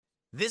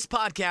This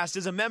podcast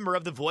is a member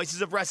of the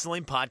Voices of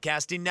Wrestling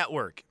Podcasting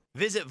Network.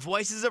 Visit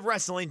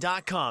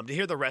voicesofwrestling.com to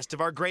hear the rest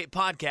of our great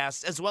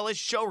podcasts, as well as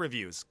show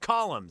reviews,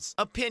 columns,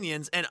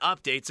 opinions, and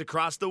updates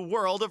across the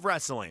world of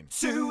wrestling.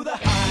 To the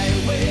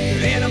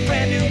highway in a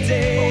brand new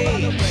day. Over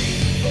the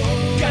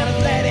rainbow, gotta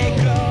let it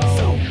go.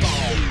 So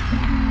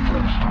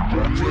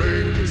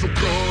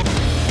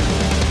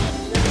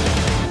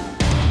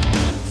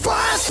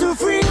fast to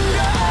finger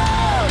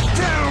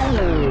down.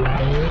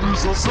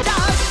 Dance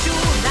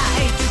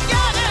tonight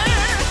together.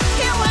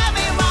 Here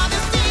everyone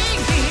is singing.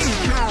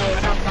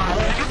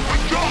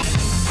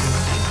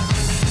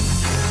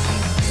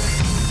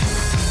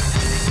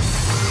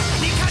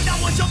 你看到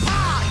我就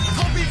怕，头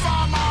皮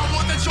发麻，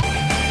我的手。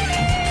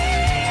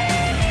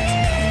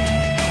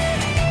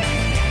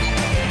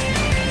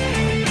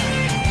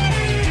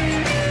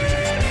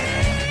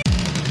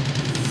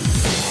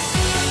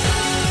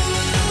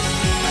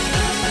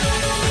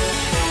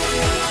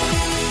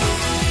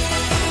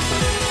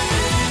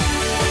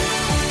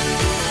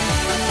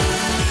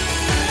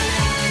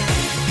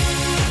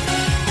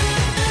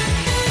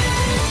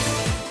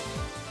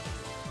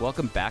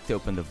Welcome back to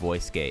Open the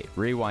Voice Gate,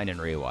 Rewind and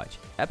Rewatch,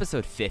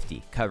 episode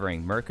 50,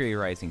 covering Mercury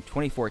Rising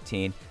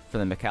 2014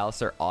 from the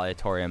McAllister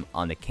Auditorium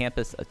on the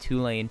campus of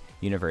Tulane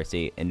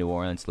University in New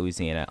Orleans,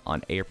 Louisiana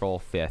on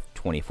April 5th,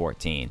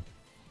 2014.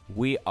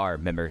 We are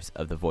members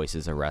of the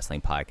Voices of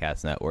Wrestling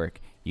Podcast Network.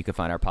 You can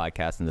find our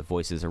podcast in the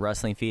Voices of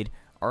Wrestling feed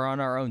or on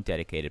our own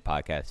dedicated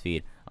podcast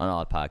feed on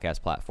all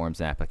podcast platforms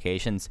and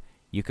applications.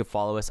 You can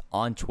follow us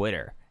on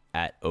Twitter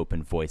at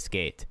Open Voice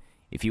Gate.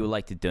 If you would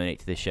like to donate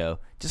to the show,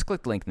 just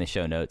click the link in the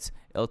show notes.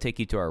 It'll take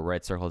you to our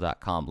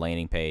redcircle.com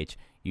landing page.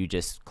 You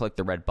just click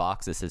the red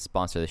box that says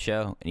sponsor the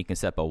show, and you can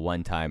set up a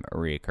one-time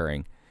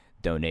recurring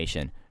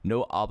donation.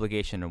 No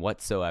obligation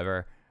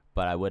whatsoever,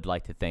 but I would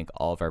like to thank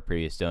all of our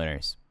previous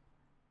donors.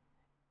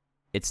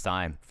 It's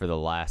time for the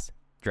last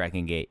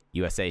Dragon Gate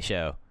USA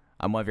show.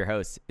 I'm one of your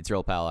hosts. It's your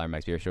old pal, I'm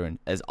Mike Spearstone.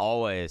 As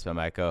always, by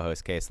my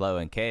co-host, Case Lowe.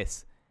 And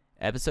Case,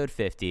 episode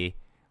 50,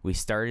 we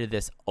started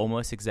this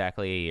almost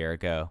exactly a year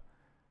ago.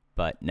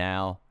 But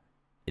now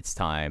it's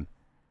time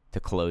to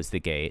close the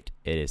gate.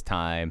 It is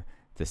time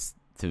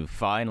to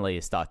finally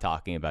stop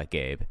talking about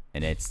Gabe.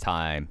 And it's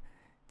time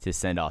to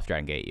send off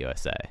Dragon Gate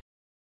USA.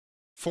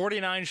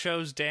 49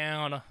 shows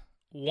down,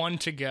 1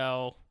 to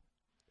go.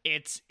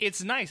 It's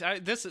nice.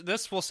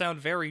 This will sound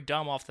very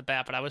dumb off the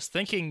bat, but I was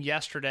thinking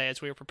yesterday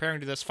as we were preparing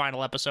to this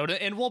final episode,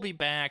 and we'll be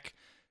back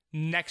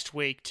next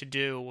week to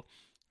do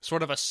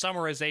sort of a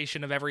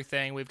summarization of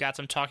everything. We've got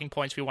some talking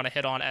points we want to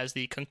hit on as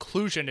the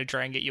conclusion to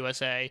Dragon Gate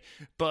USA,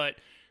 but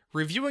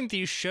reviewing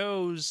these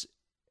shows,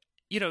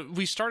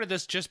 we started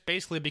this just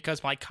basically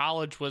because my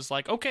college was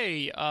like,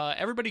 okay,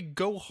 everybody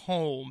go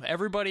home.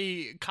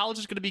 College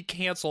is going to be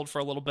canceled for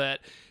a little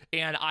bit,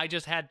 and I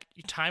just had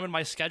time in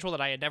my schedule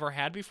that I had never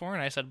had before,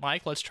 and I said,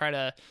 Mike, let's try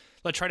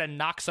to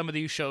knock some of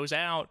these shows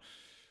out,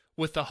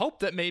 with the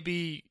hope that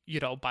maybe,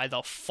 by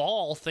the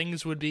fall,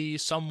 things would be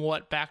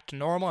somewhat back to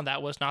normal, and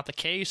that was not the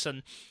case.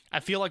 And I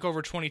feel like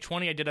over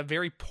 2020, I did a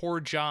very poor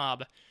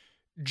job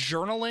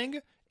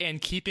journaling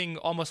and keeping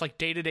almost like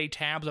day-to-day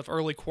tabs of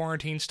early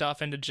quarantine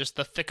stuff into just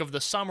the thick of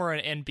the summer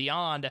and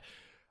beyond.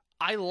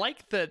 I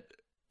like that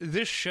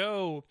this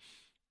show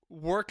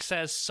works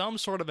as some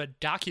sort of a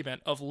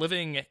document of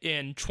living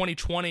in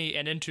 2020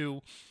 and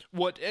into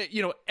what,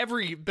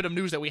 every bit of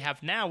news that we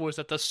have now was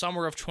that the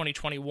summer of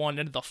 2021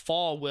 into the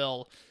fall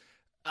will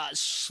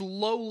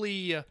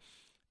slowly, or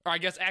I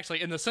guess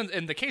actually in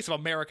the case of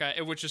America,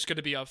 it was just going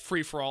to be a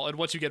free-for-all, and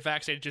once you get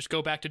vaccinated, just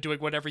go back to doing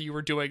whatever you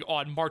were doing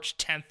on March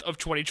 10th of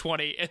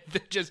 2020, and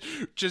just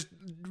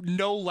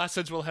no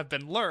lessons will have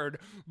been learned.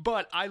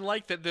 But I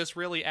like that this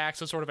really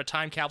acts as sort of a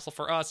time capsule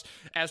for us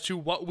as to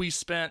what we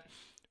spent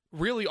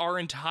really our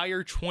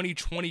entire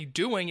 2020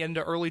 doing into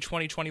early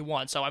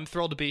 2021. So I'm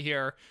thrilled to be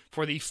here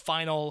for the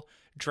final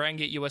Dragon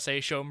Gate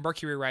USA show,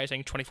 Mercury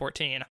Rising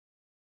 2014.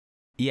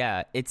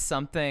 Yeah, it's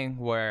something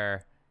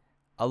where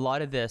a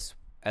lot of this,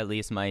 at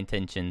least my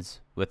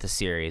intentions with the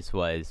series,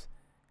 was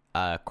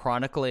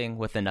chronicling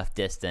with enough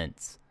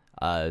distance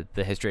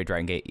the history of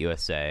Dragon Gate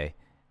USA,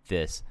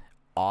 this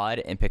odd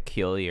and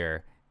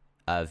peculiar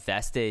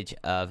vestige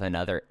of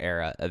another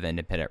era of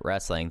independent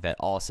wrestling that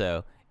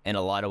also, in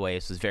a lot of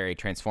ways, was very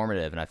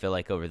transformative. And I feel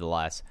like over the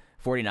last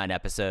 49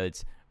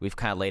 episodes, we've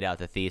kind of laid out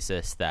the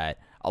thesis that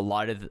a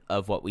lot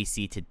of what we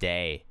see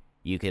today,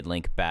 you could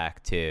link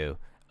back to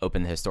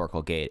Open the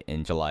Historical Gate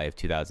in July of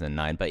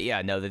 2009. But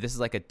yeah, no, this is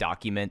like a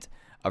document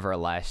of our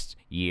last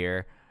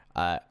year.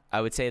 I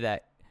would say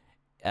that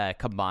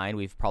combined,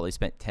 we've probably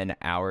spent 10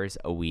 hours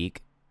a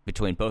week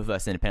between both of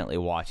us independently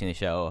watching the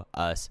show,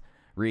 us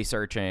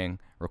researching,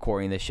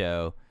 recording the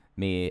show,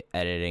 me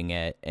editing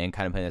it, and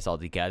kind of putting this all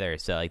together.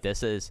 So like,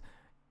 this is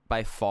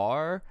by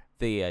far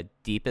the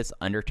deepest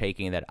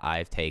undertaking that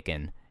I've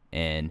taken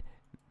in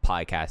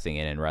podcasting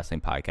and in wrestling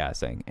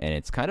podcasting. And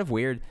it's kind of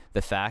weird,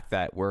 the fact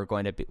that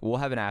we'll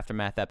have an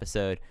aftermath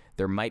episode.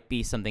 There might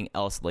be something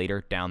else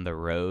later down the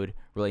road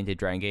relating to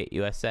Dragon Gate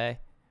USA,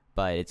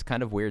 but it's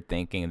kind of weird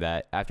thinking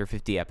that after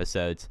 50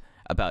 episodes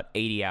about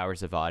 80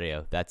 hours of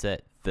audio. That's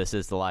it. This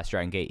is the last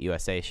Dragon Gate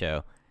USA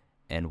show,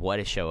 and what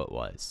a show it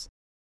was.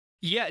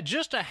 Yeah,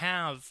 just to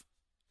have,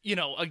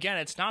 again,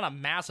 it's not a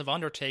massive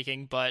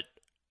undertaking, but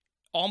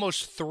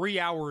almost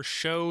 3-hour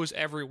shows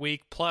every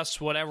week,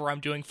 plus whatever I'm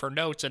doing for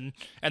notes, and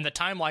the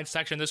timeline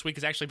section this week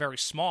is actually very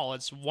small.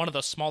 It's one of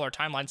the smaller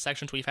timeline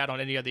sections we've had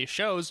on any of these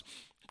shows,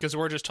 because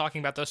we're just talking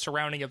about the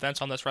surrounding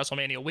events on this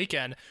WrestleMania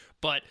weekend.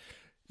 But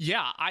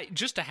yeah,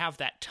 just to have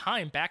that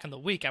time back in the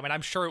week, I mean,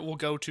 I'm sure it will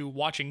go to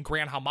watching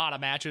Gran Hamada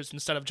matches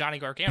instead of Johnny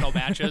Gargano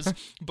matches,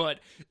 but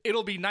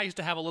it'll be nice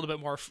to have a little bit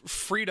more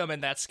freedom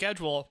in that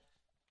schedule.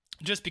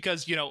 Just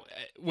because,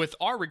 with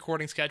our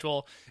recording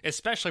schedule,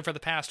 especially for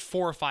the past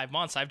 4 or 5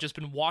 months, I've just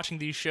been watching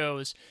these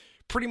shows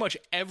pretty much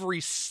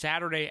every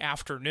Saturday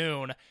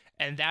afternoon,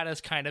 and that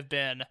has kind of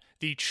been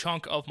the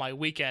chunk of my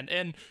weekend.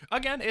 And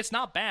again, it's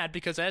not bad,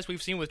 because as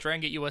we've seen with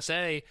Dragon Gate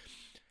USA,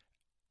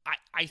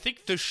 I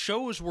think the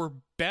shows were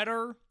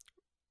better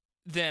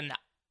than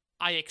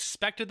I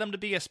expected them to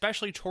be,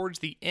 especially towards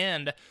the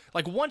end.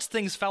 Like, once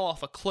things fell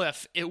off a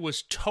cliff, it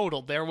was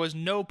total. There was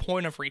no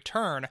point of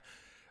return.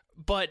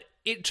 But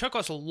it took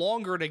us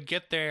longer to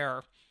get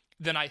there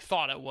than I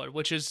thought it would,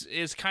 which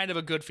is kind of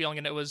a good feeling,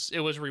 and it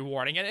was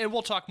rewarding. And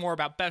we'll talk more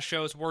about best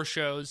shows, worst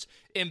shows,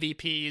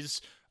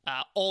 MVPs,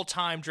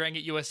 all-time Dragon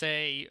Gate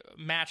USA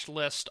match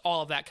list,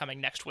 all of that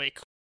coming next week.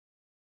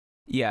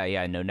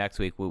 Yeah, no, next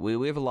week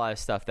we have a lot of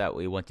stuff that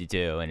we want to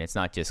do, and it's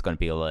not just going to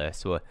be a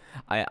list. Well,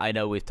 I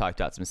know we've talked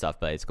about some stuff,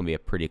 but it's going to be a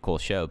pretty cool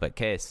show. But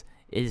Case,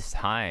 it is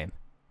time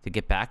to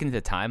get back into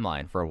the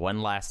timeline for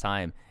one last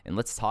time, and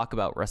let's talk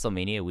about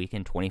WrestleMania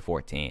Weekend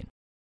 2014.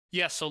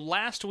 Yeah, so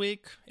last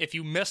week, if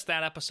you missed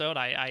that episode,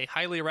 I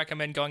highly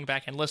recommend going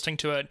back and listening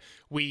to it.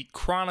 We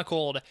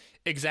chronicled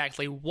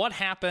exactly what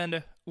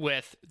happened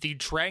with the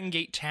Dragon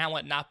Gate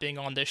talent not being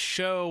on this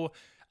show,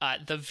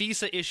 the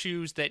visa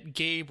issues that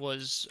Gabe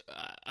was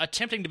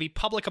attempting to be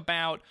public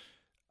about,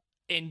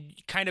 and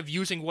kind of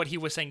using what he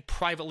was saying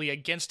privately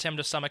against him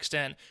to some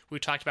extent. We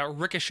talked about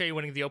Ricochet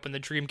winning the Open the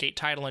Dream Gate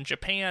title in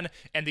Japan,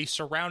 and the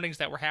surroundings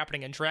that were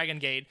happening in Dragon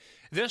Gate.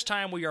 This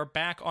time we are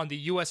back on the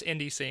US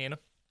indie scene.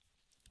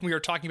 We are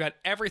talking about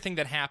everything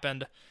that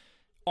happened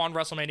on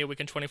WrestleMania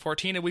Weekend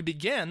 2014, and we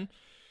begin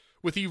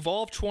with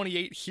Evolve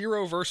 28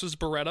 Hero vs.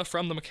 Beretta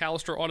from the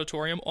McAllister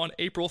Auditorium on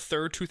April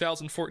 3rd,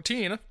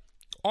 2014,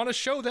 on a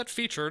show that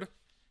featured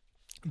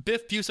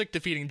Biff Busick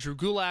defeating Drew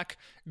Gulak,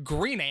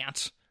 Green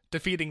Ant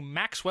defeating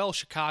Maxwell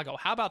Chicago.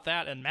 How about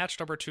that in match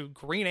number 2,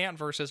 Green Ant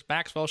versus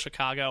Maxwell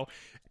Chicago.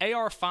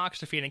 AR Fox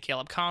defeating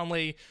Caleb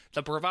Conley.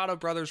 The Bravado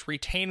Brothers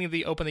retaining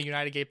the Open the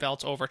United Gate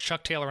belts over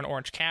Chuck Taylor and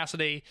Orange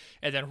Cassidy.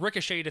 And then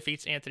Ricochet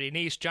defeats Anthony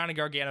Nese. Johnny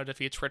Gargano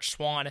defeats Rich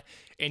Swann.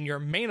 In your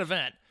main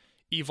event,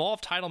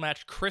 Evolve title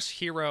match, Chris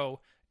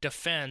Hero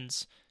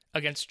defends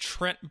against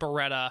Trent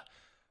Beretta.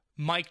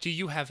 Mike, do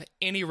you have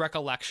any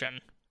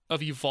recollection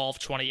of Evolve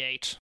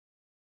 28?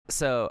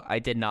 So, I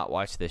did not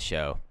watch this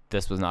show.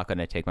 This was not going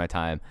to take my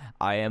time.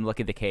 I am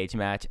looking at the cage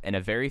match, and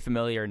a very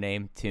familiar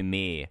name to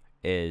me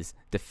is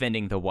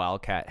defending the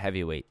Wildcat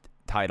heavyweight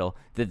title.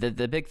 The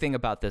big thing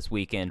about this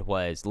weekend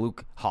was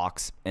Luke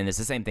Hawx, and it's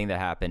the same thing that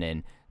happened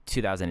in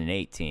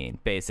 2018.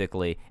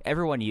 Basically,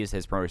 everyone used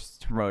his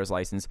promoter's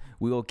license.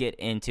 We will get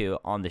into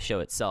on the show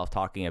itself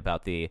talking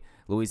about the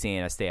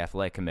Louisiana State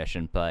Athletic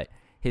Commission, but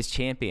his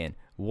champion,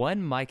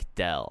 one Mike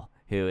Dell,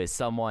 who is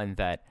someone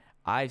that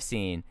I've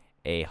seen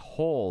a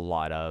whole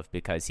lot of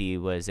because he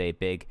was a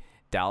big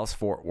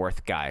Dallas-Fort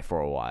Worth guy for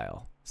a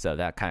while. So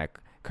that kind of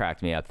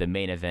cracked me up. The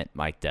main event,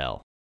 Mike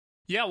Dell.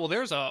 Yeah, well,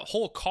 there's a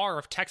whole car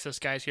of Texas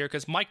guys here,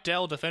 because Mike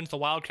Dell defends the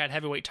Wildcat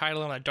heavyweight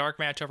title in a dark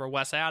match over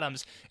Wes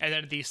Adams, and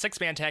then the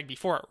six-man tag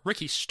before it,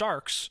 Ricky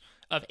Starks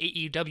of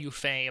AEW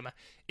fame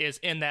is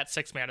in that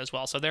six-man as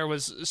well. So there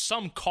was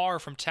some car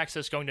from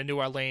Texas going to New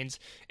Orleans,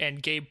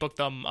 and Gabe booked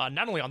them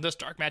not only on this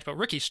dark match, but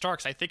Ricky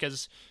Starks, I think,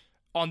 is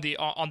on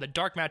the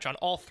dark match on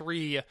all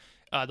three,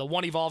 the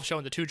one Evolve show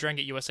and the 2 Dragon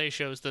Gate USA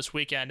shows this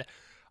weekend.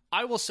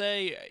 I will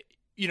say,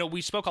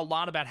 we spoke a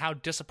lot about how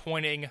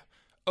disappointing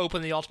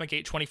Open the Ultimate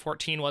Gate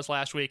 2014 was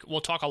last week.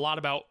 We'll talk a lot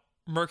about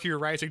Mercury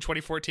Rising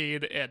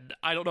 2014, and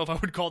I don't know if I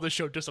would call this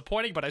show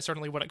disappointing, but I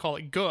certainly wouldn't call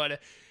it good.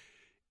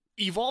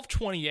 Evolve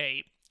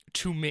 28,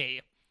 to me,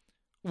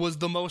 was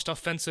the most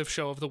offensive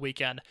show of the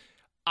weekend.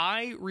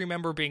 I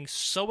remember being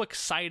so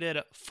excited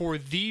for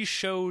these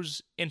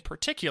shows in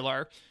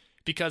particular,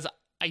 because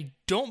I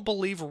don't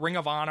believe Ring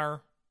of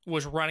Honor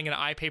was running an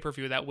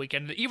iPay-per-view that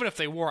weekend. Even if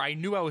they were, I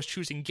knew I was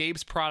choosing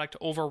Gabe's product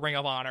over Ring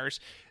of Honor's.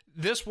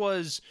 This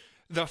was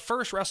the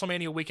first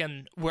WrestleMania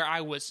weekend where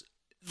I was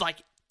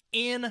like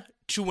in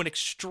to an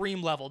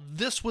extreme level.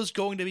 This was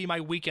going to be my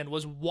weekend,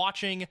 was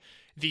watching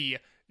the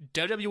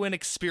WWN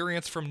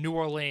experience from New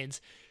Orleans.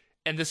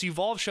 And this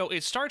Evolve show,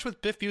 it starts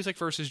with Biff Busick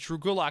versus Drew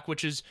Gulak,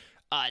 which is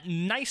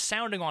nice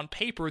sounding on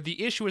paper.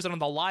 The issue is that on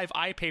the live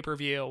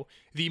iPay-per-view,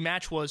 the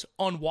match was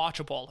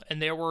unwatchable,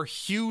 and there were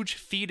huge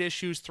feed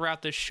issues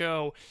throughout this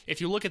show. If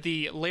you look at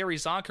the Larry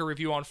Zonka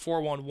review on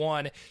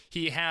 411,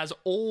 he has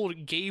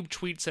old Gabe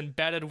tweets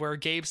embedded where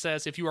Gabe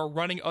says, if you are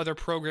running other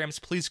programs,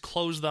 please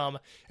close them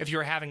if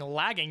you're having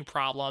lagging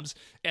problems.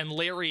 And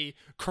Larry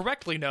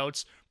correctly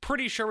notes,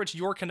 pretty sure it's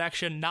your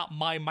connection, not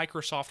my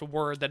Microsoft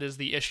Word, that is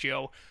the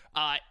issue.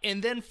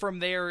 And then from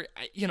there,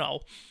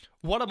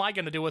 what am I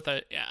going to do with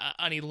an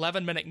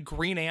 11-minute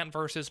Green Ant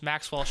versus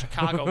Maxwell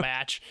Chicago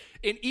match?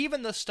 And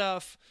even the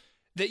stuff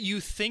that you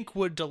think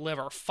would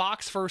deliver,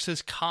 Fox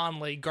versus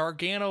Conley,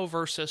 Gargano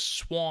versus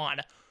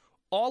Swan,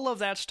 all of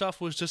that stuff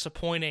was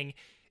disappointing.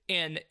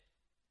 And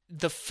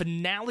the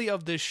finale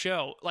of this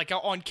show, like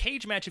on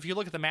Cage Match, if you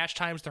look at the match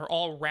times, they're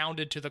all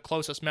rounded to the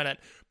closest minute.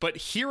 But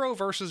Hero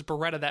versus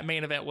Beretta, that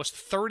main event, was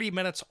 30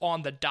 minutes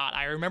on the dot.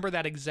 I remember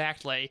that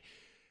exactly.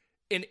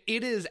 And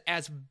it is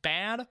as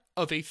bad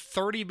of a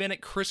 30-minute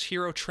Chris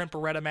Hero Trent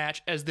Beretta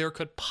match as there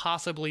could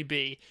possibly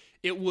be.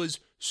 It was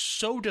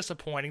so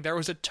disappointing. There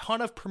was a ton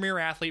of Premier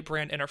Athlete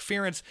brand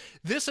interference.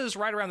 This is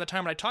right around the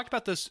time, and I talked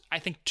about this, I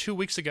think, 2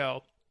 weeks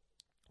ago,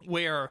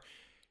 where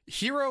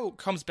Hero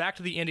comes back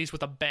to the Indies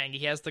with a bang.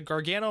 He has the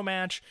Gargano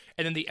match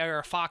and then the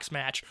AR Fox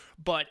match.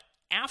 But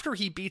after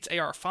he beats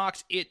AR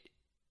Fox,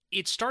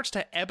 it starts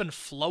to ebb and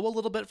flow a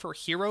little bit for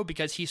Hero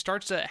because he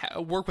starts to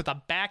work with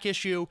a back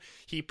issue.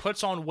 He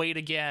puts on weight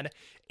again,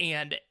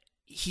 and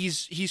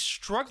he's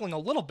struggling a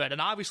little bit.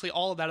 And obviously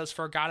all of that is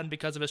forgotten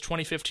because of his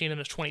 2015 and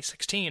his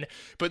 2016.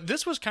 But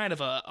this was kind of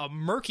a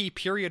murky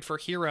period for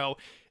Hero,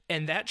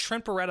 and that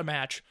Trent Beretta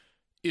match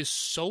is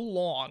so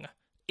long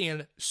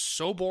and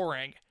so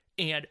boring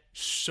and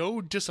so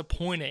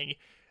disappointing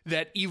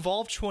that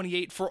Evolve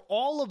 28, for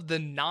all of the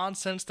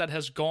nonsense that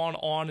has gone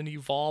on in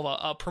Evolve,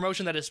 a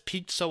promotion that has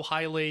peaked so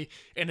highly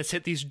and has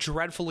hit these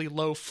dreadfully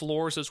low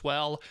floors as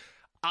well,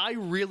 I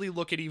really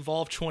look at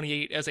Evolve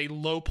 28 as a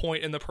low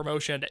point in the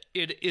promotion.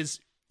 It is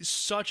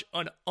such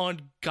an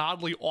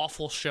ungodly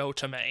awful show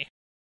to me.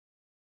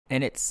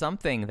 And it's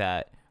something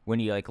that when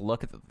you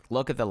look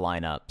at the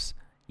lineups,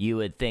 you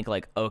would think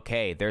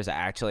okay, there's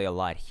actually a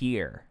lot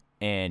here.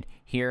 And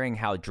hearing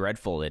how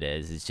dreadful it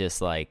is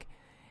just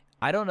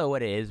I don't know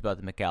what it is about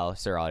the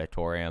McAllister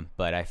Auditorium,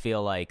 but I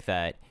feel like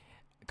that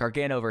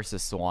Gargano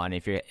versus Swan,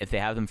 if they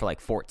have them for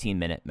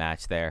 14-minute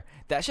match there,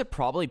 that should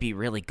probably be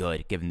really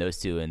good given those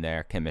two in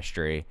their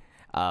chemistry.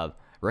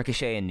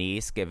 Ricochet and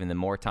Nice, given them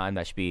more time,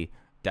 that should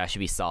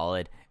be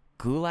solid.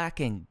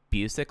 Gulak and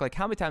Busick,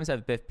 how many times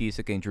have Biff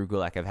Busick and Drew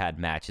Gulak have had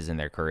matches in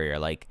their career?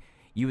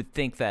 You would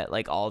think that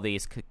all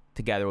these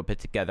together would put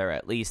together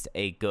at least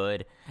a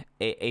good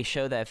a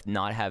show that, if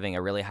not having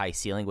a really high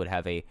ceiling, would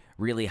have a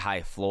really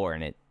high floor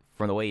in it.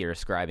 From the way you're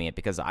describing it,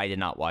 because I did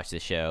not watch the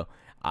show,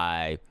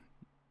 I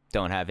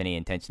don't have any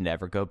intention to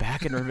ever go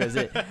back and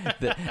revisit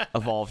the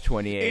Evolve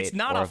 28. It's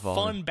not a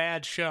fun,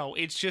 bad show.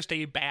 It's just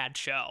a bad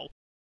show.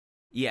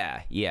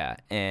 Yeah.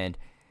 And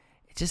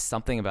it's just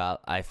something about,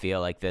 I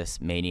feel like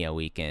this Mania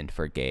weekend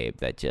for Gabe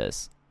that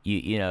just,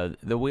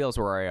 the wheels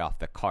were already off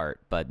the cart,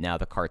 but now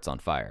the cart's on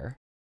fire.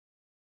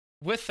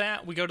 With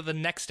that, we go to the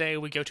next day.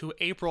 We go to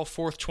April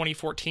 4th,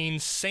 2014,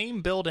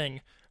 same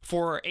building,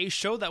 for a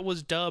show that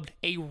was dubbed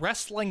a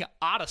Wrestling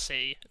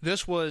Odyssey.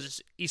 This was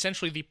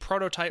essentially the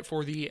prototype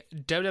for the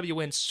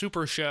WWN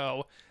Super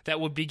Show that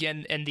would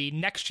begin in the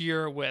next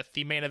year with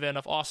the main event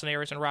of Austin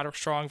Aries and Roderick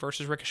Strong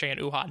versus Ricochet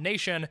and Uhaa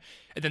Nation.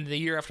 And then the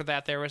year after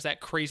that, there was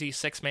that crazy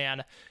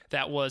six-man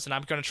that was, and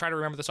I'm going to try to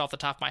remember this off the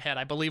top of my head,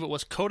 I believe it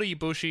was Kota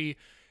Ibushi,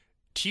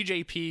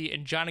 TJP,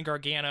 and Johnny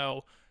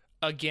Gargano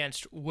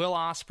against Will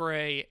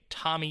Ospreay,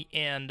 Tommy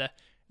End,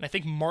 and I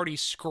think Marty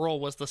Scurll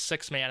was the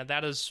six-man, and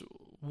that is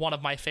one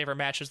of my favorite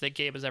matches that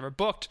Gabe has ever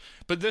booked.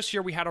 But this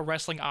year we had a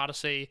Wrestling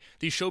Odyssey.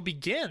 The show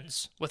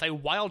begins with a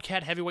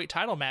Wildcat heavyweight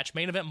title match.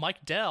 Main event,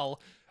 Mike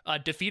Dell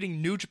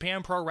defeating New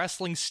Japan Pro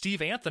Wrestling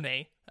Steve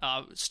Anthony.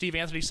 Steve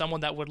Anthony, someone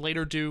that would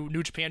later do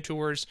New Japan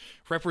tours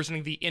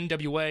representing the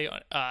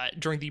NWA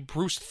during the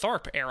Bruce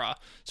Tharpe era.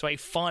 So a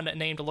fun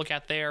name to look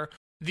at there.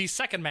 The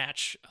second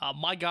match,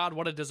 my God,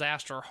 what a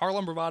disaster.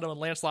 Harlem Bravado and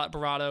Lancelot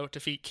Bravado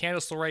defeat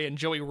Candice LeRae and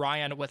Joey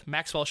Ryan with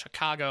Maxwell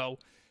Chicago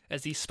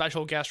as the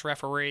special guest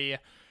referee.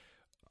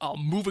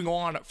 Moving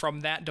on from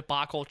that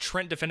debacle,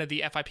 Trent defended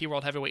the FIP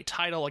World Heavyweight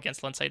title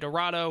against Lindsay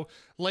Dorado.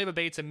 Leva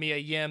Bates and Mia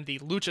Yim, the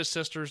Lucha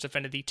Sisters,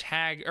 defended the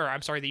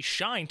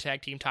Shine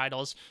Tag Team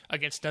titles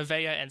against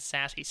Nevaeh and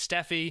Sassy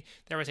Steffi.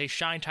 There was a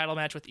Shine title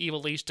match with Eva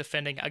Lise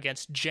defending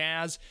against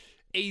Jazz.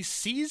 A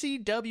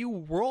CZW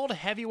World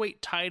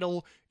Heavyweight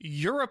title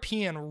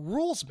European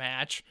rules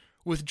match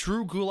with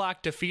Drew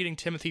Gulak defeating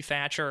Timothy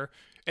Thatcher.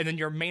 And then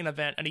your main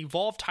event, an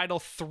Evolve title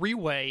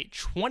 3-way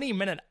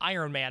 20-minute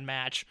Iron Man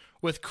match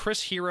with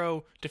Chris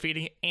Hero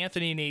defeating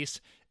Anthony Nese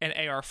and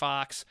AR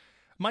Fox.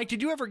 Mike,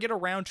 did you ever get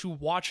around to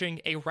watching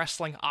a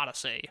Wrestling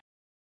Odyssey?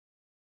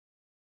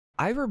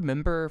 I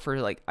remember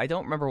I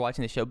don't remember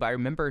watching the show, but I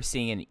remember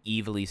seeing an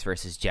Eva Lise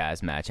versus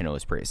Jazz match, and it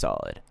was pretty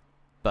solid.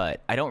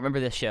 but I don't remember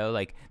this show.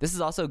 Like, this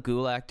is also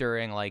Gulak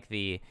during, like,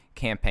 the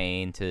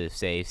campaign to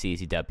save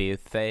CZW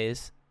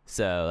phase.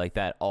 So, like,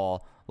 that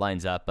all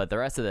lines up. But the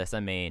rest of this, I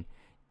mean,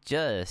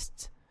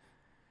 just,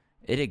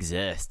 it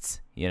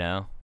exists, you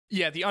know?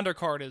 Yeah, the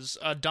undercard is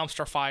a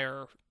dumpster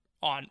fire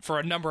for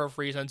a number of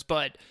reasons,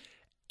 but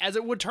as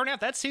it would turn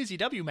out, that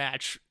CZW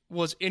match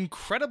was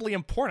incredibly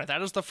important.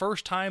 That is the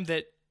first time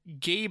that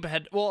Gabe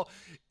had,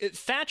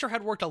 Thatcher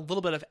had worked a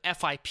little bit of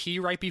FIP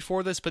right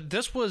before this, but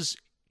this was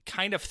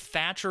kind of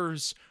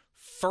Thatcher's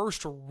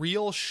first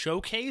real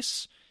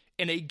showcase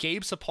in a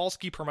Gabe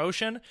Sapolsky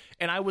promotion.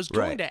 And I was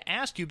going to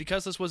ask you,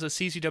 because this was a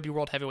CZW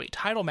World Heavyweight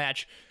title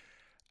match,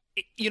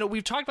 you know,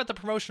 we've talked about the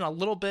promotion a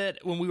little bit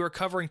when we were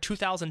covering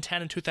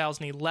 2010 and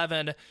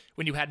 2011,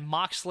 when you had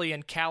Moxley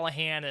and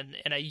Callahan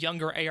and a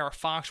younger AR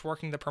Fox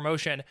working the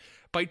promotion.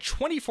 By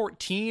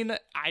 2014,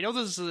 I know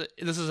this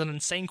is an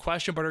insane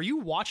question, but are you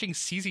watching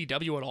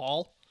CZW at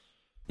all?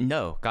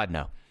 No, God,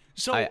 no.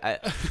 So I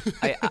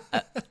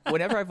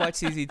whenever I've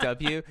watched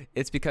CZW,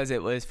 it's because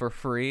it was for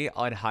free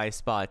on High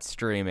Spot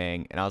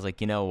streaming, and I was like,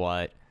 you know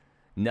what?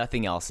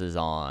 Nothing else is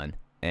on.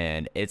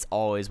 And it's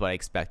always what I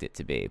expect it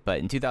to be. But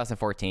in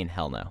 2014,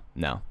 hell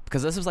no.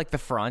 Because this was like the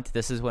front.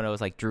 This is when it was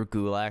like Drew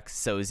Gulak,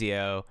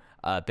 Sozio,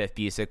 Biff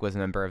Busick was a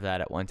member of that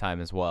at one time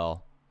as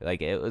well.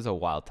 Like, it was a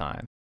wild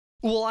time.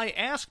 Well, I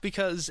ask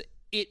because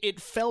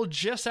it fell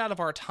just out of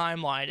our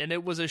timeline, and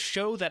it was a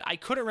show that I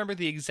couldn't remember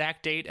the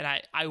exact date, and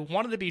I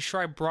wanted to be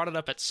sure I brought it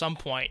up at some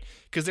point,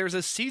 because there's a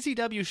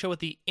CZW show at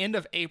the end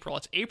of April.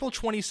 It's April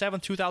 27,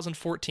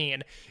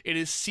 2014. It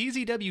is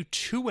CZW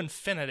 2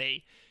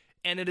 Infinity.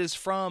 And it is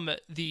from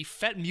the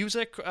Fet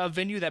Music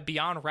venue that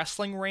Beyond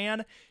Wrestling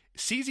ran.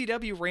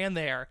 CZW ran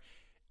there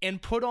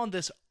and put on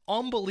this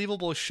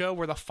unbelievable show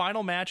where the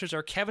final matches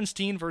are Kevin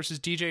Steen versus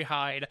DJ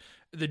Hyde,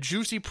 the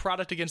Juicy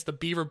Product against the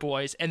Beaver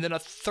Boys, and then a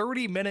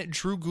 30-minute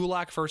Drew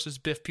Gulak versus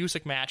Biff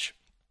Busick match.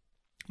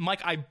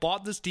 Mike, I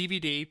bought this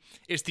DVD.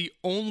 It's the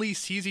only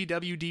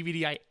CZW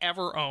DVD I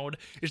ever owned.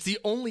 It's the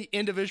only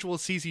individual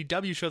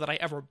CZW show that I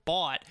ever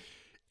bought.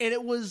 And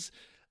it was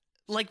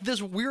like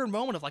this weird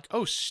moment of like,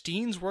 oh,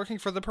 Steen's working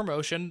for the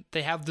promotion.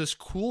 They have this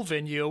cool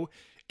venue,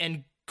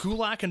 and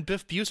Gulak and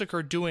Biff Busick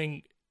are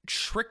doing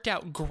tricked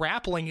out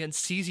grappling in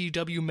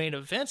CZW main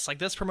events. Like,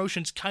 this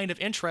promotion's kind of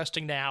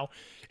interesting now.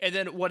 And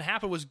then what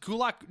happened was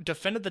Gulak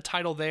defended the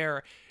title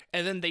there,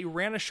 and then they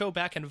ran a show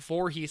back in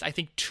Voorhees, I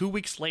think 2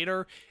 weeks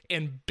later,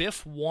 and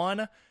Biff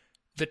won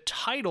the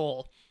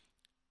title.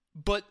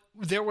 But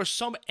there was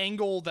some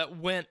angle that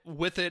went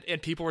with it,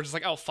 and people were just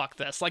like, oh, fuck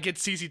this. Like,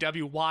 it's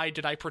CZW. Why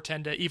did I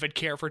pretend to even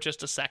care for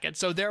just a second?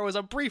 So there was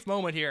a brief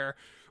moment here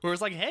where it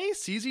was like, hey,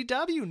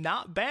 CZW,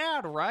 not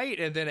bad, right?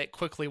 And then it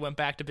quickly went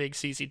back to big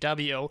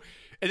CZW.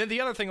 And then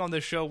the other thing on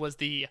this show was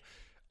the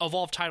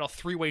Evolve title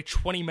 3-way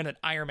 20-minute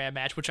Iron Man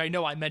match, which I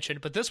know I mentioned,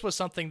 but this was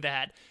something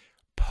that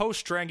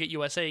post Dragon Gate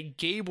USA,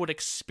 Gabe would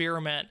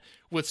experiment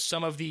with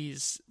some of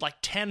these like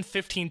 10,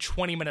 15,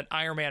 20-minute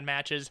Iron Man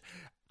matches.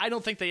 I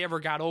don't think they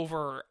ever got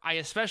over. I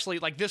especially,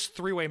 like, this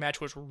 3-way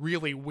match was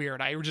really weird.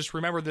 I just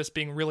remember this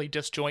being really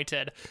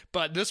disjointed.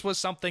 But this was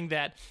something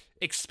that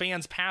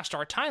expands past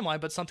our timeline,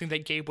 but something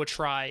that Gabe would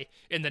try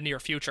in the near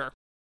future.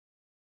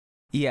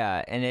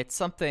 Yeah, and it's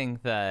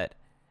something that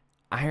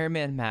Iron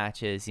Man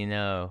matches, you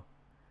know,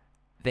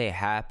 they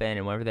happen,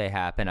 and whenever they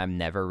happen, I'm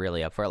never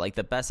really up for it. Like,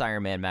 the best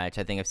Iron Man match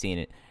I think I've seen,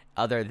 it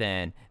other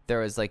than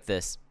there was like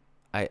this,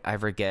 I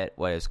forget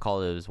what it was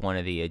called. It was one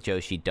of the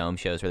Joshi Dome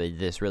shows where they did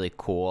this really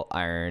cool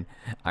Iron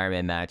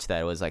Man match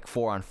that was like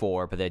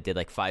 4-on-4, but they did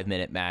like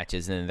 5-minute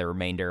matches, and then the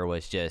remainder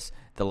was just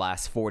the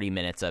last 40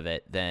 minutes of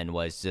it then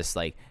was just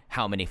like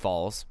how many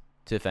falls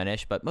to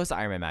finish. But most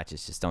Iron Man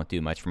matches just don't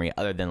do much for me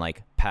other than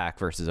like Pac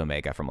versus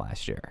Omega from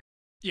last year.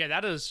 Yeah,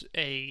 that is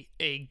a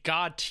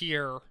god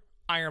tier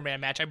Iron Man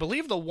match. I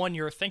believe the one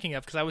you're thinking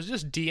of, because I was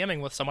just DMing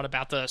with someone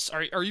about this.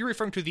 Are you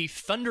referring to the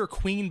Thunder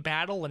Queen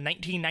battle in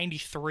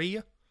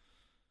 1993?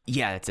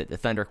 Yeah, that's it. The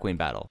Thunder Queen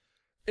battle.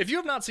 If you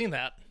have not seen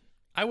that,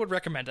 I would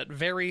recommend it.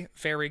 Very,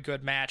 very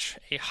good match.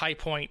 A high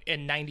point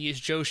in 90s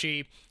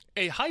Joshi.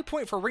 A high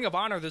point for Ring of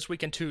Honor this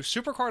weekend, too.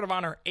 Supercard of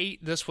Honor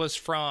 8. This was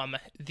from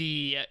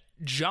the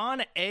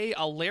John A.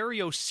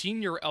 Alario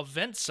Sr.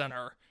 Event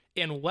Center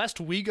in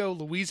West Wego,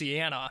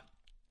 Louisiana.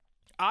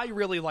 I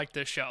really liked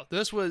this show.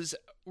 This was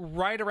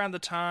right around the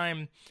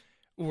time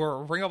where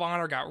Ring of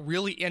Honor got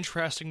really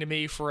interesting to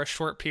me for a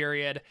short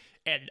period.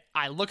 And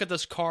I look at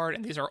this card,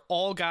 and these are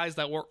all guys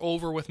that were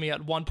over with me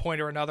at one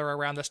point or another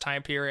around this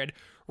time period.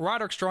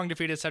 Roderick Strong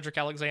defeated Cedric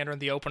Alexander in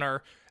the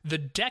opener. The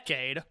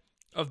Decade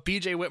of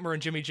BJ Whitmer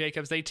and Jimmy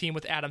Jacobs, they teamed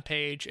with Adam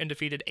Page and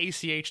defeated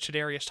ACH,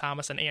 Tadarius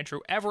Thomas, and Andrew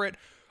Everett.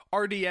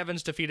 RD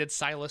Evans defeated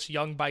Silas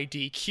Young by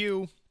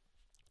DQ.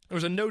 There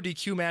was a no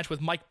DQ match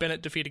with Mike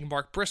Bennett defeating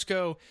Mark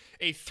Briscoe,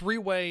 a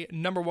 3-way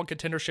number 1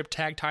 contendership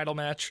tag title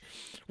match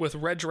with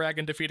Red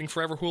Dragon defeating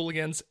Forever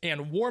Hooligans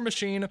and War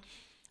Machine.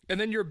 And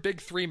then your big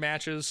 3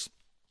 matches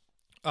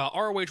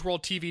ROH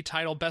World TV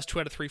title best 2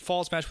 out of 3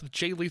 falls match with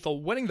Jay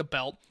Lethal winning the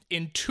belt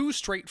in 2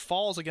 straight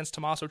falls against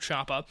Tommaso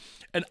Ciampa,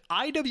 an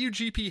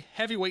IWGP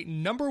Heavyweight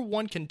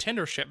 #1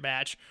 contendership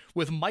match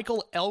with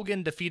Michael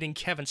Elgin defeating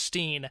Kevin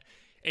Steen,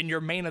 and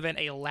your main event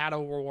a ladder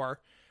war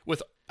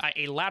with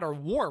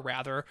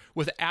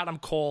Adam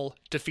Cole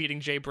defeating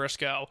Jay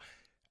Briscoe.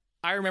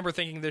 I remember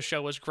thinking this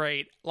show was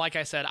great. Like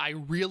I said, I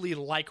really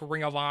like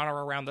Ring of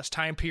Honor around this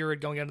time period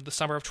going into the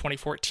summer of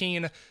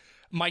 2014.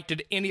 Mike,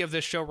 did any of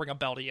this show ring a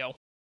bell to you?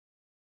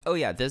 Oh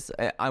yeah,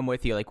 I'm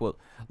with you. Like when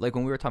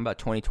we were talking about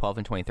 2012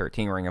 and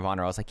 2013 Ring of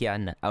Honor, I was like,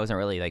 yeah, I wasn't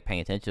really like paying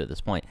attention at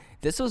this point.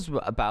 This was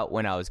about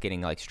when I was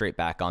getting like straight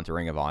back onto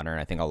Ring of Honor,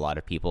 and I think a lot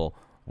of people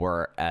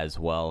were as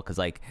well, because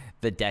like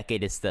the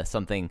decade is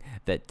something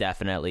that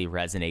definitely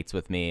resonates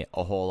with me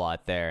a whole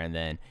lot there. And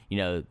then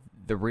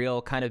the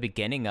real kind of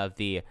beginning of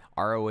the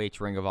ROH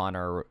Ring of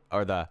Honor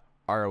or the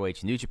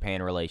ROH New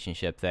Japan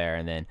relationship there,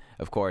 and then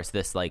of course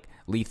this like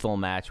lethal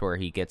match where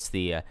he gets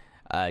the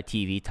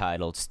TV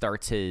title,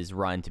 starts his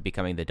run to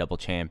becoming the double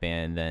champion.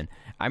 And then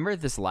I remember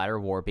this ladder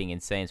war being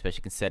insane,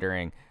 especially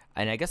considering,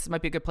 and I guess it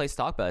might be a good place to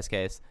talk about this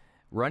case,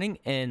 running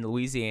in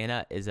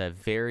Louisiana is a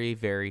very,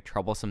 very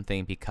troublesome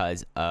thing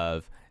because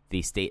of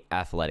the State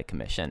Athletic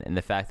Commission and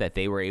the fact that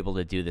they were able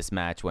to do this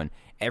match when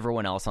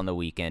everyone else on the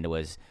weekend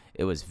was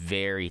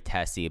very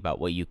testy about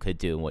what you could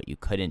do and what you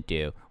couldn't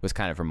do was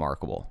kind of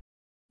remarkable.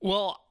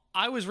 Well,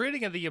 I was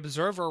reading in The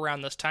Observer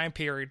around this time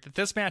period that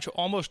this match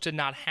almost did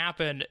not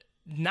happen,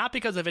 not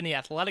because of any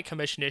Athletic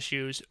Commission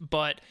issues,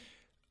 but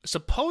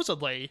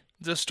supposedly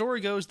the story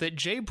goes that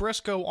Jay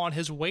Briscoe on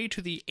his way to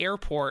the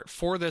airport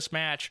for this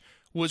match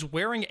was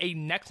wearing a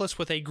necklace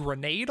with a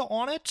grenade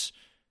on it,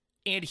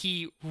 and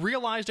he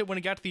realized it when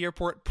he got to the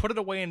airport, put it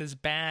away in his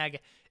bag,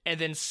 and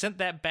then sent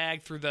that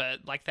bag through the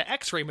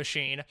x-ray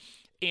machine.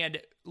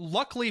 And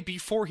luckily,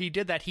 before he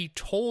did that, he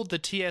told the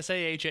TSA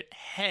agent,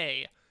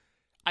 hey,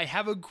 I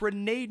have a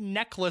grenade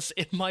necklace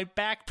in my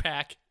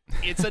backpack.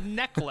 It's a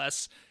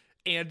necklace.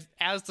 And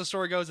as the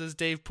story goes, as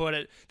Dave put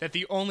it, that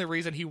the only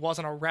reason he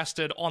wasn't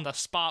arrested on the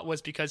spot was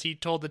because he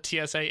told the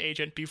TSA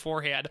agent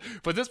beforehand.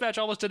 But this match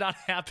almost did not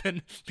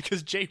happen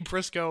because Jay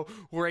Briscoe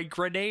wore a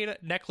grenade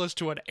necklace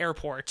to an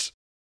airport.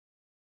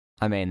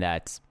 I mean,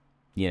 that's,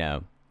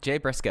 Jay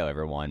Briscoe,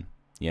 everyone.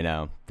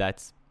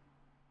 That's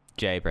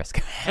Jay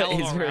Briscoe.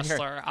 Hell of a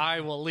wrestler.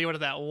 I will leave it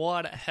at that.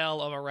 One hell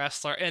of a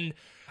wrestler. And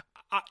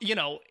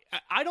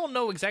I don't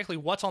know exactly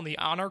what's on the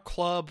Honor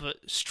Club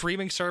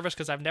streaming service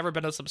because I've never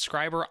been a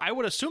subscriber. I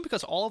would assume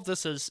because all of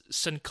this is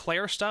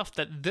Sinclair stuff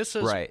that this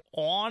is right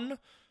on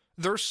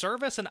their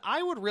service. And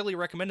I would really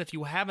recommend, if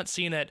you haven't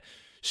seen it,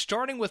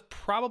 starting with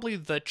probably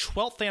the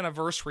 12th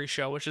anniversary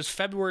show, which is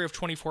February of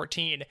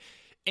 2014,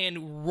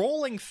 and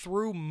rolling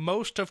through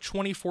most of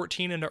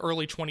 2014 into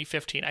early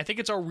 2015. I think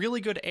it's a really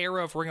good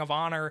era of Ring of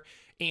Honor,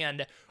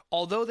 and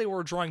although they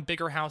were drawing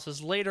bigger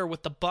houses later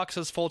with the Bucks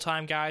as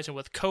full-time guys and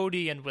with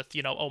Cody and with,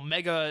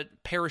 Omega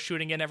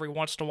parachuting in every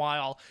once in a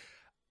while,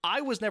 I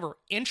was never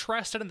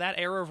interested in that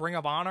era of Ring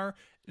of Honor.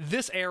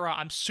 This era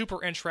I'm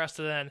super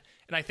interested in,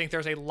 and I think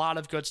there's a lot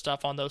of good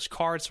stuff on those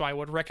cards, so I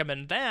would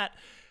recommend that.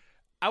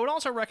 I would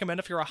also recommend,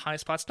 if you're a High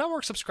Spots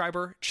Network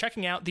subscriber,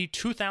 checking out the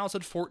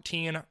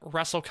 2014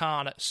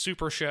 WrestleCon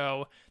Super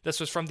Show. This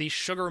was from the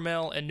Sugar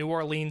Mill in New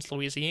Orleans,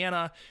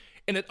 Louisiana,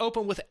 and it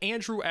opened with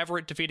Andrew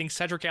Everett defeating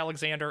Cedric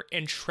Alexander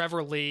and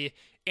Trevor Lee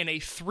in a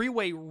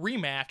 3-way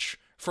rematch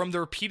from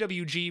their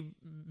PWG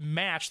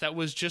match that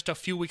was just a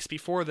few weeks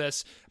before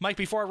this. Mike,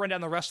 before I run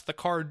down the rest of the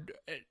card,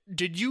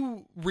 did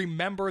you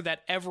remember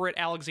that Everett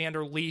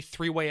Alexander Lee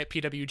 3-way at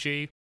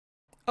PWG?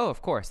 Oh,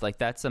 of course. Like,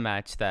 that's a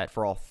match that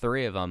for all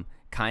three of them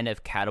kind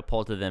of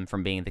catapulted them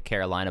from being the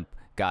Carolina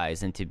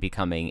guys into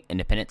becoming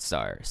independent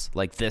stars.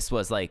 Like, this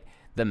was like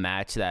the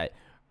match that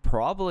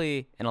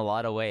probably in a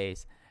lot of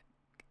ways,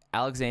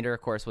 Alexander,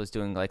 of course, was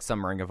doing like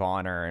some Ring of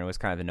Honor and was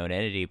kind of a known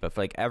entity, but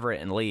for like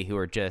Everett and Lee, who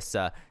were just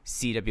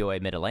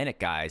CWA Mid-Atlantic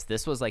guys,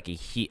 this was like or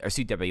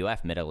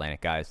CWF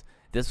Mid-Atlantic guys,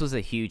 this was a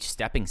huge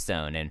stepping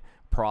stone, and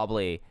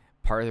probably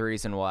part of the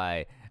reason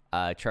why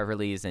Trevor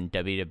Lee's in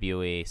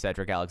WWE,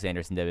 Cedric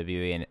Alexander's in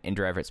WWE, and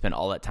Andrew Everett spent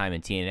all that time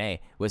in TNA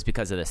was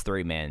because of this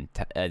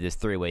this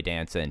 3-way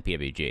dance in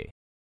PWG.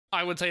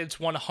 I would say it's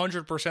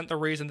 100% the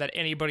reason that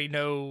anybody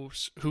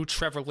knows who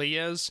Trevor Lee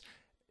is.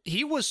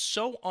 He was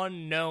so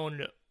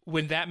unknown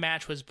when that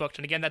match was booked.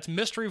 And again, that's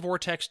Mystery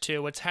Vortex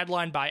 2. It's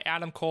headlined by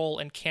Adam Cole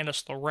and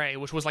Candice LeRae,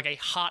 which was like a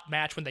hot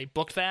match when they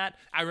booked that.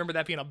 I remember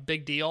that being a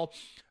big deal.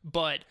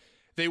 But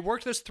they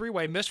worked this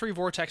 3-way Mystery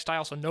Vortex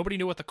style, so nobody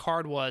knew what the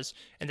card was.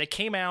 And they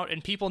came out,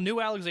 and people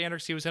knew Alexander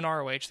because he was in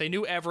ROH. They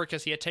knew Everett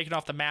because he had taken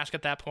off the mask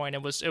at that point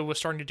and it was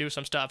starting to do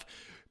some stuff.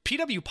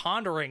 PW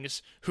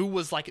Ponderings, who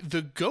was like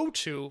the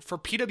go-to for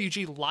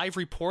PWG live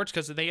reports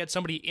because they had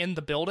somebody in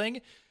the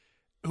building,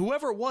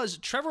 whoever it was,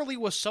 Trevor Lee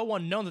was so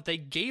unknown that they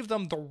gave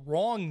them the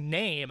wrong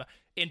name.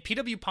 And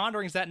PW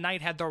Ponderings that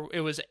night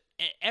it was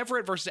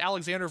Everett versus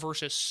Alexander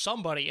versus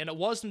somebody. And it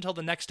wasn't until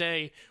the next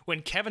day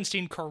when Kevin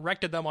Steen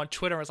corrected them on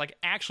Twitter and was like,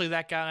 actually,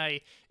 that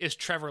guy is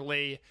Trevor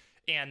Lee.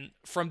 And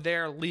from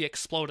there, Lee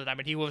exploded. I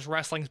mean, he was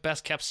wrestling's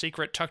best kept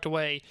secret, tucked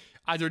away,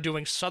 either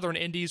doing Southern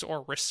Indies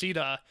or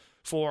Reseda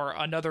for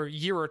another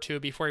year or two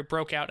before he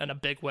broke out in a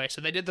big way.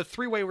 So they did the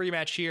 3-way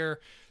rematch here.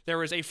 There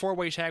was a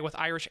 4-way tag with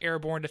Irish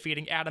Airborne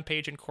defeating Adam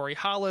Page and Corey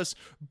Hollis,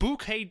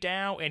 Bouquet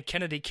Dow and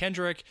Kennedy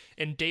Kendrick,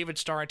 and David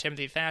Starr and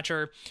Timothy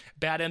Thatcher.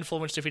 Bad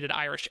Influence defeated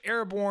Irish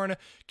Airborne.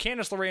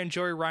 Candice LeRae and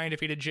Joey Ryan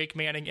defeated Jake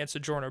Manning and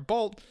Sojourner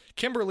Bolt.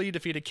 Kimberly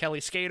defeated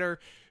Kelly Skater.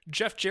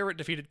 Jeff Jarrett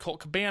defeated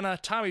Colt Cabana.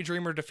 Tommy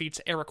Dreamer defeats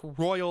Eric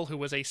Royal, who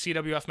was a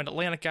CWF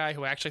Mid-Atlantic guy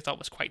who I actually thought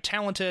was quite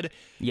talented.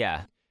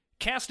 Yeah.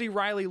 Cassidy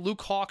Riley,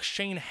 Luke Hawk,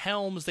 Shane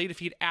Helms, they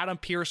defeat Adam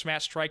Pearce,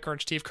 Matt Stryker,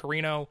 and Steve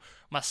Corino.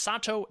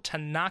 Masato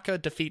Tanaka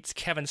defeats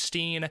Kevin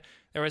Steen.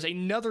 There was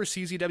another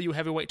CZW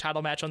heavyweight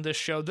title match on this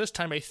show, this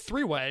time a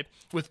 3-way,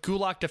 with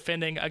Gulak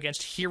defending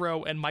against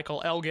Hero and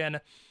Michael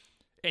Elgin.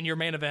 And your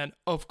main event,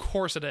 of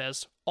course it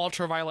is,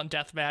 Ultraviolent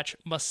Deathmatch,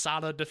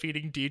 Masada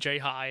defeating DJ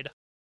Hyde.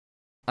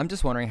 I'm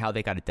just wondering how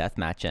they got a death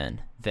match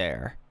in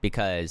there,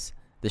 because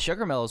the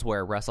Sugar Mill is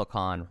where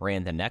WrestleCon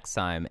ran the next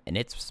time, and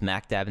it's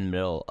smack dab in the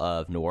middle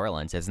of New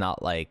Orleans. It's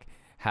not like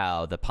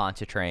how the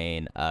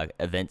Pontchartrain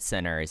event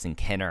center is in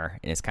Kenner,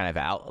 and it's kind of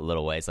out a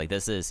little ways. Like,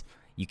 this is,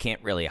 you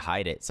can't really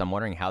hide it. So I'm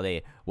wondering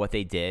what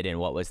they did and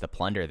what was the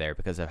plunder there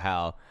because of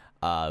how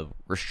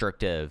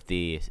restrictive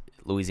the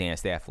Louisiana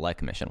State Athletic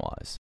Commission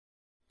was.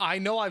 I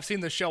know I've seen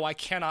the show. I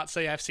cannot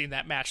say I've seen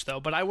that match,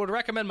 though, but I would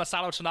recommend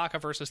Masato Tanaka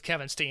versus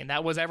Kevin Steen.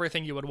 That was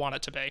everything you would want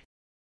it to be.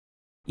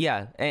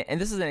 Yeah, and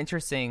this is an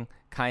interesting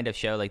kind of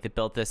show. Like, they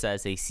built this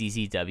as a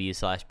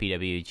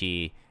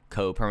CZW/PWG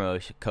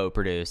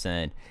co-produce,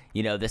 and,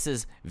 you know, this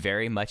is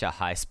very much a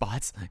high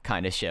spots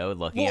kind of show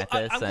looking at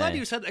this. I'm glad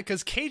you said that,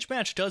 because Cage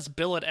Match does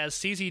bill it as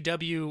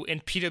CZW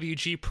and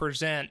PWG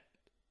present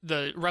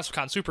the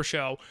WrestleCon Super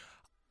Show.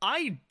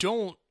 I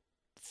don't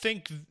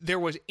think there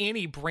was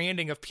any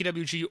branding of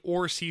PWG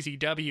or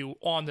CZW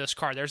on this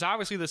card. There's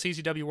obviously the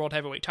CZW World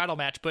Heavyweight title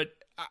match, but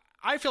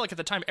I feel like at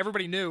the time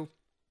everybody knew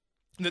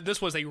that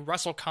this was a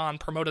WrestleCon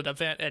promoted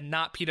event and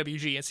not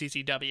PWG and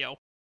CZW.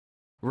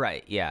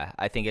 Right, yeah.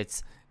 I think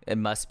it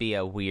must be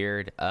a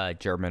weird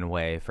German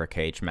way for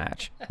Cage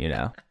Match, you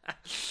know?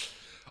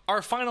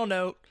 Our final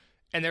note,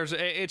 and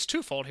it's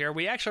twofold here.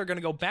 We actually are going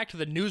to go back to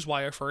the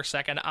Newswire for a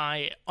second.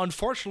 I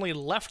unfortunately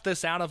left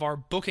this out of our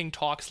booking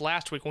talks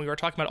last week when we were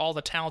talking about all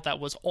the talent that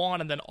was on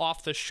and then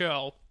off the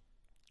show.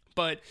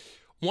 But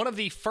one of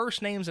the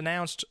first names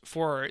announced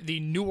for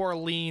the New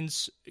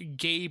Orleans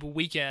Gabe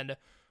weekend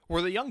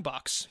were the Young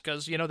Bucks,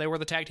 because, you know, they were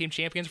the tag team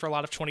champions for a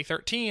lot of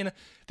 2013.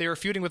 They were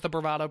feuding with the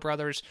Bravado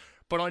Brothers.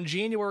 But on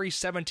January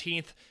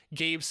 17th,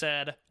 Gabe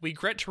said, "We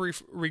regret to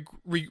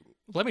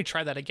let me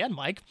try that again,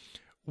 Mike.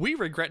 We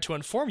regret to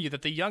inform you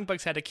that the Young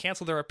Bucks had to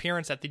cancel their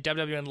appearance at the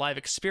WWN Live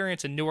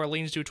Experience in New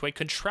Orleans due to a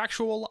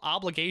contractual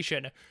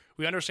obligation.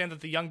 We understand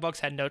that the Young Bucks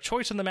had no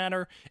choice in the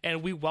matter,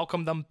 and we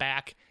welcome them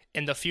back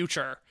in the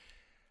future."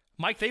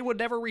 Mike, they would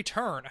never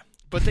return,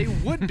 but they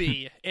would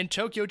be in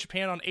Tokyo,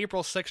 Japan on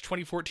April 6,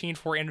 2014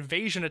 for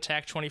Invasion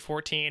Attack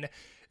 2014.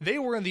 They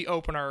were in the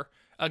opener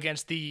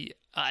against the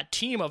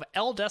team of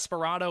El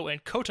Desperado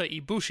and Kota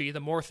Ibushi. The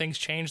more things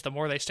change, the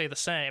more they stay the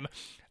same.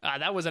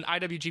 That was an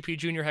IWGP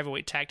Junior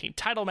Heavyweight Tag Team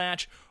title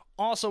match.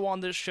 Also on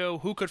this show,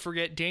 who could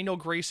forget Daniel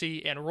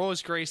Gracie and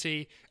Rose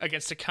Gracie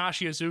against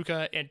Takashi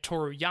Iizuka and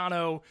Toru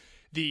Yano.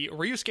 The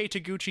Ryusuke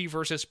Taguchi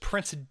versus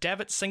Prince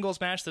Devitt singles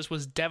match. This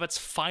was Devitt's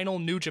final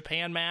New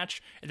Japan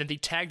match. And then the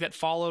tag that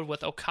followed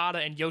with Okada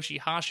and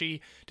Yoshihashi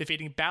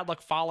defeating Bad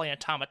Luck Fale and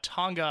Tama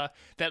Tonga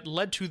that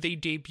led to the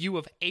debut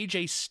of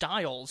AJ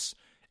Styles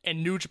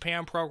in New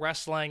Japan Pro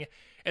Wrestling.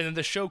 And then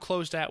the show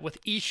closed out with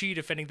Ishii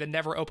defending the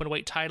Never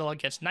Openweight title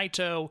against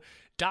Naito,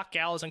 Doc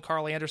Gallows and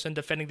Carl Anderson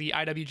defending the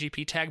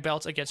IWGP tag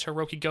belts against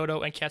Hiroki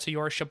Goto and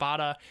Katsuyori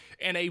Shibata,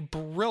 and a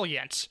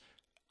brilliant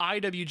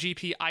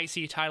IWGP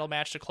IC title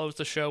match to close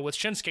the show with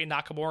Shinsuke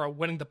Nakamura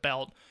winning the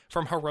belt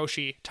from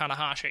Hiroshi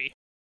Tanahashi.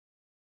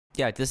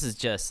 Yeah, this is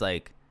just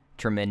like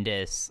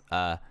tremendous.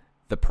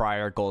 The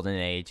prior golden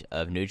age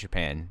of New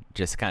Japan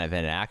just kind of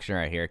in action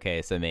right here,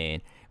 Case. I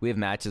mean, we have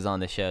matches on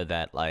the show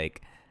that,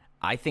 like,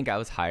 I think I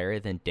was higher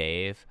than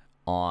Dave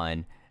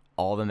on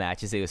all the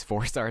matches. It was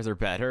 4 stars or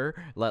better.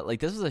 Like,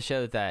 this was a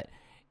show that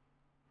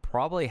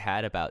probably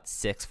had about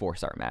 6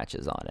 4-star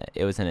matches on it.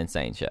 It was an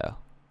insane show.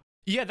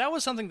 Yeah, that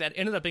was something that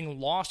ended up being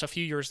lost a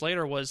few years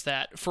later, was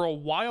that for a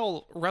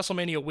while,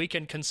 WrestleMania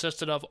weekend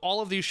consisted of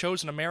all of these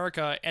shows in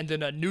America and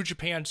then a New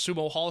Japan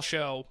Sumo Hall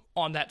show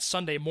on that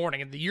Sunday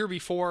morning. And the year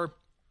before,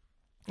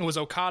 it was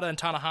Okada and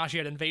Tanahashi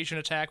at Invasion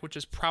Attack, which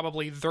is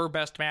probably their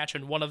best match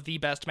and one of the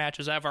best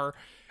matches ever.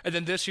 And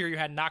then this year you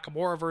had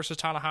Nakamura versus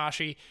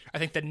Tanahashi. I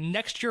think the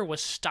next year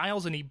was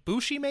Styles and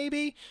Ibushi,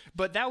 maybe?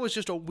 But that was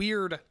just a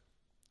weird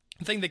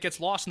thing that gets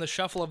lost in the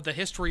shuffle of the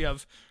history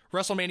of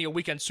WrestleMania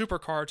weekend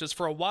supercards, is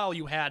for a while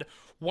you had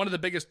one of the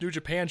biggest New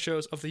Japan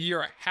shows of the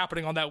year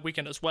happening on that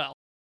weekend as well.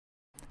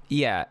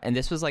 Yeah, and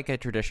this was like a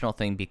traditional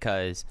thing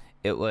because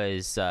it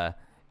was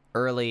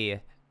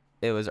early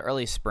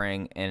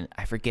spring, and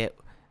I forget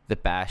the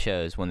bash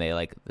shows when they,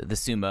 like,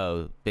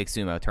 the big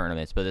sumo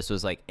tournaments, but this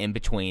was like in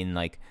between,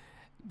 like,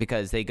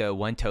 because they go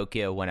one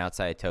Tokyo, one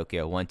outside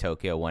Tokyo, one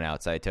Tokyo, one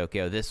outside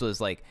Tokyo. This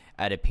was like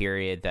at a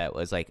period that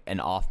was like an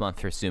off month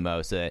for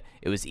sumo, so that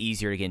it was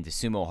easier to get into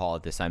Sumo Hall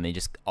at this time. They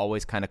just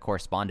always kind of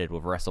corresponded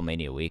with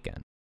WrestleMania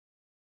weekend.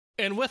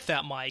 And with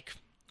that, Mike,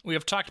 we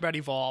have talked about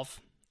Evolve.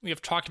 We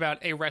have talked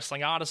about A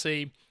Wrestling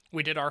Odyssey.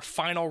 We did our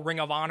final Ring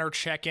of Honor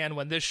check-in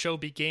when this show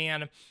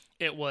began.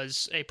 It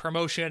was a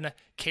promotion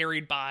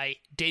carried by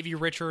Davey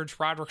Richards,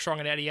 Roderick Strong,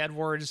 and Eddie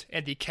Edwards,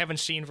 and the Kevin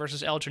Steen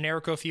versus El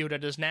Generico feud.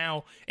 It is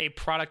now a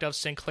product of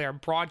Sinclair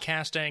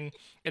Broadcasting,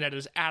 and it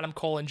is Adam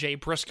Cole and Jay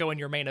Briscoe in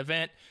your main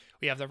event.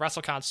 We have the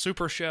WrestleCon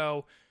Super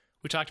Show.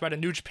 We talked about a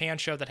New Japan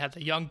show that had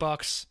the Young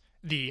Bucks,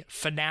 the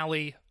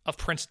finale of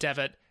Prince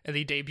Devitt, and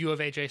the debut of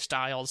AJ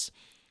Styles.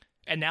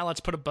 And now let's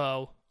put a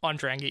bow on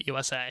Dragon Gate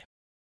USA.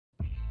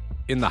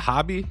 In the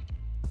hobby,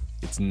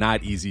 it's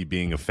not easy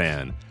being a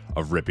fan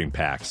of ripping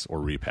packs or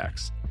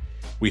repacks.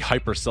 We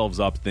hype ourselves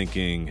up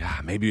thinking,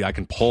 maybe I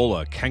can pull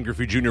a Ken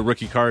Griffey Jr.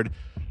 rookie card,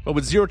 but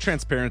with zero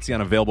transparency on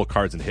available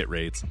cards and hit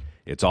rates,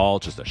 it's all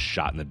just a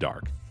shot in the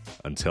dark.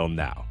 Until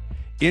now.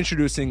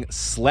 Introducing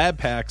slab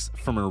packs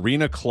from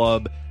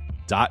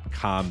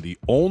arenaclub.com, the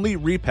only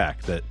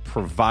repack that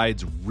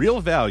provides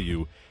real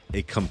value,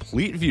 a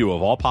complete view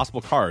of all possible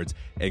cards,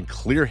 and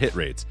clear hit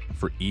rates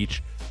for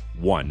each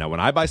one. Now, when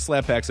I buy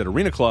slab packs at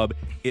Arena Club,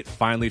 it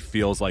finally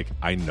feels like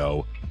I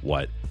know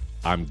what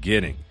I'm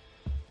getting.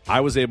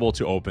 I was able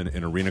to open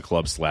an Arena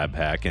Club slab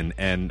pack,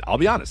 and I'll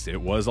be honest, it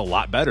was a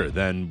lot better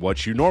than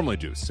what you normally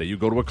do. Say you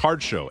go to a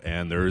card show,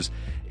 and there's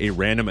a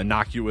random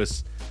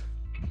innocuous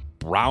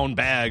brown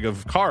bag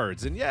of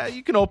cards, and yeah,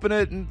 you can open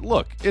it, and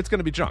look, it's going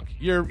to be junk.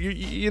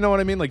 You know what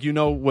I mean? Like, you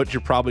know what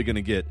you're probably going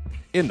to get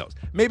in those.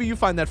 Maybe you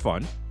find that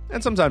fun.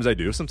 And sometimes I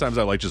do. Sometimes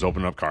I like just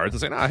opening up cards and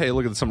saying, hey,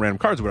 look at some random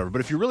cards or whatever.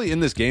 But if you're really in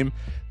this game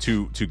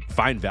to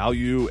find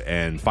value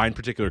and find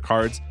particular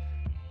cards,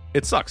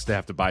 it sucks to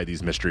have to buy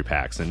these mystery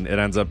packs. And it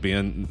ends up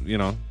being,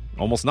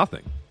 almost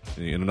nothing.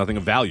 Nothing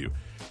of value.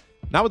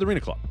 Not with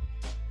Arena Club.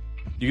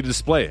 You can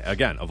display,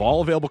 again, of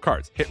all available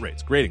cards, hit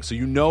rates, grading. So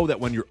you know that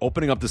when you're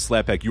opening up the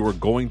slab pack, you are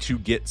going to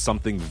get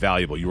something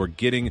valuable. You are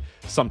getting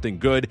something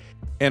good.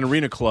 And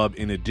Arena Club,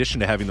 in addition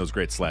to having those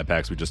great slab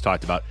packs we just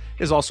talked about,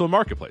 is also a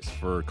marketplace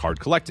for card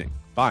collecting,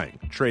 buying,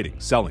 trading,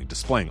 selling,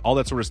 displaying, all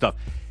that sort of stuff.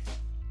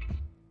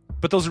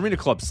 But those Arena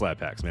Club slab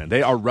packs, man,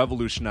 they are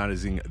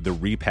revolutionizing the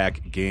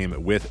repack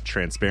game with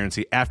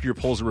transparency. After your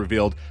pulls are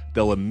revealed,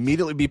 they'll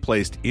immediately be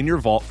placed in your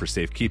vault for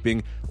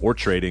safekeeping or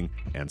trading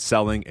and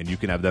selling, and you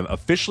can have them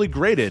officially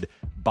graded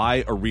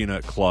by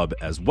Arena Club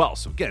as well.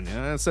 So again,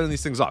 sending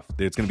these things off,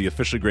 it's going to be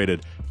officially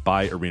graded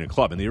by Arena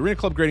Club. And the Arena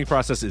Club grading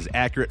process is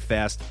accurate,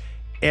 fast,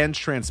 and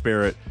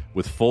transparent,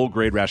 with full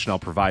grade rationale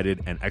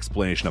provided and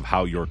explanation of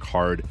how your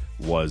card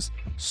was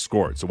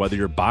scored. So whether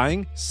you're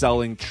buying,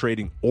 selling,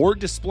 trading, or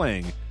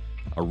displaying,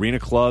 Arena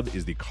Club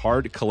is the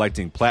card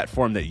collecting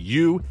platform that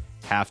you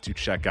have to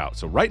check out.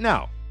 So right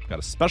now, I've got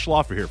a special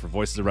offer here for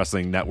Voices of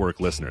Wrestling Network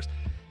listeners.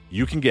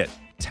 You can get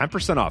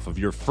 10% off of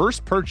your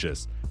first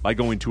purchase by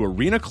going to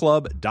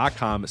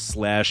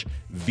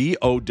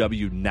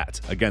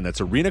arenaclub.com/VOWnet. Again,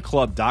 that's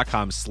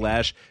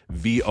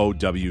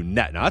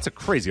arenaclub.com/VOWnet. Now, that's a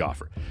crazy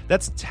offer.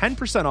 That's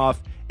 10%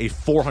 off a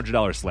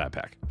 $400 slab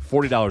pack.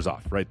 $40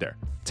 off right there.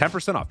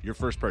 10% off your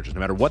first purchase.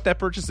 No matter what that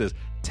purchase is,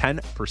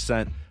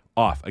 10%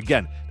 off.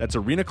 Again, that's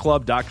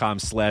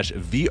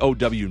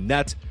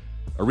arenaclub.com/VOWnet.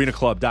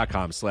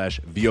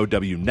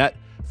 arenaclub.com/VOWnet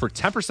for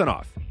 10%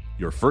 off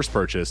your first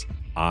purchase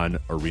on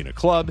Arena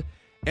Club.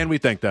 And we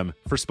thank them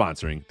for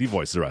sponsoring the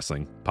Voices of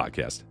Wrestling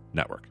Podcast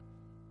Network.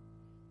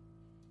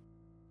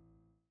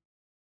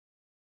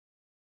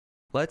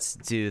 Let's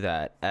do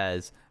that.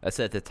 As I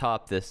said at the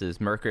top, this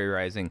is Mercury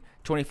Rising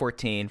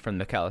 2014 from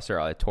the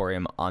McAllister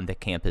Auditorium on the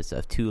campus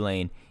of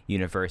Tulane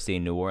University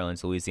in New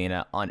Orleans,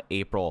 Louisiana on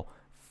April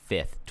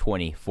 5th,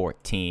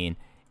 2014.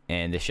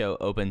 And the show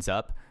opens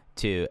up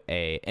to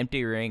a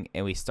empty ring,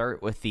 and we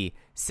start with the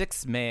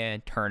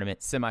 6-man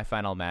tournament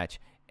semifinal match.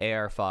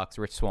 AR Fox,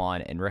 Rich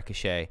Swann, and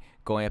Ricochet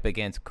going up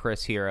against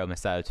Chris Hero,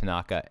 Masato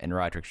Tanaka, and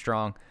Roderick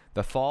Strong.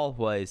 The fall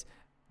was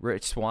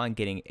Rich Swann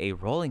getting a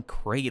rolling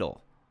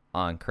cradle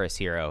on Chris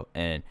Hero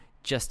in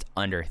just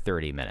under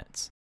 30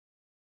 minutes.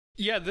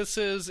 Yeah, this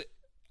is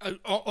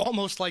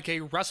almost like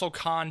a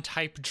WrestleCon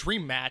type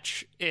dream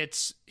match.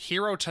 It's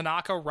Hero,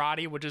 Tanaka,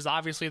 Roddy, which is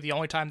obviously the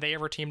only time they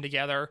ever teamed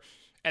together,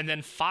 and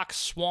then Fox,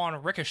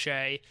 Swann,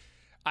 Ricochet.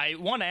 I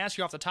want to ask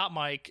you off the top,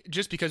 Mike,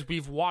 just because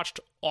we've watched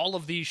all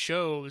of these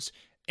shows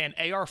and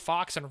AR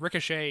Fox and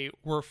Ricochet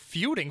were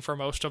feuding for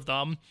most of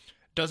them,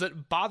 does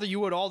it bother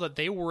you at all that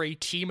they were a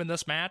team in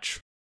this match?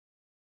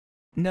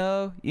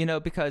 No,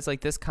 because like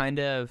this kind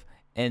of,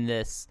 in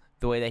this,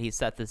 the way that he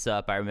set this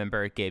up, I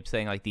remember Gabe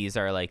saying like these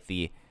are like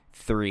the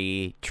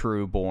 3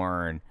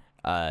 true-born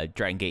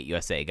Dragon Gate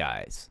USA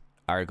guys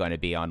are going to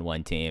be on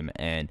one team,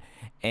 and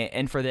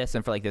for this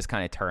and for like this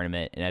kind of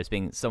tournament, and as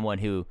being someone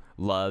who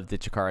loved the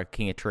Chikara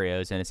King of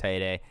Trios in his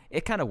heyday,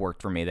 it kind of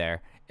worked for me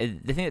there.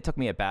 The thing that took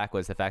me aback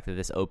was the fact that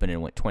this opened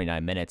and went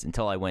 29 minutes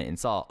until I went and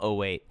saw, oh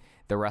wait,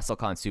 the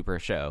WrestleCon Super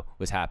Show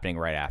was happening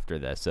right after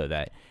this, so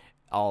that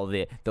all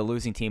the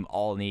losing team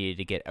all needed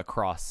to get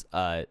across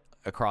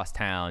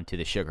town to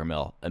the sugar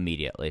mill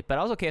immediately. But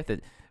I was okay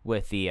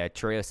with the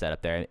trio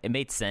setup there. It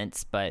made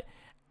sense, but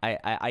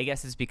I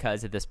guess it's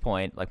because at this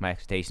point, like, my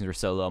expectations were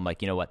so low. I'm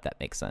like, you know what, that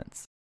makes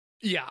sense.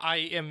 Yeah, I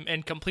am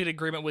in complete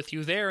agreement with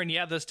you there. And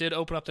yeah, this did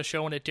open up the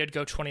show, and it did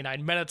go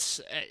 29 minutes.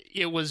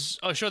 It was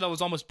a show that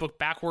was almost booked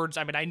backwards.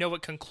 I mean, I know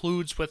it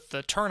concludes with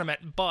the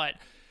tournament, but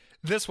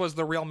this was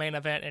the real main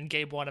event, and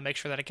Gabe wanted to make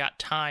sure that it got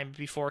time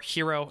before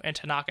Hiro and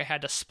Tanaka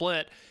had to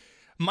split.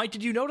 Mike,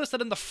 did you notice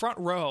that in the front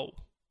row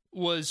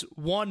was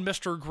one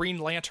Mr. Green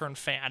Lantern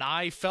fan?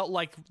 I felt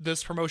like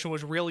this promotion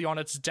was really on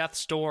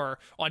death's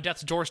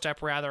doorstep,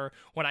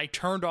 when I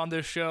turned on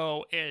this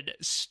show, and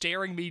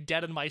staring me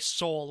dead in my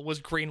soul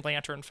was Green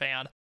Lantern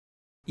fan.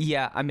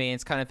 Yeah, I mean,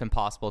 it's kind of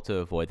impossible to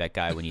avoid that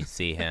guy when you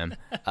see him.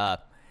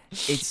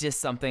 It's just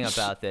something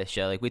about this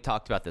show. Like, we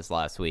talked about this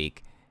last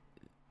week.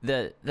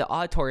 The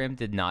auditorium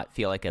did not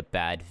feel like a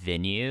bad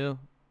venue,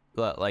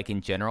 like,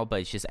 in general,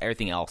 but it's just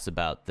everything else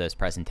about this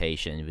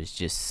presentation was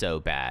just so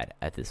bad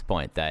at this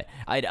point that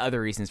I had other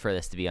reasons for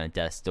this to be on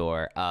death's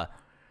door.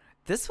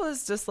 This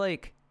was just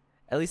like,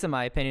 at least in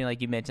my opinion,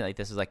 like you mentioned, like,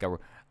 this was like a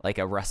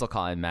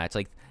WrestleCon match.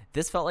 Like,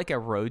 this felt like a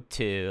Road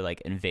to,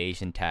 like,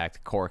 Invasion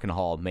Tact Korakuen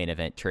Hall main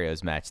event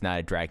trios match, not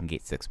a Dragon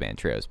Gate 6-man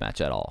trios match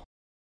at all.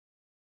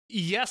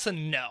 Yes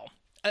and no.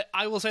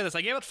 I will say this,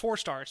 I gave it 4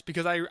 stars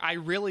because I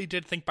really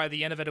did think by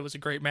the end of it was a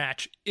great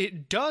match.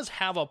 It does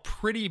have a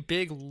pretty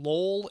big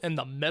lull in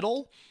the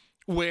middle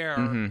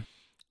where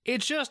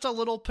it's just a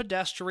little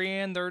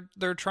pedestrian.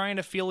 They're trying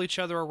to feel each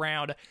other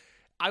around.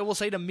 I will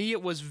say, to me,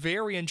 it was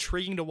very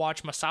intriguing to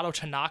watch Masato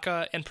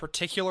Tanaka in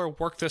particular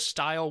work this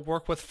style,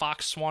 work with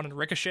Fox, Swan, and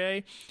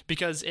Ricochet,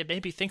 because it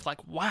made me think,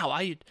 like, wow,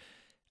 I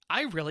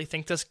really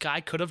think this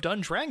guy could have done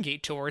Dragon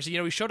Gate tours. You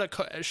know, he showed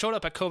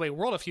up at Kobe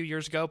World a few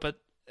years ago, but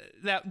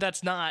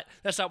that's not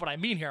what I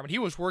mean here. I mean, he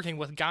was working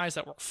with guys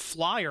that were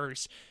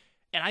flyers,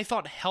 and I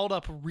thought held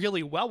up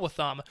really well with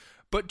them.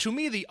 But to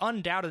me, the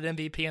undoubted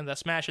MVP in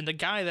this match, and the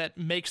guy that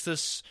makes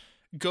this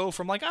go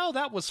from like, oh,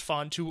 that was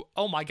fun, to,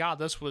 oh my god,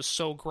 this was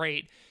so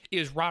great,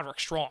 is Roderick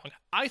Strong.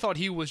 I thought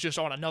he was just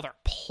on another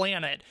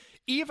planet,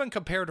 even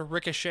compared to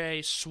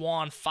Ricochet,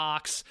 Swan,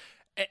 Fox.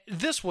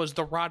 This was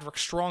the Roderick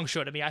Strong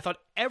show to me. I thought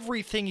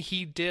everything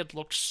he did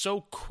looked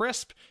so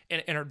crisp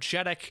and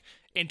energetic,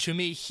 and to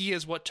me, he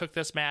is what took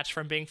this match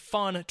from being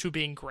fun to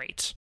being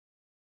great.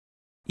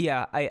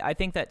 Yeah, I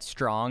think that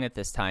Strong at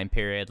this time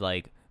period,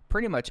 like,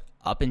 pretty much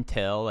up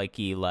until, like,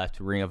 he left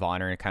Ring of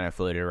Honor and kind of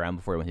floated around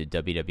before he went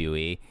to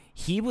WWE,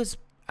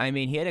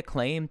 he had a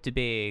claim to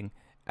being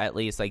at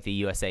least, like, the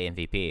USA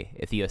MVP,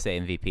 if the USA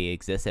MVP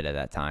existed at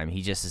that time.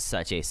 He just is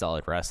such a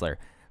solid wrestler.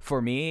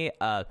 For me,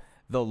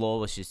 the lull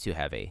was just too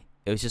heavy.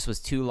 It was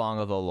too long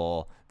of a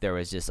lull. There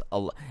was just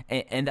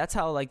and that's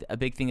how, like, a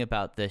big thing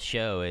about this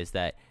show is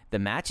that the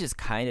matches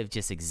kind of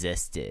just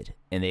existed,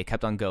 and they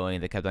kept on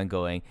going,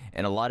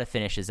 and a lot of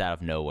finishes out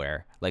of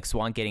nowhere. Like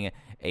Swan getting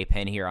a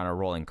pin here on a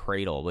rolling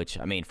cradle, which,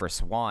 I mean, for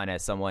Swan,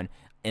 as someone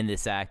in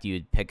this act,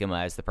 you'd pick him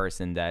as the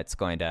person that's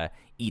going to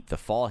eat the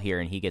fall here,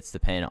 and he gets the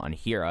pin on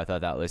Hero. I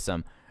thought that was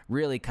some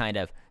really kind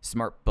of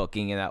smart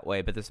booking in that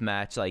way, but this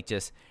match, like,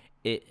 just,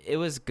 it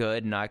was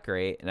good, not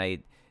great,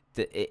 and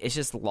it's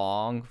just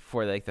long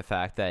for, like, the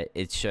fact that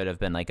it should have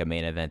been, like, a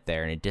main event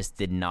there, and it just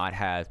did not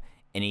have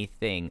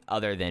anything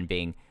other than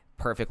being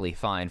perfectly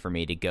fine for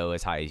me to go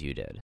as high as you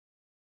did.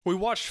 We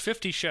watched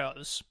 50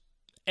 shows,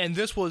 and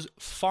this was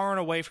far and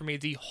away for me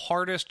the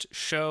hardest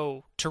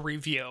show to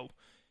review,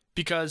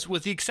 because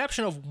with the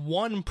exception of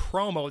one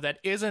promo that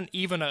isn't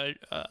even a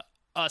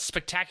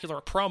spectacular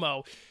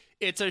promo,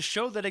 it's a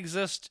show that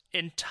exists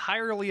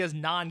entirely as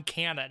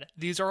non-canon.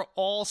 These are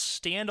all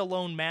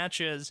standalone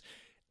matches,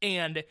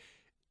 and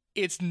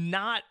it's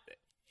not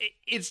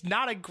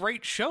a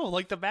great show.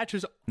 Like, the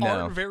matches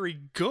aren't very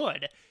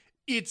good.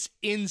 It's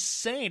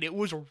insane. It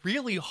was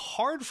really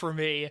hard for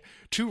me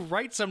to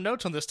write some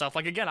notes on this stuff.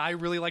 Like, again, I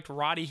really liked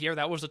Roddy here.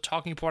 That was a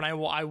talking point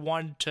I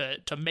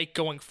wanted to make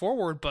going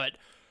forward, but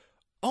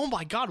oh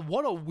my god,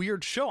 what a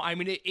weird show. I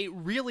mean, it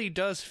really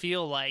does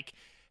feel like,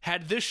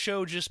 had this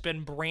show just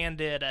been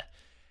branded,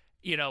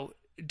 you know,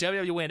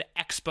 WWE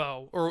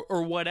Expo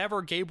or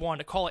whatever Gabe wanted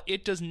to call it,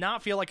 it does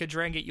not feel like a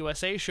Dragon Gate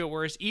USA show,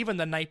 whereas even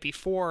the night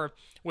before,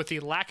 with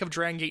the lack of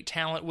Dragon Gate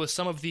talent, with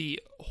some of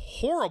the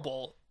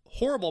horrible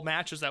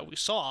matches that we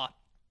saw,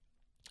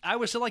 I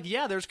was still like,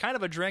 yeah, there's kind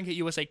of a Dragon Gate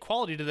USA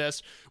quality to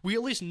this. We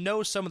at least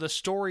know some of the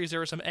stories.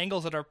 There are some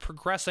angles that are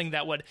progressing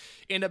that would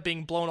end up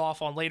being blown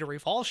off on later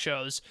Revolve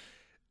shows.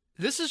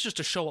 This is just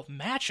a show of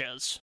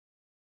matches.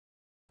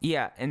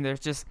 Yeah, and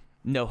there's just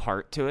no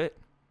heart to it.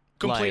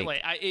 Completely.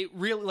 I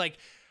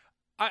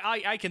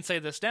can say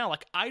this now.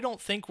 Like, I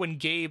don't think when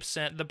Gabe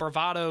sent the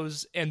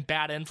Bravados and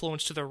Bad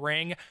Influence to the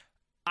ring,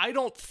 I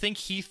don't think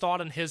he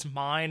thought in his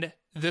mind,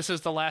 this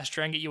is the last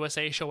Dragon Gate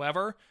USA show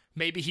ever.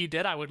 Maybe he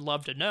did. I would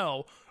love to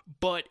know.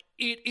 But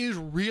it is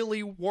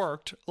really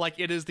worked like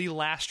it is the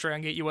last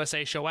Dragon Gate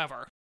USA show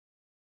ever.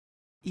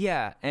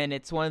 Yeah, and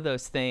it's one of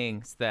those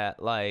things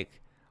that,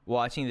 like,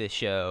 watching this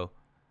show,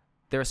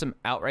 there was some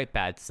outright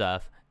bad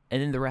stuff,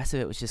 and then the rest of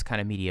it was just kind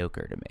of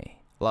mediocre to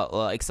me.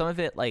 Like some of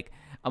it, like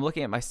I'm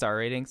looking at my star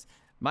ratings.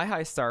 My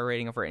highest star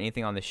rating for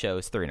anything on the show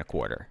is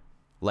 3.25.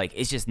 Like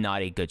it's just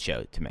not a good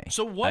show to me.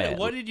 So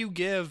what did you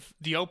give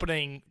the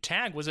opening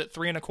tag? Was it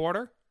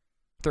 3.25?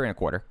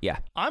 3.25. Yeah.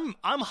 I'm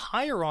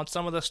higher on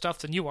some of the stuff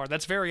than you are.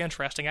 That's very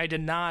interesting. I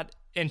did not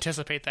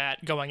anticipate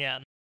that going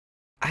in.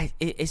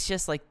 It's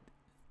just like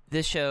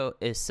this show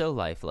is so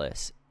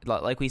lifeless.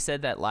 Like we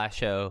said, that last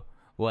show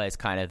was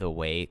kind of the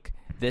wake.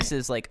 This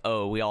is like,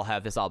 oh, we all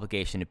have this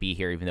obligation to be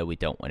here even though we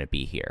don't want to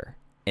be here.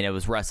 And it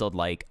was wrestled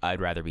like I'd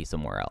rather be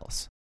somewhere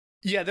else.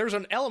 Yeah, there's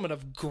an element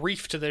of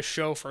grief to this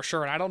show for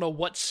sure, and I don't know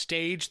what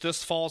stage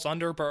this falls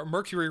under, but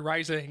Mercury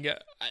Rising,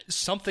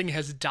 something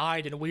has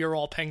died, and we are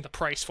all paying the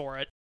price for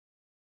it.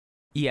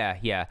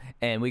 Yeah,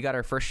 and we got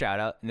our first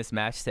shout-out in this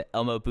match to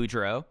Elmo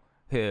Boudreaux,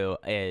 who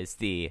is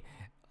the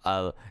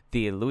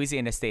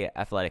Louisiana State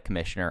Athletic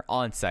Commissioner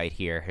on site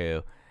here,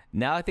 who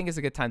now I think is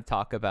a good time to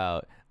talk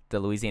about the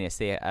Louisiana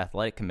State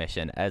Athletic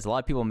Commission. As a lot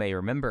of people may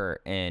remember,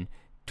 in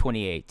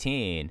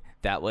 2018,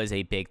 that was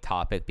a big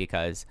topic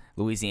because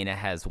Louisiana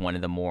has one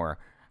of the more,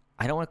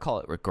 I don't want to call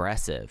it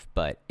regressive,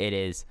 but it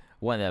is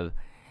one of,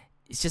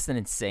 it's just an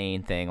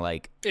insane thing.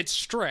 Like it's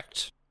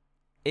strict.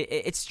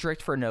 It's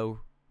strict for no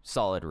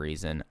solid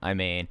reason. I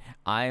mean,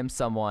 I am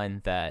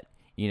someone that,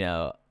 you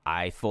know,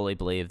 I fully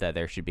believe that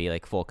there should be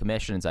like full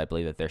commissions. I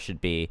believe that there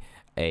should be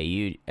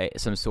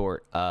some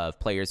sort of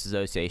players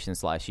association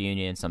 /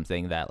 union,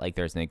 something that like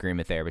there's an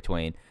agreement there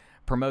between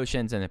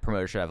promotions, and the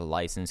promoter should have a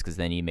license, because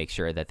then you make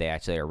sure that they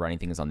actually are running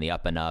things on the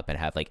up and up and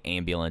have like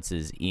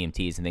ambulances,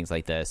 EMTs, and things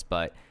like this.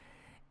 But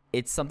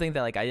it's something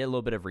that like I did a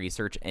little bit of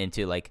research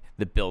into like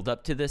the build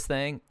up to this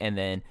thing, and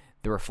then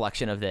the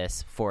reflection of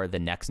this for the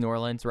next New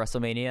Orleans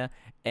WrestleMania.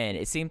 And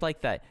it seemed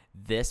like that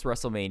this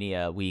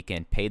WrestleMania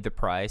weekend paid the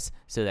price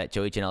so that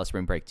Joey Janela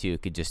Spring Break 2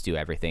 could just do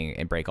everything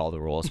and break all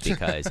the rules,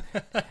 because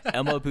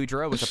Elmo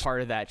Boudreaux was a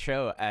part of that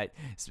show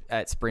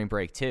at Spring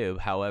Break 2.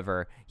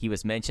 However, he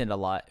was mentioned a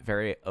lot,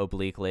 very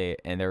obliquely,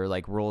 and there were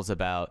like rules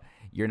about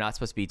you're not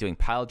supposed to be doing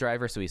pile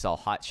driver, so we saw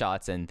hot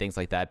shots and things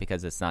like that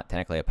because it's not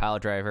technically a pile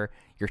driver.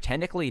 You're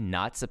technically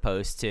not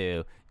supposed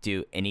to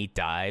do any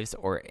dives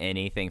or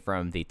anything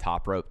from the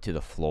top rope to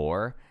the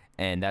floor,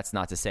 and that's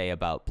not to say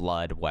about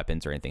blood,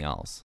 weapons, or anything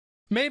else.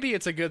 Maybe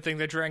it's a good thing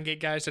the Dragon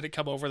Gate guys didn't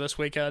come over this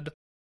weekend.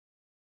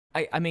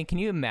 I mean, can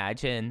you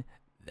imagine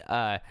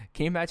Elmo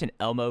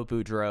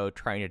Boudreaux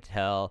trying to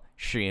tell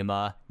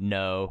Shima,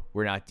 no,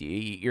 you're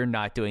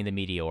not doing the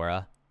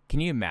Meteora? Can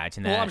you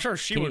imagine that? Well, I'm sure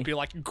she would be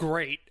like,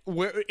 great.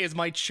 Is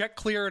my check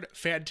cleared?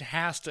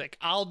 Fantastic.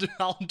 I'll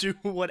do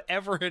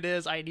whatever it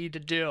is I need to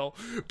do.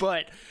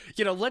 But,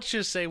 you know, let's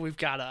just say we've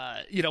got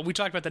we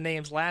talked about the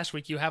names last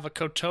week. You have a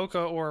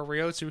Kotoka or a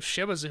Ryotsu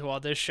Shimazu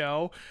on this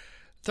show.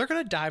 They're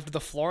going to dive to the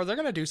floor. They're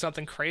going to do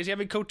something crazy. I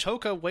mean,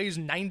 Kotoka weighs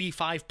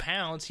 95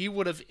 pounds. You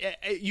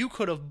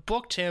could have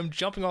booked him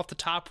jumping off the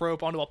top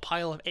rope onto a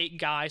pile of 8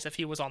 guys if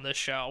he was on this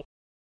show.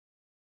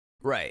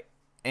 Right.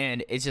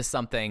 And it's just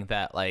something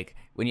that, like,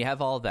 when you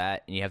have all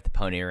that, and you have the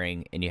pony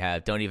ring, and you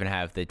don't even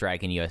have the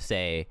Dragon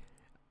USA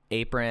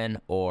apron,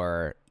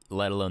 or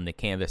let alone the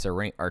canvas or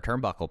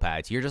turnbuckle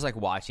pads, you're just, like,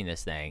 watching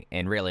this thing.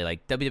 And really,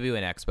 like,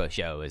 WWE Expo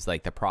show is,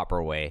 like, the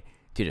proper way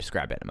to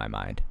describe it in my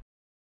mind.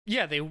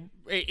 Yeah,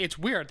 it's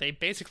weird. They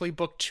basically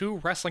booked 2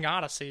 Wrestling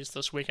Odysseys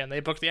this weekend. They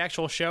booked the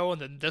actual show, and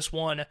then this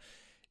one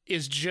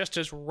is just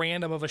as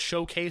random of a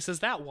showcase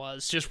as that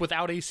was, just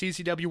without a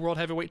CCW World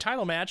Heavyweight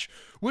title match,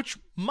 which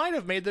might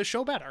have made this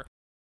show better.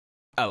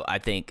 Oh, I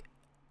think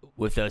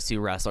with those 2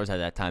 wrestlers at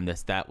that time,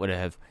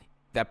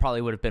 that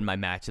probably would have been my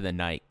match of the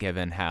night,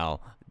 given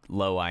how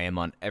low I am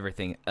on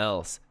everything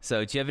else.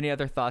 So do you have any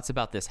other thoughts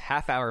about this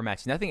half-hour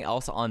match? Nothing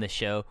else on the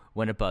show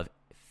went above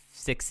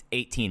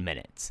 18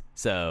 minutes.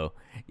 So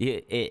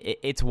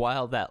it's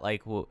wild that,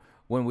 like,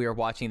 when we were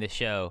watching the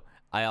show,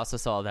 I also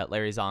saw that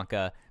Larry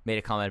Zonka made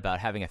a comment about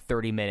having a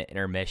 30-minute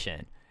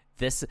intermission.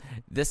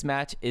 This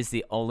match is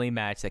the only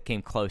match that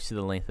came close to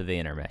the length of the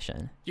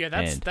intermission. Yeah,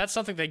 that's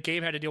something that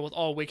Gabe had to deal with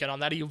all weekend. On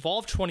that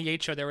Evolve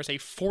 28 show, there was a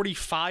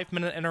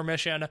 45-minute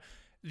intermission.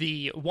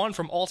 The one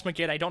from Ultimate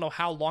Gate, I don't know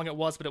how long it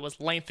was, but it was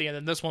lengthy, and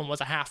then this one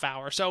was a half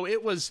hour. So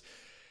it was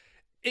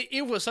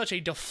such a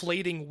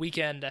deflating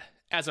weekend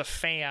as a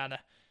fan,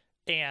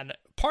 and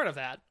part of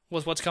that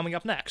was what's coming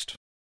up next.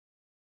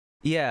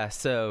 Yeah,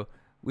 so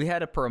we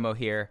had a promo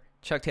here.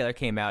 Chuck Taylor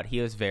came out.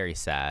 He was very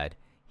sad.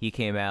 He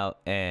came out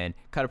and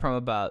cut a promo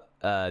about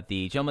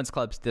the Gentlemen's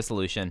Club's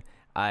dissolution.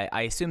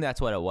 I assume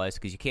that's what it was,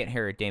 because you can't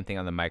hear a damn thing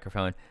on the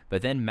microphone.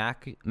 But then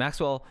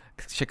Maxwell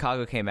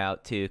Chicago came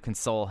out to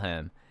console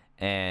him.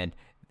 And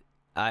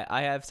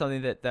I have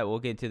something that we'll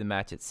get into the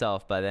match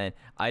itself. But then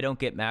I don't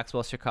get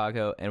Maxwell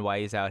Chicago and why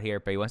he's out here.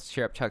 But he wants to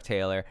cheer up Chuck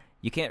Taylor.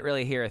 You can't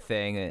really hear a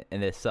thing,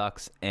 and this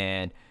sucks.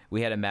 And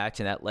we had a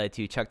match, and that led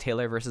to Chuck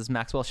Taylor versus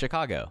Maxwell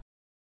Chicago.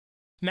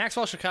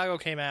 Maxwell Chicago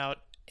came out,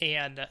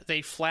 and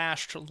they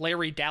flashed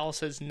Larry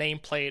Dallas's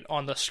nameplate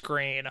on the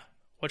screen,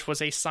 which was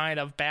a sign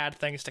of bad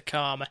things to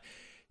come.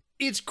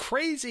 It's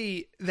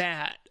crazy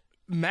that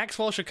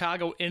Maxwell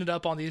Chicago ended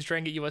up on these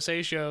Dragon Gate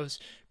USA shows,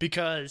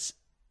 because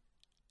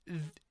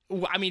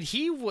I mean,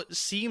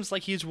 seems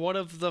like he's one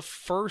of the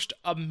first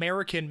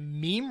American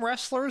meme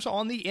wrestlers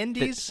on the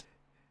indies.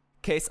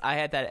 Case, I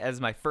had that as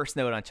my first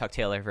note on Chuck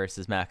Taylor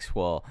versus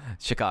Maxwell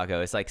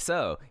Chicago. It's like,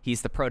 so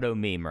he's the proto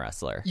meme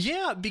wrestler.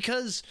 Yeah,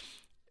 because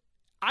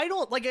I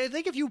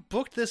think if you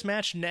booked this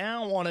match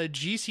now on a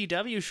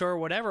GCW show or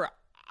whatever,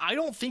 I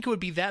don't think it would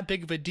be that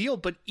big of a deal.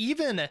 But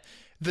even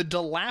the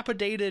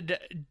dilapidated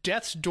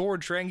Death's Door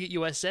Dragon Gate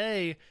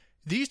USA,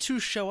 these two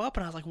show up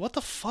and I was like, what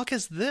the fuck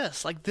is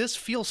this? Like, this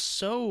feels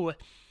so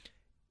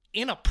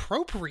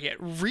inappropriate,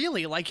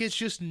 really. Like, it's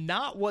just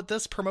not what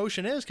this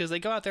promotion is, because they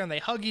go out there and they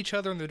hug each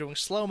other and they're doing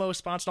slow-mo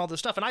spots and all this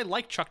stuff. And I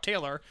like Chuck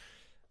Taylor.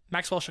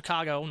 Maxwell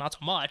Chicago, not so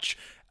much.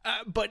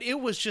 But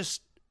it was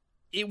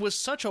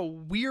such a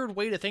weird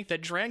way to think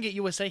that Dragon Gate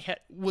USA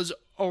was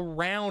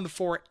around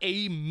for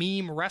a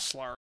meme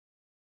wrestler.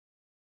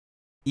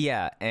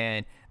 Yeah,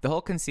 and the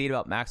whole conceit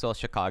about Maxwell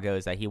Chicago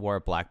is that he wore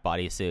a black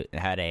bodysuit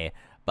and had a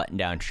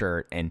button-down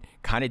shirt and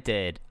kind of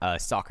did a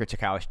soccer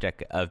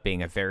shtick of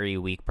being a very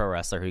weak pro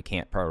wrestler who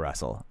can't pro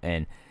wrestle.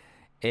 And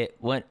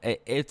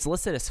it's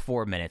listed as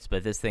 4 minutes,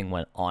 but this thing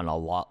went on a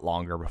lot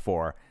longer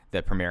before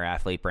the Premier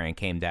Athlete brand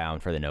came down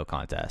for the no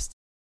contest.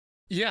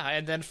 Yeah,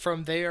 and then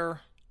from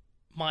there,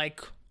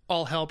 Mike,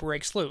 all hell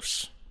breaks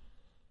loose.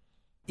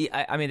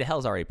 Yeah, I mean, the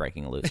hell's already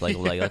breaking loose.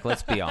 Like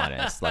let's be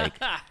honest. Like,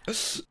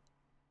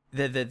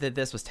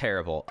 this was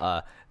terrible.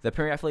 The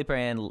Premier Athlete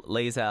brand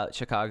lays out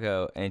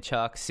Chicago, and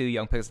Chuck, Su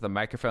Young picks up the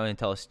microphone and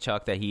tells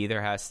Chuck that he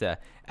either has to,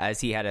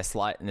 as he had a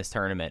slot in this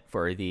tournament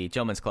for the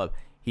Gentlemen's Club,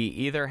 he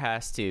either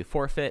has to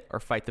forfeit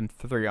or fight them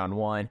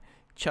 3-on-1.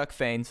 Chuck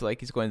feigns like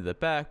he's going to the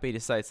back, but he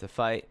decides to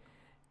fight,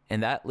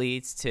 and that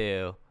leads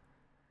to,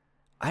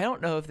 I don't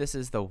know if this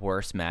is the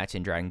worst match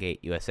in Dragon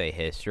Gate USA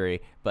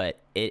history, but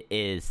it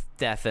is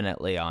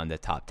definitely on the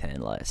top 10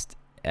 list.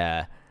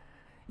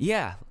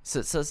 Yeah,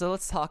 so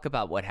let's talk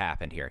about what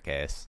happened here,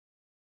 Case.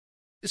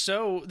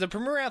 So the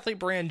Premier Athlete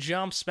brand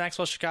jumps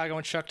Maxwell Chicago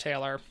and Chuck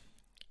Taylor,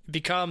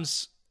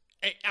 becomes,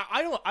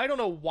 I don't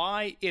know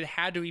why it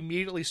had to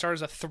immediately start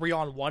as a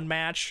 3-on-1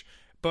 match,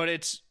 but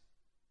it's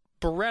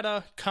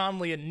Beretta,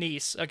 Conley, and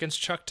Nice against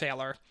Chuck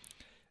Taylor.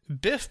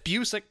 Biff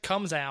Busick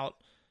comes out,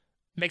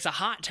 makes a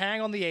hot tag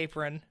on the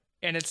apron,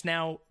 and it's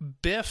now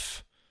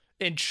Biff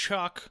and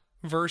Chuck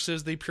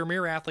versus the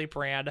Premier Athlete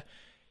brand.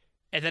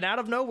 And then out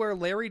of nowhere,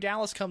 Larry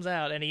Dallas comes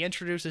out and he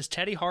introduces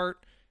Teddy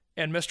Hart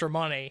and Mr.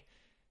 Money.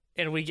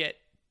 And we get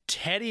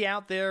Teddy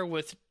out there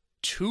with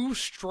two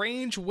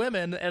strange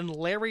women and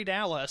Larry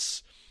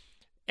Dallas.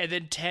 And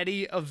then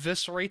Teddy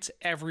eviscerates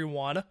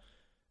everyone.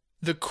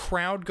 The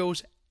crowd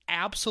goes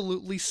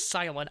absolutely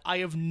silent. I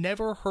have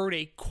never heard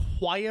a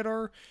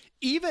quieter,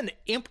 even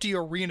empty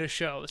arena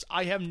shows,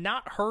 I have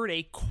not heard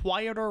a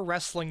quieter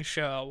wrestling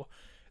show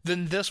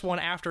than this one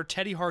after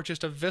Teddy Hart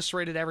just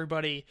eviscerated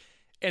everybody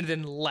and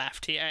then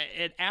left.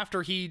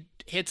 After he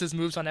hits his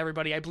moves on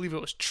everybody, I believe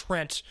it was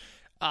Trent,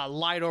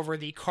 lied over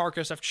the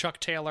carcass of Chuck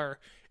Taylor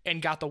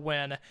and got the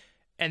win,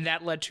 and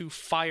that led to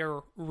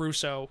Fire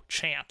Russo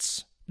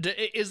chants.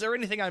 Is there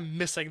anything I'm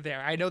missing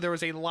there? I know there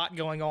was a lot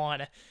going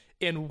on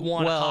in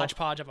one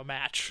hodgepodge of a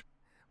match.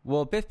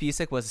 Well, Biff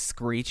Busick was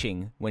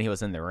screeching when he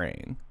was in the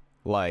ring,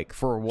 like,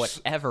 for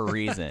whatever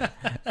reason.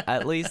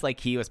 At least,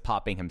 like, he was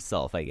popping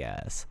himself, I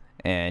guess.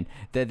 And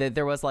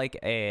there was, like,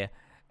 a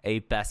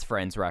best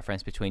friends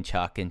reference between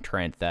Chuck and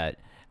Trent that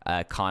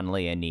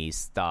Conley and Nice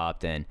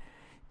stopped, and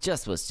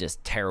was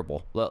just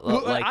terrible.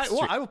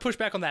 I will push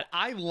back on that.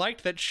 I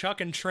liked that Chuck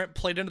and Trent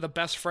played into the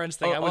best friends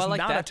thing. I was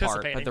not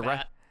anticipating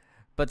that.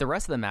 But the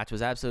rest of the match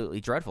was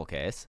absolutely dreadful,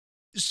 Case.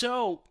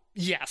 So,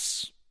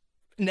 yes.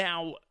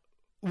 Now,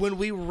 when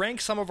we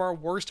rank some of our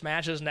worst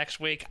matches next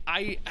week,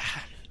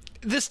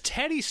 this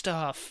Teddy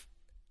stuff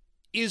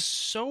is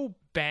so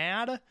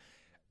bad,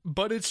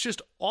 but it's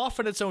just off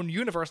in its own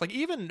universe. Like,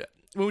 even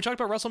when we talked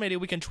about WrestleMania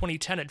Weekend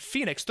 2010 in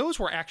Phoenix, those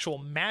were actual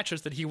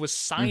matches that he was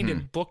signed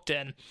and booked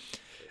in.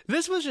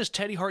 This was just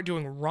Teddy Hart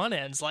doing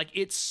run-ins. Like,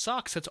 it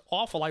sucks. It's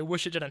awful. I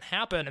wish it didn't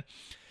happen.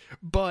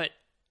 But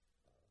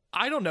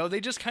I don't know. They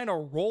just kind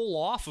of roll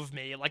off of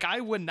me. Like, I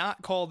would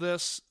not call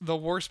this the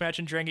worst match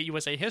in Dragon Gate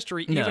USA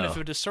history, even if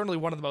it is certainly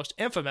one of the most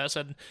infamous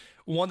and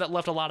one that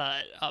left a lot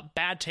of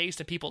bad taste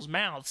in people's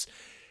mouths.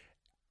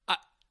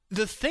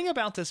 The thing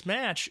about this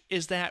match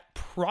is that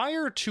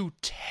prior to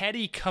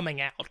Teddy coming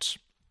out,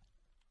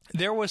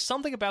 there was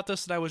something about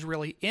this that I was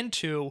really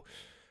into.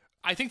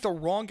 I think the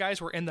wrong guys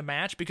were in the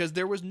match because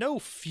there was no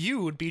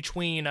feud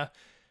between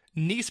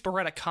Nice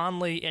Beretta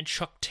Conley and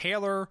Chuck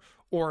Taylor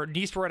or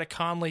Nice Beretta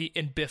Conley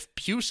and Biff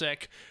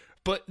Busick,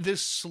 but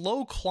this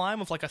slow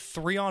climb of like a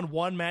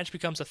 3-on-1 match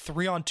becomes a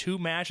 3-on-2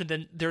 match, and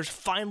then there's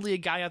finally a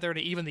guy out there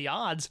to even the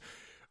odds,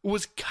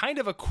 was kind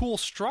of a cool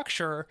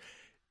structure.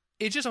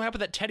 It just so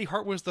happened that Teddy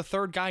Hart was the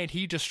third guy and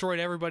he destroyed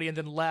everybody and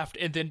then left,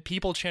 and then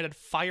people chanted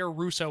Fire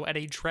Russo at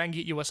a Dragon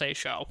Gate USA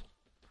show.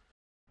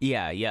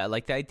 Yeah,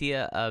 like the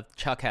idea of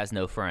Chuck has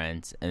no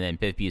friends, and then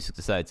Biff Busick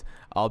decides,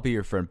 I'll be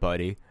your friend,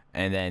 buddy,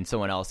 and then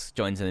someone else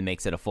joins in and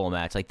makes it a full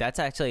match. Like, that's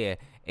actually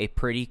a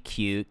pretty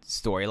cute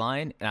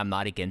storyline, and I'm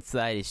not against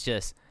that. It's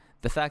just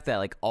the fact that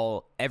like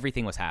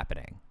everything was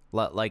happening,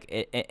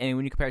 like and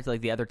when you compare it to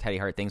like the other Teddy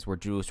Hart things were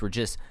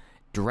just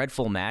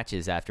dreadful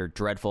matches after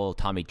dreadful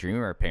Tommy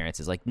Dreamer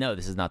appearances. Like, no,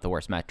 this is not the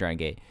worst match Dragon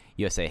Gate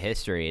USA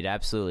history. It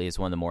absolutely is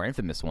one of the more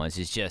infamous ones.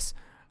 It's just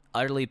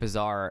utterly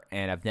bizarre,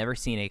 and I've never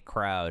seen a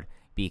crowd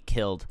be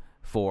killed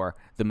for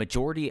the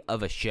majority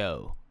of a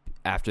show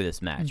after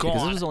this match. Gone.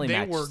 Because this was only they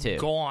match were 2.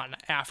 Gone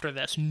after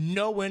this.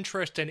 No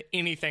interest in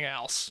anything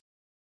else.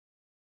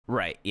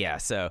 Right, yeah.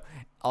 So,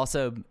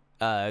 also,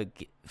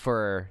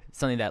 for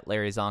something that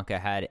Larry Zonka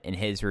had in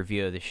his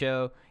review of the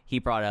show, he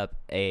brought up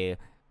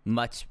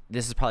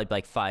this is probably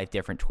like 5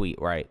 different tweet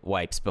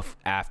wipes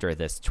after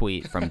this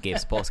tweet from Gabe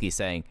Sapolsky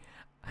saying,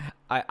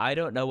 I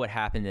don't know what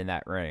happened in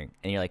that ring.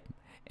 And you're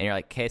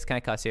like, Case, can I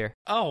cuss here?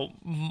 Oh,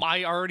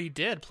 I already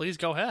did. Please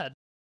go ahead.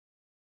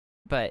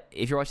 But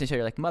if you're watching the show,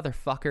 you're like,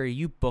 motherfucker,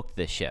 you booked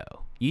this show.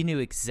 You knew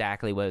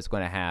exactly what was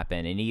going to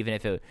happen. And even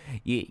if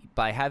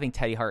by having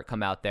Teddy Hart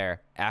come out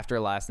there after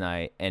last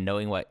night and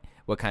knowing what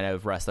kind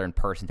of wrestler and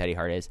person Teddy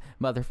Hart is,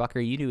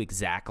 motherfucker, you knew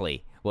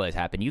exactly what has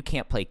happened. You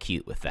can't play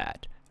cute with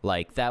that.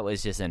 Like, that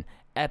was just an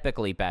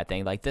epically bad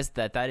thing. Like,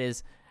 that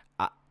is,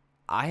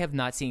 I have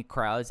not seen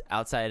crowds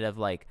outside of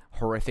like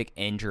horrific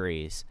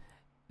injuries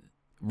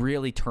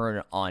really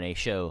turn on a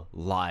show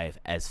live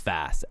as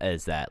fast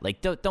as that.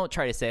 Like, don't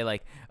try to say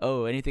like,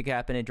 oh, anything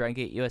happened in Dragon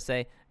Gate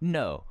USA.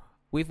 No,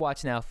 we've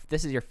watched now.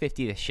 This is your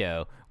 50th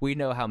show. We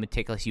know how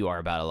meticulous you are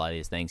about a lot of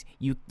these things.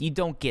 You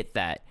don't get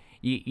that.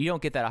 You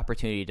don't get that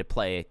opportunity to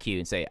play a cue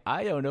and say,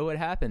 I don't know what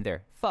happened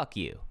there. Fuck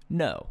you.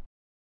 No.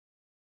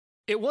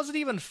 It wasn't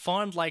even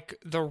fun like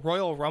the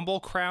Royal Rumble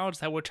crowds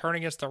that would turn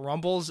against the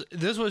Rumbles.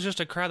 This was just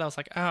a crowd that was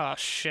like, oh,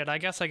 shit, I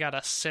guess I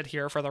gotta sit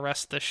here for the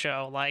rest of the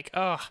show. Like,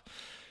 oh,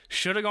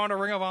 should have gone to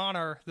Ring of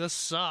Honor. This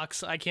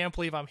sucks. I can't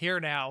believe I'm here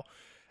now.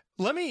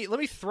 Let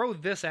me throw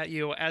this at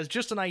you as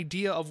just an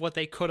idea of what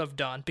they could have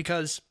done,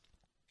 because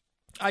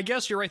I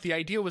guess you're right. The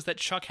idea was that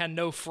Chuck had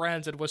no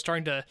friends and was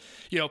starting to,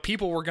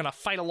 people were going to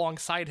fight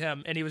alongside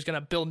him and he was going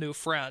to build new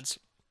friends.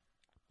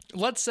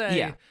 Let's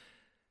say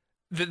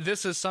that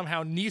this is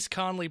somehow Nice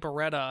Conley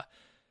Beretta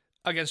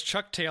against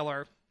Chuck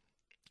Taylor,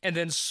 and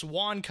then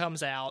Swan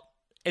comes out,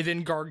 and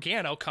then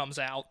Gargano comes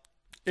out,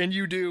 and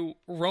you do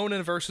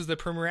Ronan versus the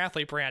Premier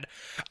Athlete brand.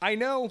 I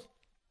know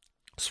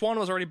Swan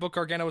was already booked,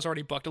 Gargano was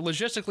already booked.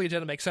 Logistically, it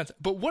didn't make sense,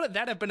 but wouldn't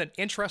that have been an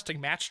interesting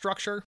match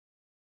structure?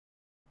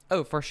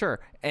 Oh, for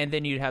sure. And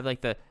then you'd have like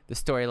the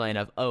storyline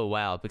of, oh,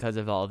 wow, because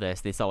of all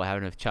this, they saw what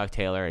happened with Chuck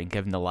Taylor, and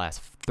given the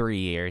last 3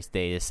 years,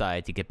 they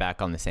decided to get back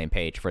on the same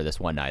page for this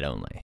one night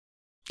only.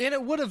 And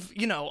it would have,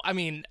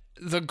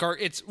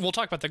 we'll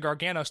talk about the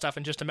Gargano stuff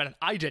in just a minute.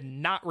 I did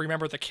not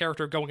remember the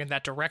character going in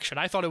that direction.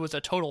 I thought it was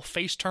a total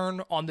face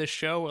turn on this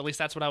show. At least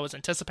that's what I was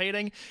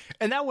anticipating.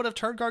 And that would have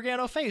turned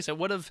Gargano face. It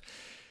would have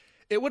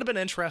been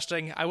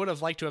interesting. I would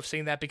have liked to have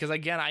seen that because,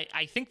 again,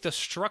 I think the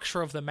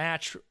structure of the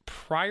match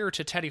prior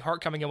to Teddy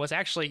Hart coming in was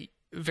actually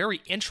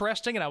very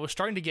interesting, and I was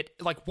starting to get,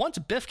 like, once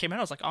Biff came out,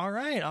 I was like, all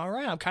right,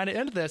 I'm kind of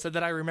into this, and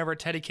then I remember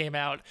Teddy came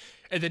out,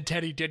 and then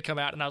Teddy did come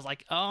out, and I was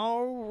like,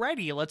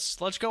 alrighty,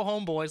 let's go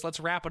home, boys, let's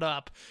wrap it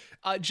up.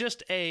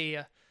 Just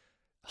a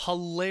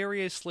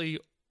hilariously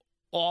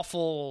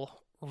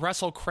awful,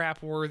 wrestle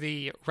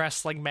crap-worthy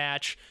wrestling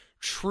match.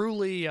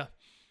 Truly,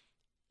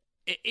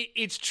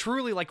 it's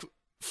truly, like,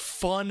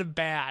 fun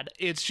bad.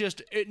 It's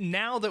just,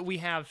 now that we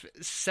have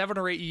 7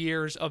 or 8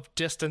 years of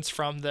distance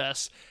from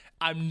this,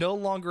 I'm no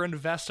longer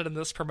invested in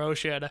this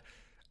promotion.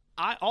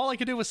 All I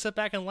could do was sit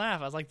back and laugh.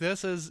 I was like,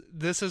 this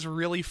is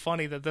really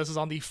funny that this is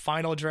on the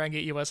final Dragon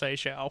Gate USA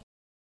show.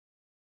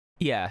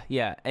 Yeah.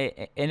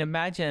 And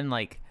imagine,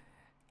 like,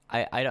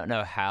 I don't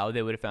know how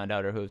they would have found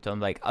out or who told them.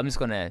 Like, I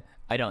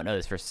don't know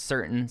this for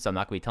certain, so I'm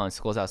not going to be telling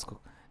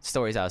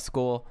stories out of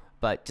school,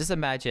 but just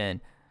imagine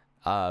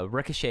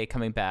Ricochet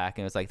coming back,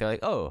 and they're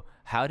like, oh,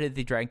 how did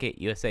the Dragon Gate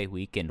USA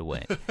weekend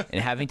win?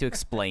 And having to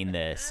explain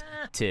this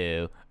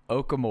to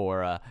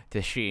Okamura,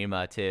 to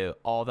Shima, to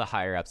all the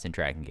higher ups in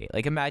Dragon Gate.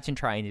 Like, imagine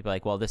trying to be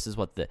like, well, this is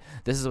what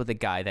the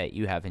guy that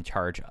you have in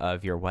charge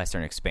of your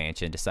Western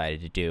expansion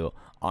decided to do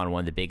on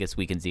one of the biggest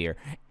weekends of the year,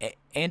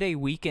 and a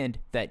weekend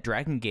that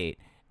Dragon Gate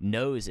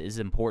knows is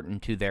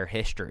important to their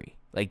history.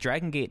 Like,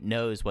 Dragon Gate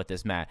knows what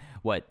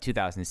what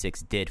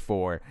 2006 did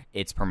for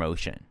its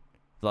promotion.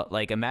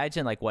 Like,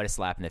 imagine like what a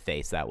slap in the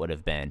face that would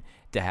have been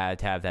to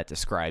have that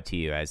described to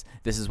you as,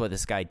 this is what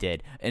this guy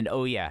did, and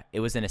oh yeah, it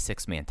was in a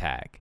 6-man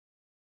tag.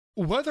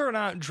 Whether or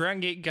not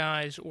Dragon Gate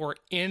guys were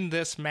in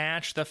this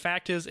match, the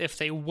fact is, if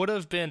they would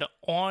have been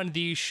on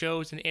these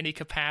shows in any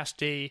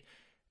capacity,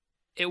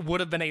 it would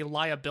have been a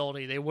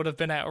liability. They would have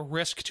been at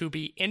risk to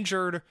be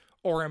injured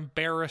or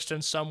embarrassed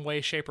in some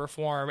way, shape, or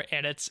form,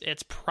 and it's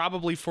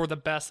probably for the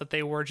best that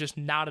they were just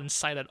not in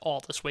sight at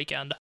all this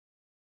weekend.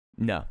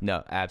 No,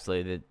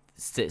 absolutely.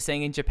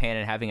 Staying in Japan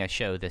and having a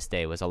show this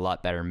day was a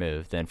lot better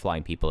move than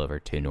flying people over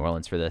to New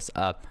Orleans for this.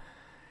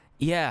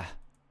 Yeah.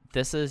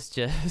 This is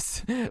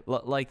just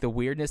like the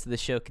weirdness of the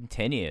show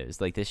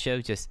continues. Like, this show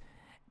just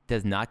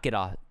does not get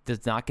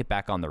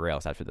back on the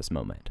rails after this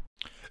moment.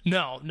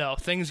 No,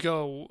 things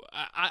go,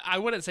 I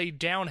wouldn't say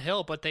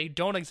downhill, but they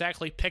don't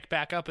exactly pick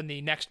back up in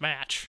the next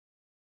match.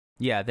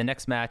 Yeah, the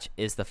next match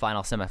is the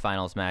final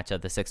semifinals match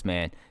of the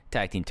 6-man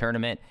tag team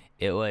tournament.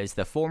 It was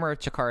the former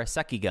Chikara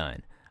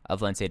Sekigun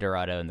of Lince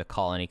Dorado and the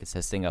Colony,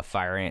 consisting of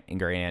Fire Ant and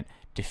Green Ant,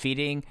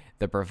 defeating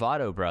the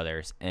Bravado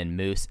Brothers and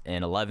Moose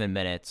in 11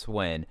 minutes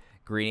when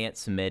Green Ant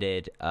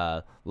submitted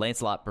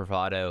Lancelot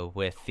Bravado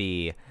with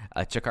the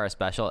Chikara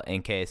special.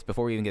 In case,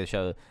 before we even get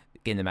into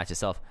the match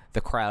itself,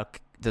 the crowd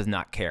does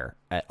not care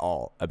at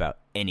all about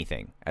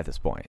anything at this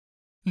point.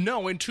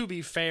 No, and to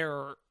be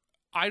fair,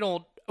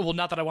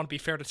 not that I want to be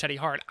fair to Teddy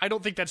Hart. I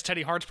don't think that's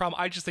Teddy Hart's problem.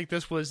 I just think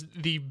this was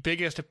the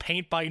biggest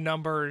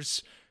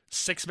paint-by-numbers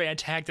 6-man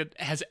tag that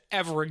has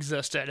ever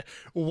existed.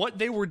 What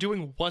they were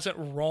doing wasn't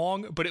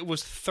wrong, but it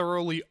was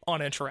thoroughly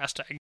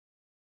uninteresting.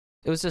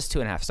 It was just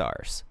 2.5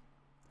 stars.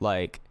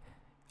 Like,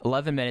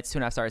 11 minutes,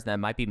 2.5 stars, and that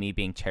might be me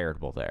being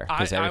charitable there.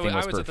 Because everything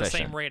was I was at the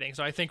same rating,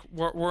 so I think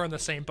we're in the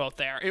same boat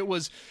there. It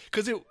was,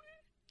 because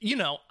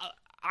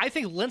I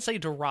think Lince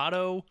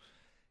Dorado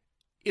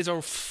is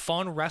a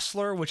fun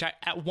wrestler, which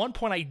at one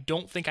point I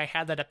don't think I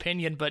had that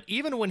opinion, but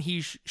even when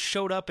he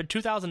showed up in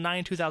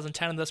 2009,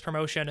 2010 in this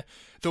promotion,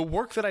 the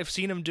work that I've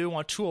seen him do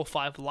on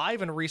 205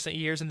 Live in recent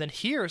years, and then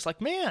here, it's like,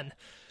 man,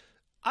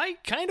 I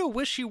kind of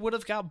wish he would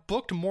have got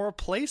booked more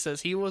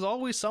places. He was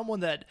always someone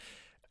that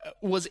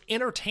was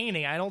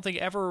entertaining. I don't think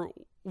ever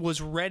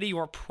was ready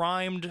or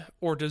primed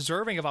or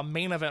deserving of a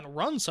main event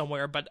run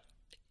somewhere, but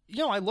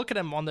I look at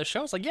him on this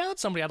show, it's like, yeah,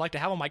 that's somebody I'd like to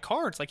have on my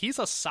cards. Like, he's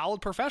a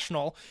solid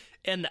professional,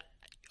 and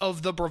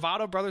of the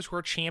Bravado Brothers who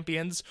are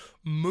champions,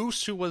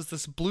 Moose, who was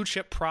this blue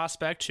chip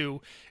prospect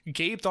who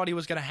Gabe thought he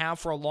was going to have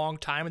for a long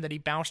time, and then he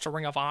bounced to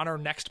Ring of Honor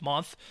next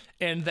month,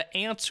 and the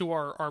Ants, who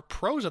are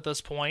pros at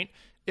this point,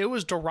 it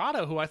was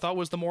Dorado who I thought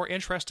was the more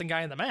interesting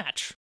guy in the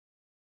match.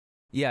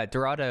 Yeah,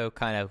 Dorado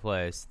kind of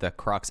was the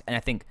crux, and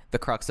I think the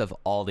crux of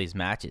all these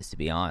matches, to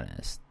be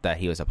honest, that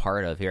he was a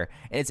part of here.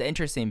 And it's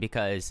interesting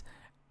because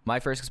my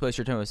first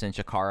exposure to him was in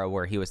Chikara,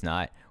 where he was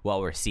not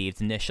well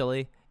received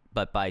initially,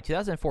 but by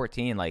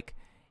 2014, like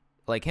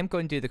him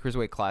going to the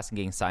Cruiserweight Classic and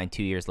getting signed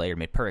 2 years later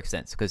made perfect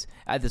sense, because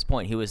at this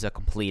point he was a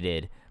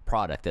completed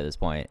product at this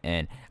point.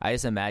 And I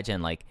just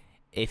imagine, like,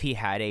 if he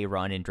had a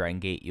run in Dragon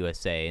Gate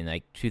USA in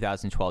like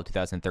 2012,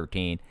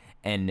 2013,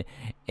 and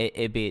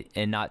it'd be,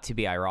 and not to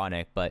be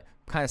ironic, but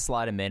kind of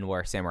slot him in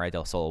where Samurai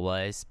Del Sol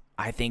was,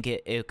 I think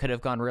it could have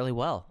gone really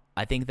well.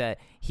 I think that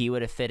he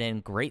would have fit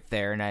in great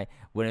there, and I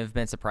wouldn't have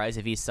been surprised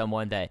if he's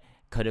someone that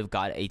could have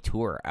got a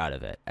tour out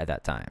of it at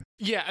that time.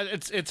 Yeah,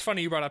 it's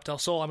funny you brought up Del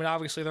Sol. I mean,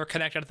 obviously they're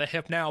connected at the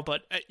hip now,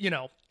 but,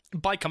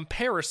 by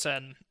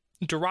comparison,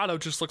 Dorado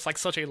just looks like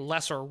such a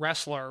lesser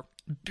wrestler,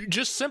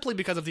 just simply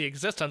because of the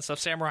existence of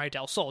Samurai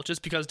Del Sol,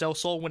 just because Del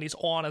Sol, when he's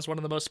on, is one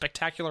of the most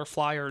spectacular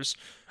flyers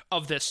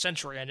of this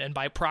century, and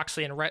by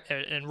proxy in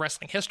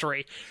wrestling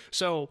history.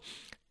 So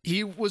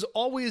he was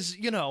always,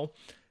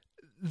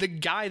 the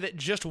guy that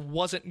just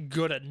wasn't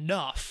good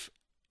enough.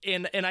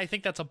 And I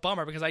think that's a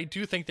bummer, because I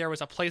do think there was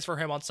a place for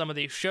him on some of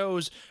these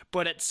shows,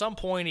 but at some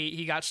point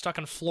he got stuck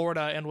in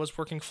Florida and was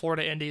working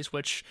Florida Indies,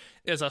 which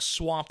is a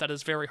swamp that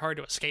is very hard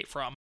to escape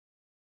from.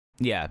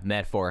 Yeah,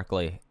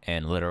 metaphorically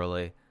and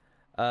literally.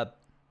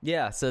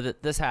 So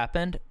this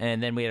happened,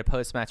 and then we had a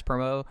post-match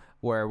promo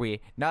where we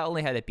not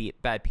only had a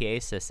bad PA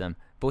system,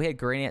 but we had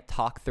Green Ant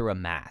talk through a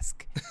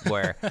mask,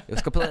 where it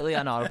was completely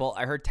inaudible.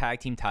 I heard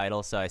tag team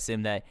title, so I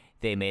assumed that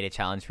they made a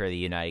challenge for the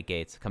United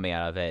Gates coming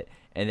out of it,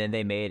 and then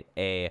they made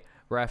and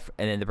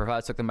then the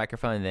Bravado took the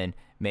microphone and then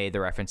made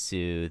the reference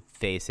to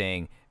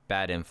facing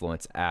Bad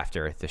Influence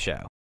after the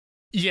show.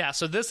 Yeah,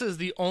 so this is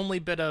the only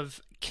bit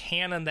of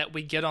canon that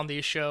we get on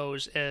these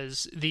shows,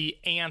 is the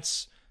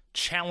Ants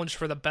challenge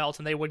for the belt,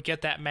 and they would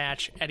get that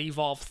match at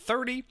Evolve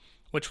 30,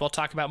 which we'll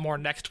talk about more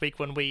next week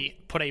when we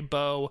put a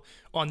bow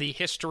on the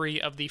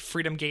history of the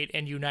Freedom Gate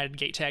and United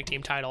Gate tag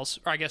team titles,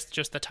 or I guess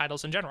just the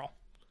titles in general.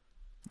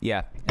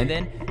 Yeah, and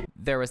then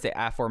there was the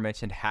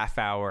aforementioned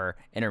half-hour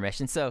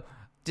intermission. So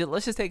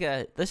let's just take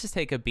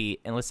a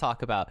beat and let's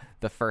talk about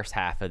the first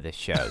half of this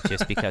show,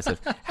 just because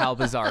of how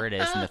bizarre it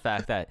is, and the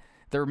fact that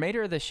the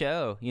remainder of the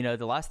show,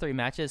 the last 3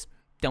 matches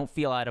don't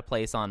feel out of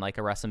place on like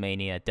a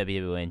WrestleMania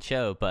WWN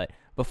show. But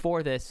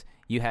before this,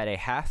 you had a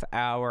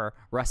half-hour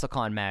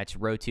WrestleCon match,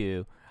 Road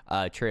to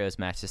Trios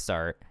match to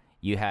start.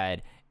 You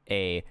had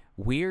a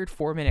weird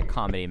 4-minute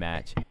comedy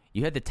match.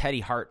 You had the Teddy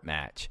Hart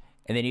match.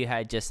 And then you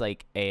had just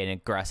like an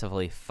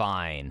aggressively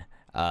fine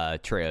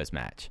Trios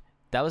match.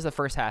 That was the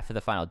first half of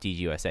the final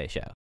DGUSA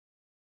show.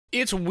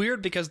 It's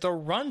weird because the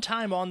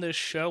runtime on this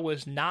show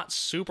was not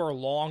super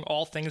long,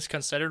 all things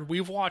considered.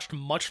 We've watched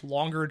much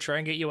longer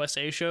Dragon Gate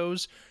USA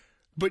shows,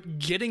 but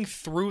getting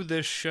through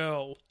this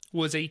show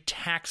was a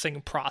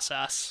taxing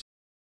process.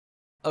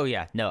 Oh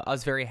yeah, no, I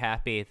was very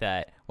happy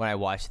that when I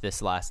watched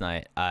this last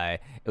night,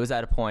 it was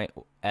at a point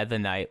at the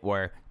night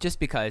where, just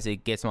because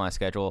it gets me on a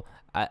schedule,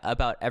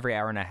 about every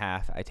hour and a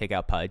half I take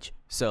out Pudge.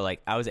 So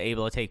like I was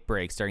able to take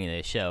breaks during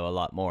the show a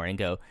lot more and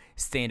go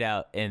stand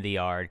out in the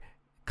yard,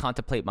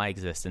 contemplate my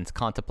existence,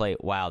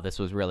 contemplate, wow, this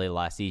was really the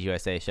last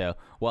DGUSA show.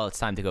 Well, it's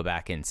time to go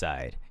back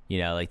inside. You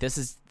know, like this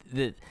is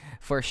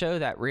for a show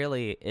that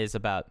really is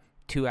about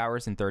 2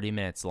 hours and 30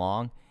 minutes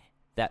long.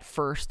 That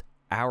first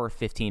hour,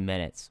 15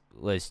 minutes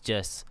was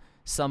just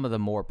some of the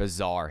more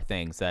bizarre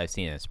things that I've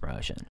seen in this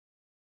promotion.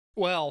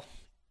 Well,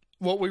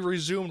 what we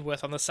resumed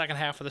with on the second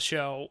half of the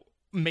show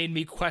made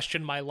me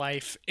question my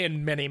life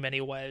in many, many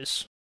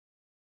ways.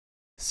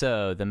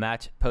 So the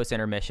match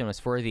post-intermission was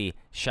for the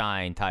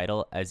Shine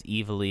title as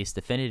Ivelisse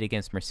defended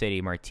against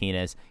Mercedes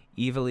Martinez.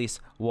 Ivelisse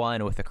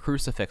won with a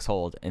crucifix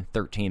hold in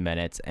 13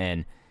 minutes,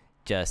 and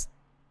just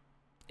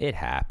it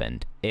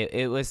happened. It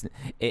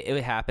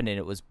happened, and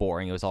it was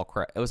boring. It was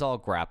all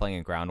grappling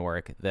and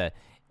groundwork.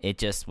 It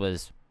just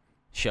was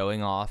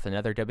showing off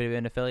another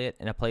WWN affiliate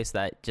in a place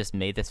that just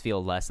made this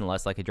feel less and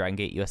less like a Dragon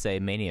Gate USA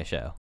Mania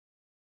show.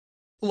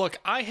 Look,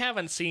 I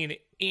haven't seen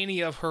any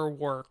of her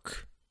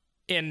work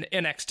in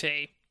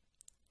NXT,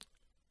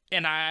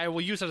 and I will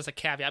use that as a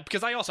caveat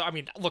because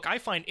I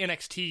find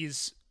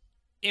NXT's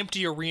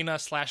empty arena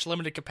 /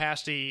 limited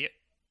capacity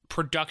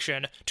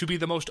production to be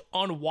the most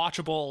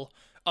unwatchable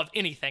of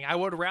anything. I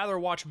would rather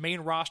watch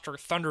main roster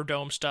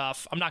Thunderdome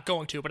stuff. I'm not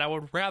going to, but I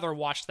would rather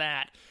watch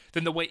that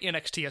than the way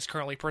NXT is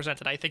currently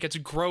presented. I think it's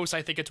gross.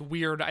 I think it's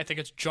weird. I think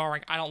it's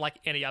jarring. I don't like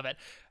any of it.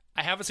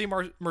 I haven't seen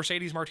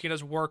Mercedes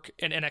Martinez work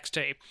in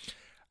NXT.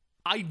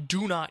 I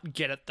do not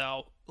get it,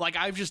 though. Like,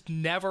 I've just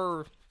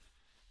never...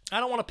 I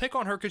don't want to pick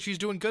on her because she's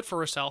doing good for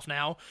herself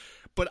now,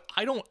 but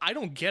I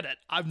don't get it.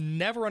 I've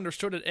never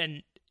understood it.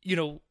 And, you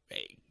know,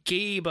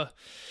 Gabe...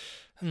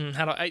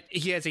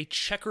 he has a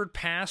checkered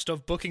past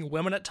of booking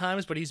women at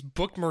times, but he's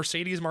booked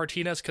Mercedes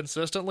Martinez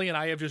consistently, and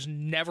I have just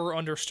never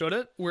understood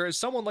it. Whereas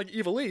someone like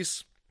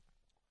Ivelisse,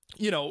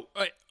 you know,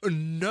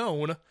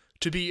 known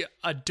to be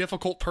a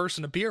difficult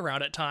person to be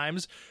around at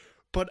times,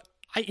 but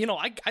I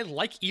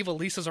like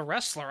Ivelisse as a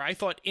wrestler. I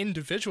thought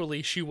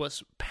individually she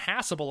was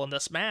passable in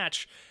this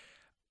match.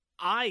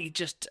 I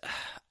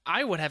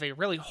would have a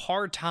really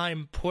hard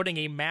time putting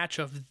a match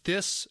of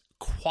this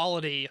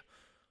quality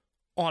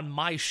on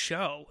my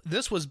show.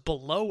 This was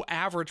below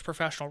average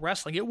professional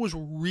wrestling. It was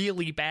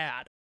really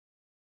bad.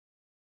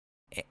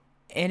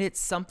 And it's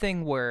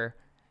something where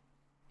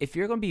if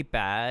you're going to be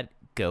bad,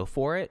 go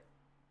for it.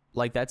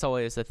 Like, that's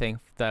always the thing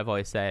that I've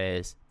always said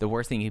is the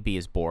worst thing you could be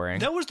is boring.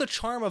 That was the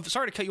charm of,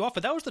 sorry to cut you off,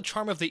 but that was the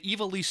charm of the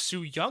Ivelisse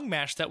Su Yung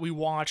match that we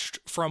watched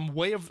from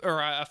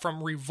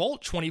from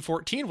Revolt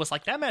 2014. Was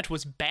like, that match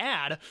was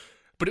bad,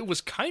 but it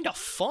was kind of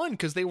fun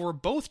because they were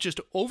both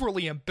just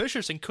overly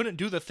ambitious and couldn't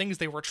do the things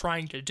they were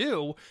trying to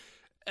do.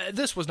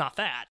 This was not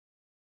that.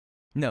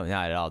 No,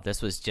 not at all.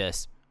 This was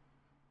just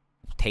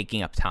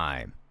taking up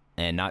time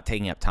and not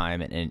taking up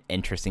time in an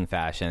interesting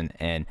fashion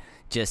and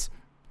just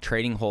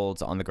trading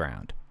holds on the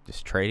ground.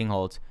 Just trading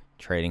holds.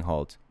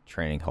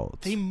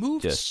 They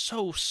moved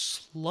so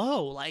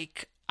slow.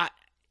 Like,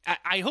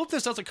 I hope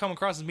this doesn't come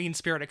across as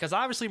mean-spirited, because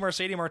obviously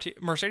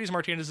Mercedes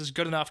Martinez is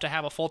good enough to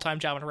have a full-time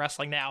job in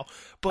wrestling now.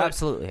 But,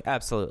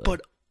 absolutely.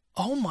 But,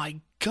 oh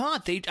my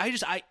God,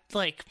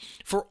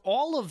 for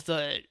all of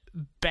the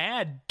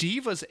bad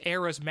Divas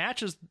era's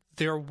matches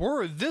there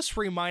were, this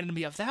reminded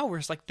me of that, where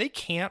it's like, they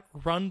can't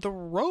run the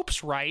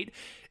ropes right.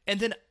 And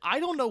then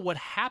I don't know what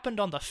happened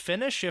on the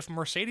finish, if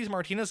Mercedes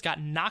Martinez got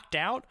knocked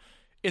out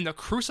in the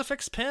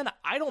crucifix pin.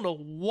 I don't know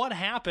what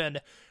happened,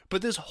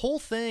 but this whole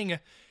thing,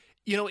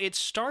 you know, it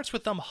starts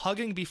with them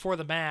hugging before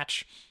the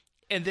match,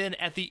 and then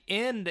at the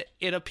end,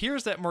 it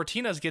appears that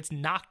Martinez gets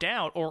knocked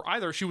out, or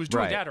either she was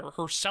doing that or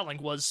her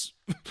selling was,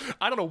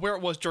 I don't know where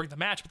it was during the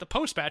match, but the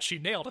post-match she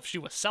nailed if she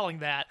was selling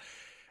that.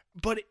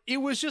 But it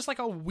was just like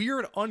a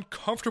weird,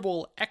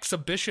 uncomfortable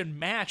exhibition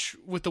match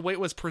with the way it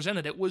was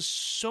presented. It was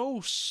so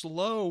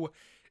slow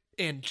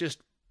and just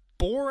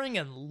boring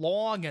and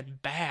long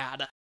and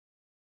bad.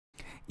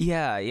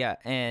 Yeah,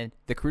 and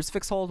the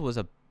crucifix hold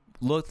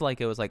looked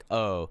like it was like,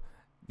 oh,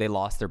 they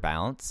lost their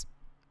balance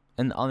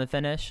on the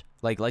finish.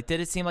 Like did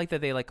it seem like that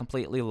they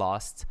completely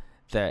lost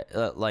that?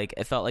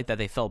 It felt like that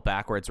they fell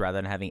backwards rather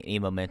than having any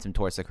momentum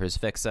towards the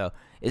crucifix. So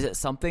is it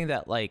something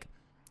that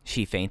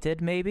she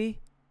fainted?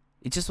 Maybe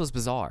it just was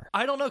bizarre.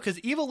 I don't know, because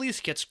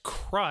Ivelisse gets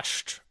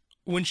crushed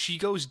when she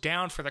goes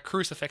down for the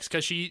crucifix,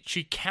 because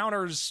she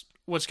counters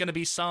what's going to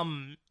be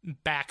some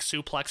back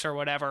suplex or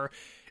whatever.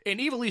 And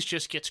Ivelisse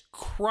just gets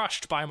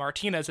crushed by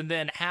Martinez and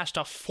then has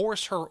to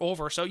force her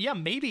over. So yeah,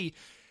 maybe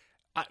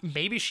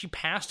she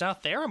passed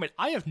out there. I mean,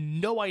 I have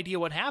no idea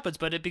what happens,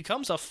 but it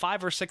becomes a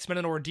 5 or 6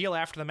 minute ordeal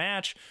after the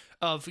match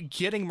of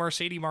getting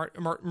Mercedes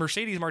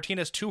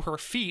Martinez to her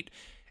feet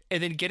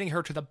and then getting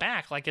her to the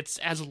back. Like, it's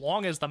as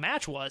long as the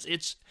match was.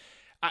 It's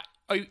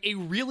a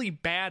really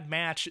bad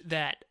match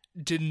that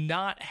did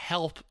not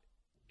help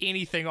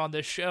anything on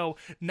this show.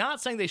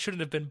 Not saying they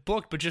shouldn't have been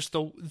booked, but just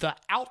the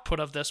output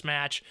of this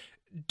match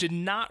did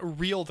not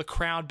reel the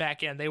crowd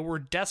back in. They were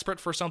desperate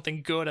for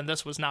something good, and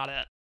this was not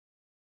it.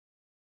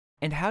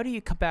 And how do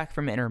you come back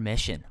from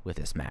intermission with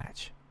this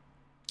match?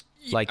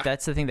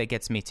 That's the thing that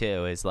gets me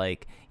too, is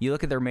you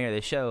look at the remainder of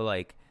the show,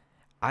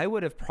 I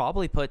would have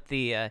probably put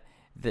the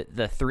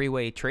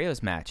three-way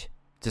trios match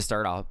to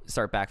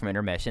start back from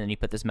intermission, and you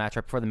put this match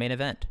right before the main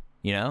event.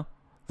 You know,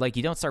 like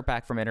you don't start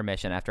back from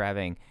intermission after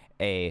having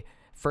a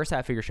first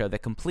half of your show that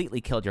completely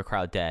killed your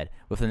crowd dead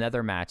with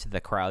another match that the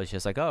crowd is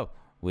just like, oh,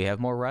 we have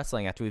more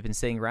wrestling after we've been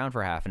sitting around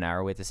for half an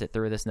hour. We have to sit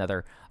through this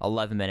another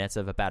 11 minutes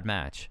of a bad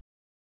match.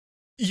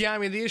 Yeah, I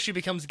mean, the issue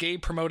becomes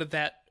Gabe promoted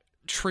that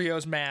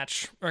trios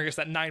match, or I guess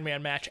that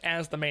 9-man match,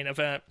 as the main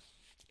event.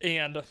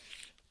 And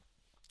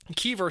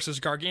Key versus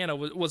Gargano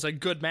was a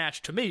good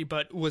match to me,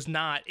 but was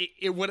not.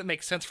 It wouldn't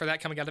make sense for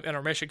that coming out of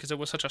intermission because it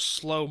was such a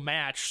slow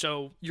match.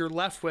 So you're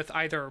left with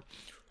either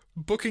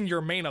booking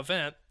your main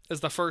event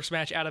as the first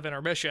match out of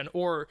intermission,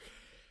 or,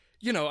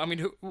 you know, I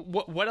mean,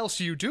 what else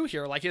do you do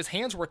here? Like, his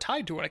hands were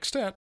tied to an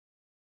extent.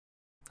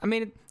 I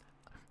mean,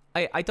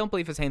 I don't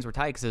believe his hands were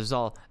tied because it was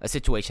all a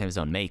situation of his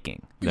own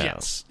making. Though.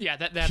 Yes. Yeah,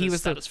 that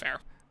is fair.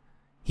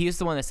 He was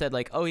the one that said,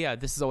 like, oh, yeah,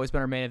 this has always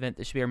been our main event.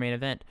 This should be our main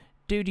event.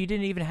 Dude, you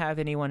didn't even have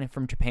anyone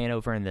from Japan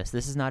over in this.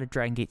 This is not a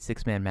Dragon Gate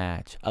 6-man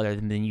match, other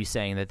than you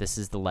saying that this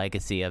is the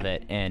legacy of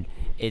it. And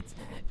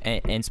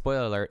and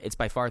spoiler alert, it's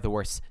by far the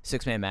worst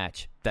 6-man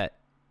match that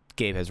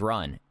Gabe has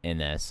run in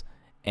this.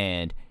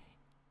 And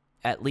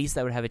at least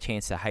I would have a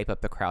chance to hype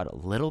up the crowd a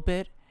little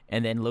bit.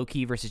 And then Low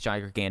Ki versus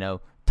Johnny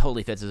Gargano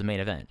totally fits as a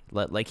main event.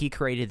 Like, he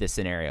created this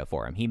scenario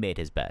for him. He made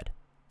his bed.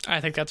 I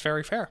think that's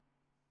very fair.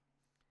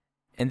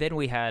 And then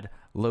we had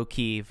Low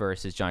Ki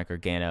versus Johnny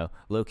Gargano.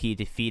 Low Ki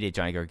defeated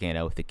Johnny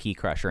Gargano with the Key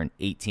Crusher in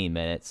 18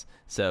 minutes.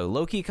 So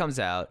Low Ki comes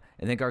out,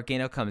 and then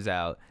Gargano comes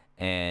out,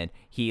 and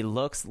he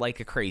looks like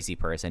a crazy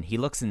person. He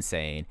looks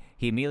insane.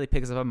 He immediately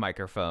picks up a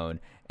microphone,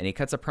 and he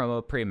cuts a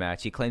promo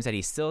pre-match. He claims that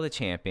he's still the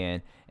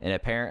champion, and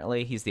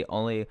apparently he's the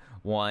only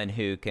one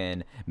who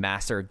can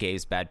master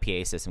Gabe's bad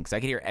PA system, because I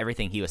could hear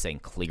everything he was saying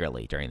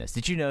clearly during this.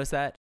 Did you notice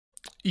that?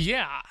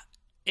 Yeah,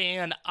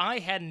 and I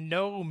had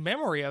no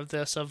memory of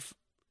this, of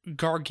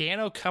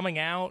Gargano coming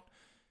out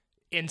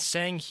and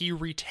saying he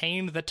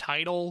retained the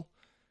title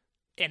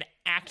and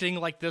acting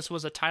like this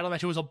was a title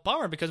match. It was a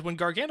bummer because when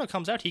Gargano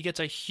comes out, he gets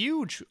a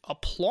huge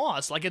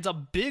applause. Like, it's a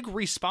big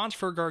response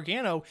for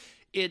Gargano.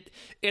 It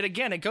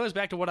again, it goes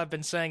back to what I've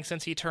been saying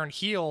since he turned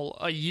heel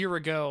a year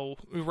ago,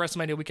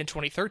 WrestleMania weekend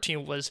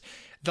 2013, was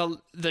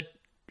the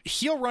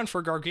heel run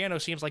for Gargano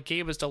seems like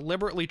Gabe is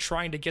deliberately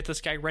trying to get this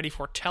guy ready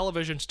for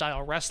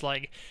television-style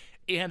wrestling.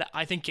 And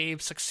I think Gabe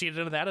succeeded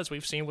in that, as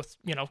we've seen with,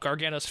 you know,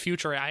 Gargano's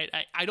future. I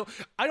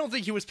don't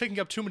think he was picking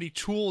up too many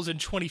tools in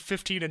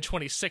 2015 and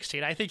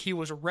 2016. I think he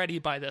was ready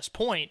by this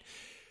point.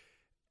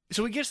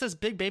 So he gets this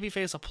big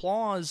babyface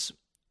applause,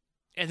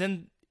 and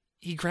then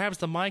he grabs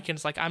the mic and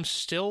it's like, I'm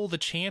still the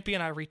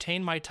champion. I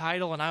retained my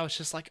title. And I was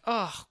just like,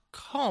 oh,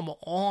 come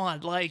on.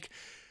 Like,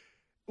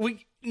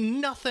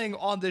 nothing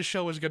on this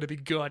show is going to be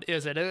good,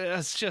 is it?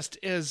 It's just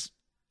is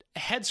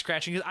head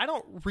scratching. I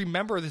don't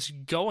remember this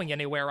going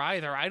anywhere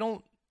either. I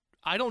don't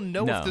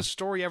know if this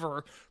story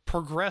ever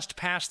progressed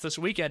past this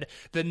weekend.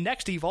 The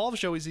next Evolve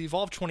show is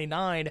Evolve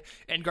 29,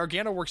 and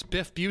Gargano works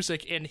Biff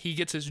Busick, and he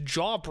gets his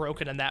jaw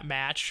broken in that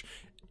match.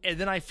 And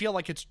then I feel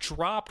like it's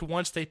dropped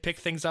once they pick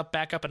things up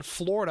back up in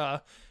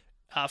Florida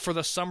for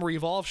the summer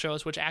Evolve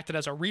shows, which acted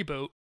as a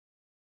reboot.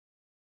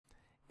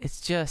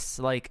 It's just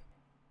like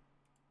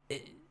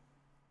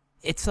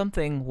it's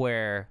something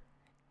where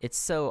it's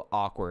so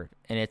awkward,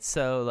 and it's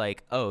so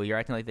like, oh, you're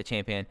acting like the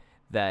champion,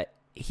 that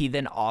he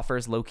then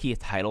offers Low Ki a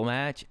title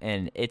match,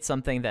 and it's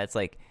something that's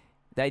like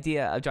the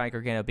idea of Johnny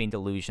Gargano being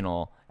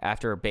delusional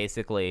after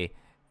basically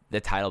the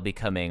title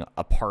becoming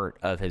a part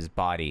of his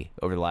body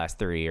over the last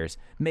 3 years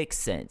makes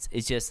sense.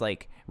 It's just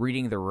like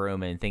reading the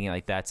room and thinking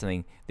like that's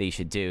something that you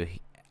should do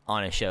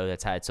on a show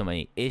that's had so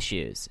many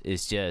issues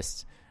is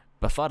just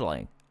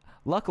befuddling.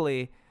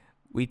 Luckily,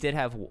 we did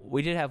have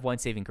one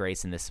saving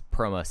grace in this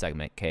promo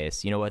segment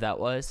case. You know what that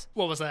was?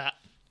 What was that?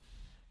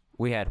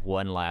 We had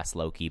one last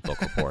Low Ki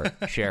book report.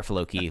 Sheriff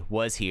Low Ki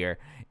was here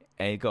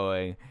and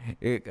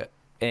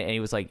he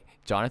was like,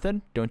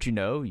 Jonathan, don't you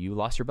know you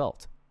lost your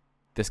belt?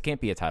 This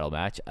can't be a title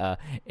match.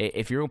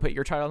 If you're going to put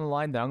your title on the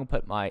line, then I'm going to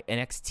put my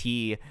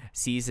NXT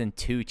Season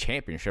 2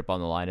 championship on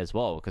the line as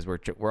well, because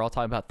we're all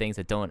talking about things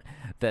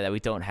that we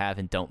don't have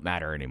and don't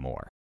matter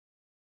anymore.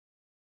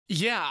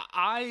 Yeah,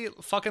 I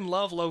fucking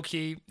love Low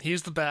Ki.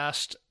 He's the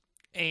best.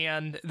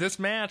 And this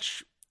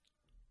match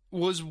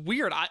was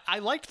weird. I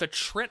liked the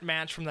Trent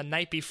match from the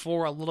night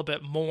before a little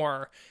bit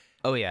more.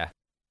 Oh, yeah.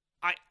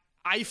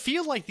 I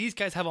feel like these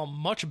guys have a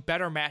much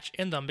better match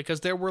in them,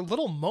 because there were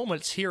little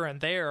moments here and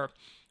there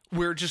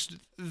where just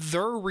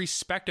their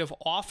respective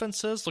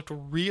offenses looked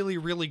really,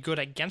 really good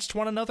against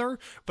one another,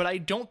 but I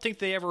don't think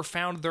they ever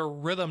found their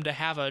rhythm to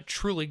have a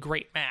truly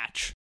great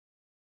match.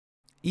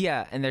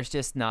 Yeah, and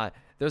there's not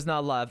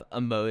a lot of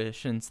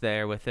emotions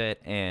there with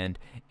it, and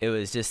it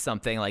was just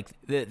something like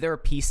there were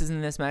pieces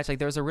in this match. Like,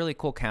 there was a really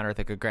cool counter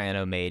that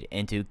Gargano made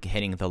into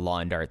hitting the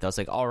lawn dart. That was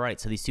like, all right,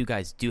 so these two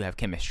guys do have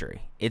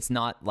chemistry. It's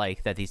not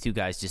like that these two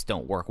guys just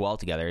don't work well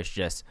together. It's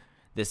just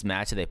this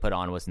match that they put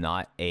on was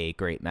not a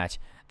great match.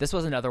 This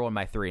was another one of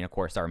my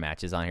 3.25-star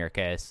matches on here,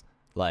 Case.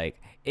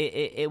 Like,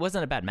 it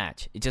wasn't a bad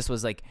match. It just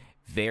was like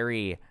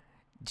very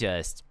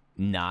just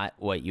not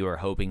what you were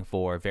hoping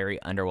for. Very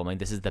underwhelming.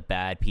 This is the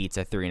bad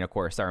pizza 3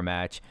 1/4 star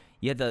match.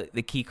 You had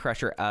the Key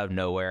Crusher out of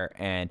nowhere,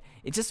 and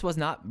it just was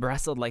not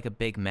wrestled like a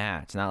big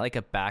match, not like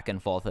a back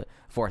and forth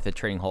of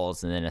trading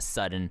holes and then a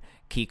sudden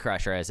Key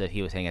Crusher as if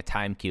he was hitting a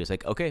time cue. It's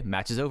like, okay,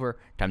 match is over.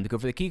 Time to go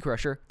for the Key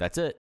Crusher. That's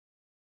it.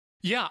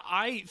 Yeah,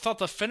 I thought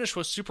the finish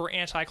was super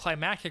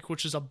anticlimactic,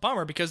 which is a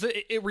bummer because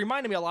it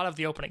reminded me a lot of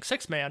the opening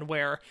 6-man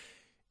where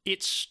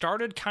it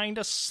started kind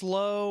of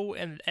slow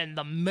and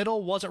the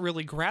middle wasn't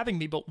really grabbing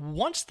me, but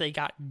once they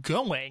got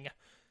going,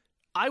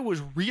 I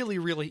was really,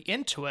 really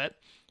into it.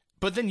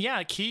 But then,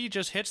 yeah, Key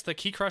just hits the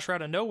Key Crusher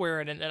out of nowhere,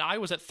 and I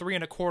was at 3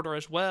 1/4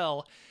 as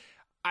well.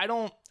 I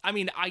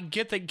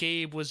get that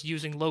Gabe was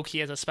using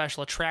Low-Ki as a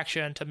special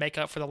attraction to make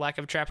up for the lack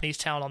of Japanese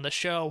talent on the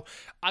show.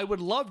 I would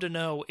love to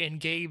know in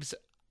Gabe's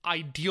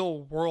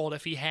ideal world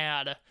if he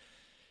had,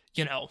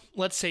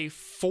 let's say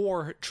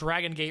 4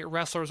 Dragon Gate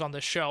wrestlers on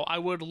the show. I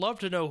would love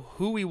to know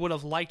who he would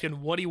have liked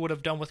and what he would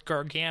have done with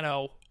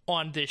Gargano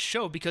on this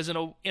show, because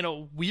in a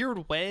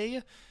weird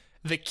way,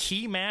 the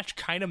Key match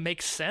kind of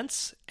makes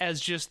sense as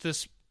just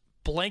this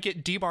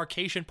blanket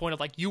demarcation point of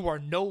like, you are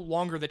no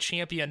longer the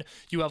champion,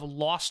 you have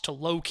lost to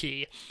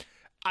Low-Ki.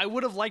 I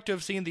would have liked to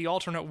have seen the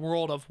alternate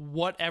world of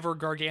whatever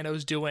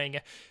Gargano's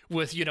doing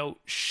with,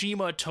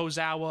 Shima,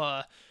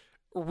 Tozawa,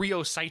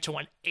 Ryo Saito,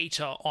 and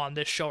Eita on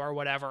this show or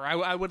whatever.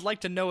 I would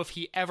like to know if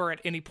he ever at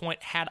any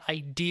point had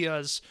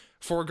ideas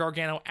for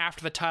Gargano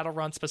after the title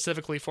run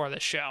specifically for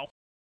this show.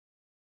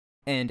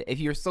 And if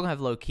you're still going to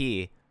have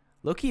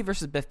Low-Ki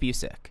versus Biff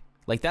Busick,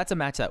 like, that's a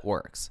match that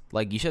works.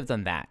 Like, you should have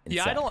done that instead.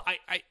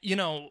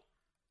 Yeah,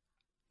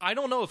 I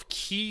don't know if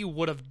Key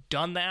would have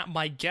done that.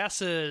 My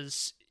guess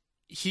is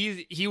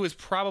he was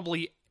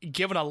probably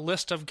given a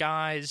list of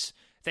guys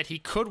that he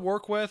could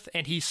work with,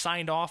 and he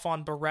signed off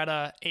on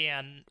Beretta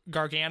and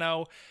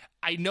Gargano.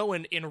 I know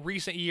in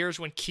recent years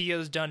when Key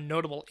has done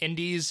notable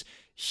indies,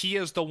 he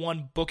is the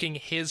one booking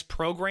his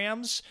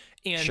programs.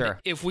 And sure.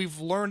 If we've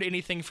learned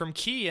anything from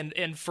Key,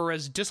 and for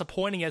as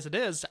disappointing as it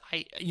is,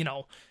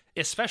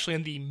 especially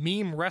in the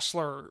meme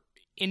wrestler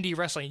indie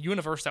wrestling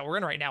universe that we're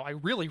in right now, I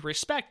really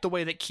respect the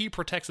way that Key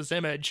protects his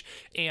image.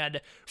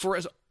 And for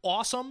as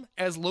awesome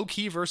as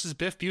Low-Ki versus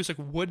Biff Busick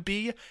would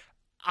be,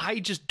 I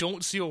just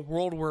don't see a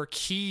world where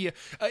Key...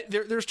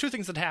 there's 2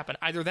 things that happen.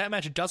 Either that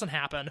match doesn't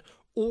happen,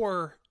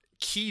 or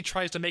Key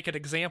tries to make an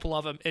example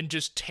of him and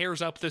just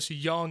tears up this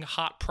young,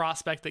 hot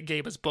prospect that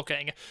Gabe is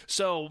booking.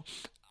 So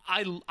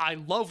I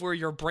love where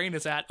your brain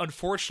is at.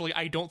 Unfortunately,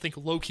 I don't think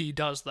Low-Ki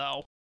does,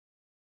 though.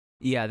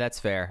 Yeah, that's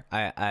fair.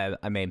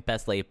 I mean,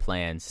 best laid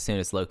plans. As soon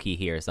as Low-Ki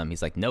hears them,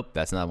 he's like, nope,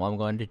 that's not what I'm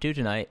going to do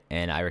tonight.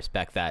 And I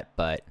respect that.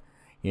 But,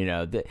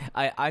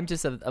 I'm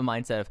just of a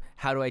mindset of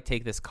how do I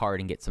take this card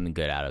and get something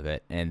good out of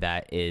it? And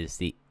that is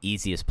the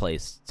easiest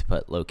place to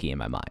put Low-Ki in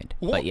my mind.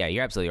 But yeah,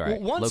 you're absolutely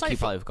right. Low-Ki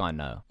probably have gone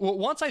no. Well,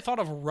 once I thought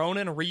of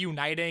Ronan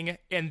reuniting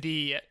in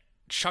the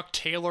Chuck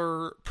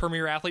Taylor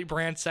Premier Athlete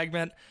brand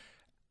segment,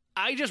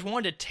 I just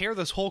wanted to tear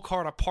this whole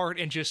card apart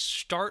and just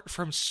start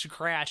from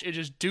scratch and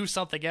just do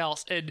something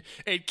else. And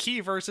Key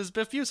versus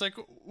Biff Busick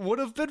would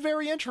have been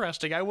very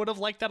interesting. I would have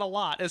liked that a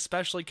lot,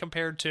 especially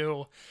compared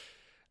to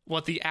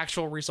what the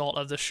actual result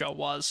of the show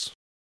was.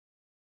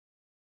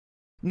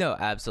 No,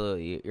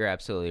 absolutely. You're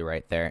absolutely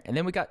right there. And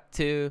then we got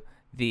to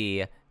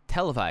the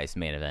televised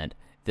main event.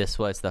 This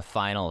was the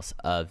finals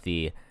of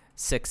the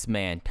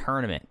 6-man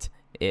tournament.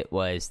 It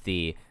was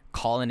the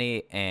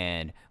Colony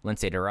and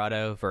Lince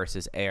Dorado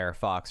versus AR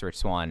Fox, Rich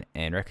Swann,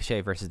 and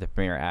Ricochet versus the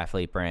Premier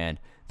Athlete brand.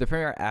 The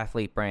Premier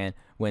Athlete brand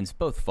wins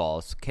both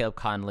falls. Caleb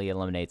Conley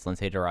eliminates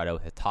Lince Dorado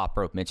with a top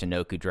rope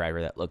Michinoku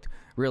driver that looked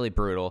really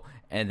brutal.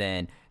 And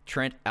then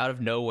Trent, out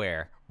of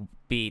nowhere,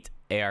 beat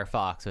AR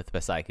Fox with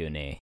the Psycho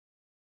knee.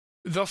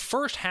 The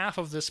first half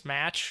of this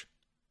match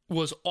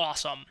was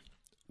awesome.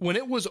 When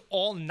it was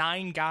all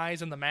 9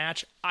 guys in the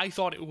match, I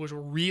thought it was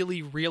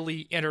really,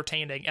 really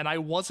entertaining. And I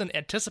wasn't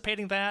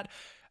anticipating that.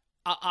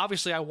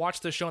 Obviously, I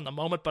watched the show in the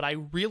moment, but I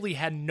really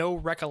had no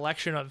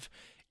recollection of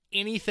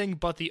anything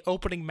but the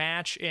opening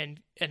match and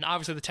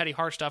obviously the Teddy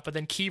Hart stuff, but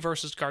then Key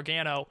versus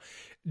Gargano.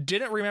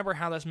 Didn't remember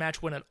how this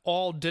match went at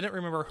all, didn't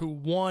remember who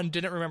won,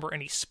 didn't remember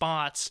any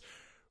spots.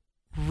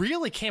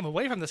 Really came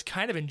away from this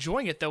kind of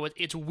enjoying it, though.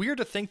 It's weird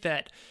to think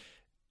that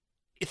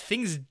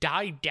things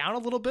died down a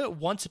little bit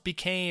once it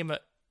became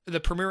the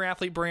Premier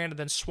Athlete brand and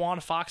then Swann,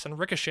 Fox, and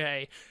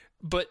Ricochet,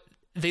 but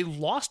they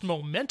lost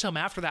momentum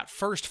after that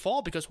first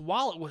fall because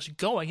while it was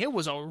going, it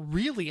was a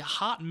really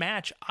hot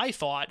match, I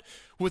thought,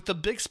 with the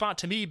big spot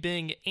to me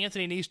being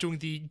Anthony Nese doing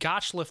the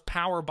Gotchlift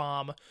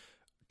powerbomb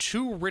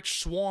to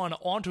Rich Swann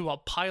onto a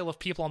pile of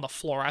people on the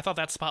floor. I thought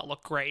that spot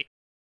looked great.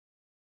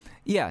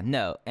 Yeah,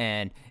 no,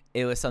 and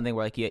it was something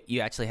where like you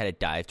actually had a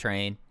dive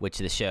train, which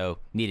the show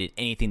needed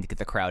anything to get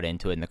the crowd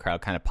into it, and the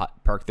crowd kind of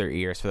perked their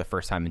ears for the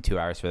first time in 2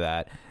 hours for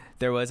that.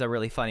 There was a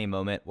really funny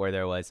moment where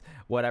there was,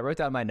 what I wrote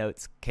down in my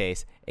notes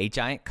case, a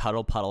giant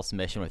cuddle puddle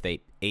submission with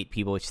eight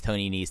people, which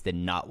Tony Nese did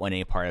not want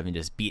any part of and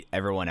just beat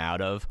everyone out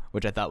of,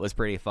 which I thought was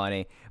pretty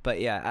funny.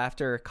 But yeah,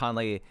 after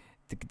Conley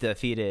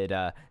defeated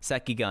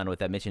Sekigun with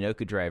that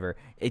Michinoku driver,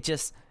 it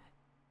just,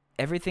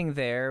 everything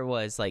there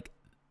was like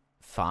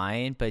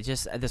fine, but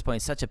just at this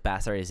point, such a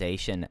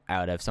bastardization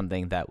out of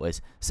something that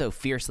was so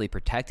fiercely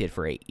protected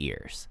for 8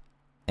 years.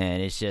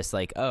 And it's just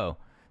like, oh,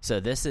 so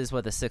this is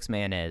what the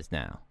 6-man is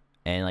now.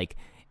 And like,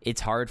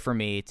 it's hard for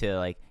me to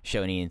like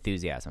show any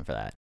enthusiasm for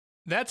that.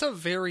 That's a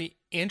very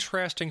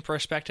interesting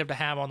perspective to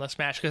have on this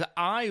match, because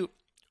I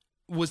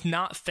was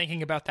not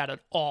thinking about that at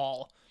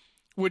all,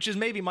 which is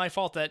maybe my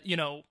fault that, you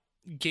know,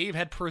 Gabe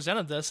had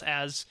presented this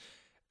as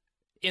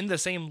in the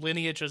same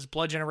lineage as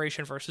Blood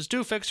Generation versus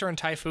Do Fixer and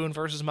Typhoon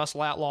versus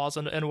Muscle Outlaws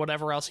and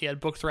whatever else he had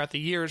booked throughout the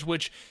years,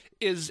 which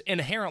is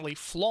inherently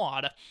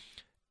flawed.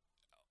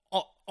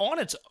 On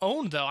its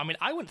own, though, I mean,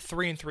 I went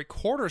 3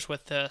 3/4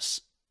 with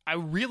this. I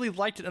really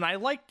liked it, and I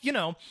liked, you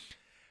know,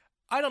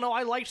 I don't know,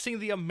 I liked seeing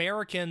the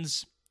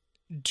Americans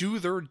do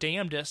their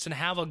damnedest and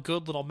have a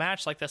good little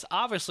match like this.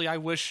 Obviously, I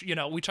wish, you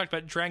know, we talked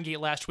about Dragon Gate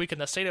last week in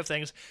the state of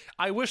things.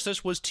 I wish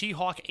this was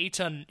T-Hawk,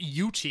 Eitan,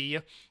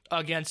 UT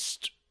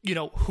against, you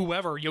know,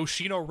 whoever,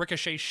 Yoshino,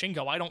 Ricochet,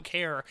 Shingo, I don't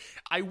care.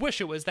 I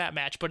wish it was that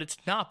match, but it's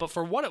not. But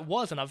for what it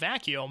was in a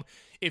vacuum,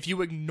 if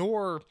you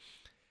ignore,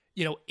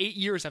 you know, 8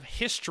 years of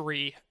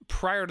history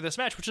prior to this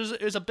match, which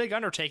is a big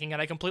undertaking,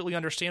 and I completely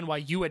understand why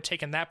you had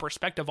taken that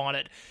perspective on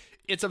it.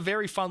 It's a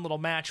very fun little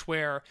match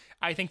where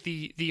I think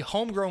the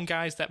homegrown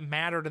guys that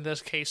mattered in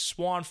this case,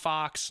 Swan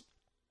Fox,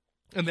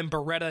 and then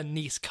Beretta,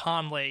 Nice,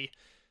 Conley,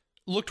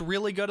 looked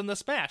really good in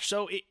this match.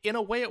 So in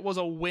a way, it was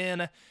a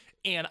win,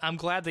 and I'm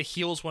glad the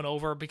heels went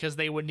over because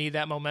they would need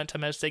that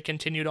momentum as they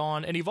continued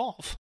on and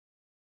evolve.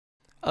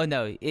 Oh,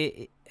 no,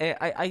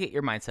 I get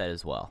your mindset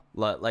as well.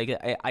 Like,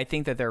 I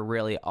think that there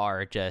really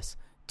are just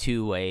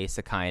two ways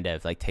to kind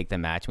of like take the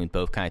match, and we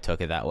both kind of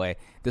took it that way.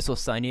 This will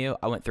stun you.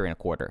 I went 3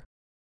 1/4.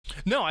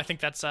 No, I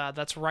think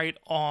that's right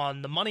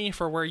on the money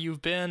for where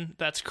you've been.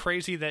 That's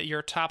crazy that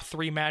your top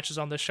 3 matches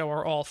on the show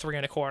are all 3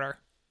 1/4.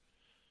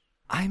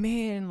 I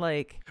mean,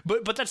 like,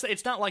 but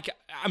it's not like,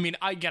 I mean,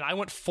 I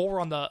went 4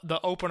 on the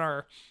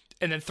opener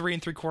and then 3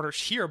 3/4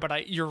 here,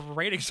 but your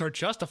ratings are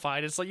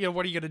justified. It's like, you know,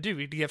 what are you gonna do?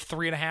 Do you give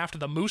 3.5 to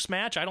the Moose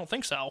match? I don't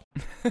think so.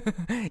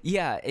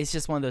 Yeah, it's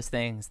just one of those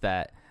things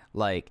that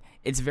like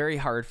it's very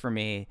hard for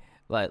me.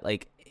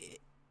 Like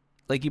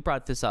you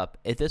brought this up,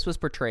 if this was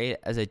portrayed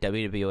as a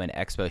WWN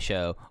Expo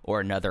show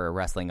or another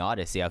Wrestling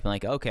Odyssey, I'd be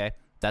like, okay,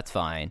 that's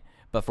fine.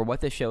 But for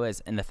what this show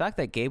is, and the fact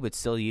that Gabe would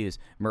still use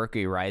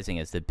Mercury Rising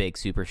as the big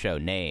super show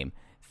name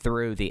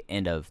through the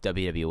end of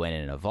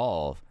WWN and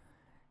Evolve,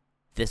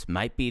 this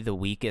might be the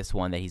weakest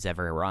one that he's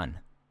ever run.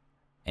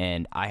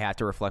 And I have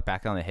to reflect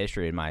back on the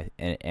history in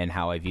and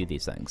how I view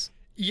these things.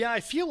 Yeah, I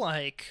feel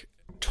like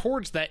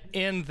towards that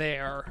end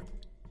there,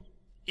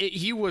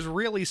 he was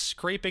really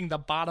scraping the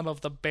bottom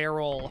of the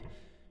barrel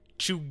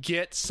to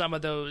get some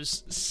of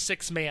those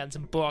 6-mans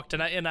booked.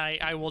 And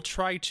I will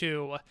try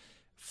to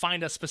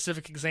find a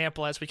specific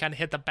example as we kind of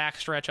hit the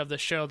backstretch of the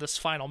show, this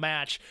final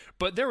match.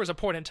 But there was a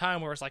point in time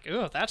where it's like,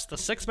 oh, that's the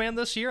 6-man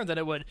this year, and then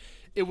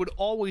it would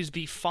always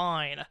be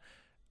fine.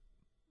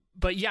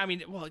 But yeah, I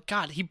mean, well,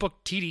 God, he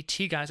booked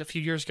TDT guys a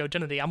few years ago,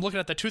 didn't he? I'm looking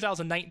at the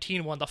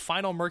 2019 one, the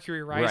final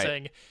Mercury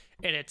Rising, right,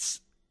 and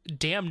it's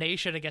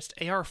Damnation against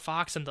AR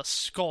Fox and the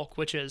Skulk,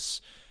 which is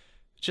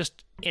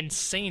just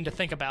insane to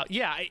think about.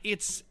 Yeah,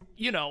 it's,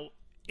 you know,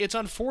 it's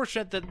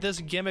unfortunate that this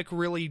gimmick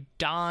really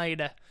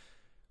died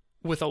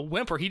with a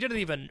whimper. He didn't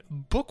even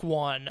book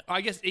one.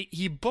 I guess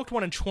he booked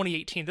one in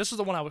 2018. This is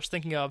the one I was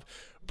thinking of,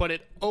 but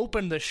it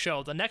opened the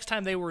show. The next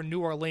time they were in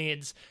New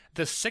Orleans,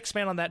 the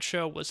 6-man on that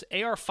show was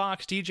AR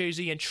Fox,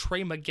 DJZ, and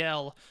Trey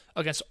Miguel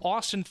against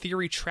Austin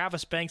Theory,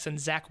 Travis Banks, and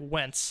Zach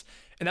Wentz.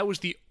 And that was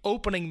the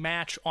opening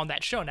match on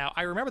that show. Now,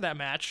 I remember that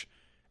match,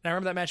 and I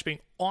remember that match being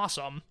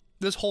awesome.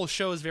 This whole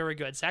show is very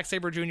good. Zack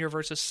Sabre Jr.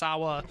 versus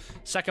Sawa,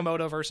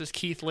 Sekimoto versus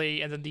Keith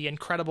Lee, and then the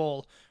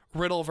incredible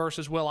Riddle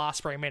versus Will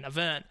Ospreay main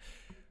event.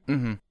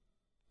 Mm-hmm.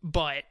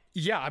 But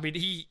yeah, I mean,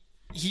 he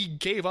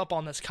gave up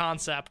on this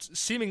concept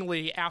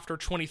seemingly after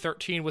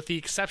 2013, with the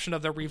exception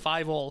of the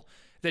revival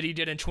that he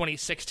did in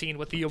 2016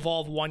 with the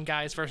Evolve 1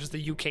 guys versus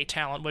the UK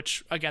talent,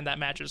 which again, that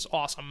match is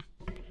awesome.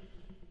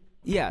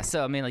 Yeah,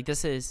 so I mean, like,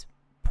 this is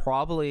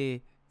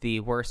probably the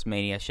worst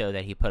Mania show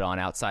that he put on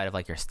outside of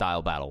like your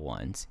Style Battle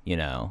ones, you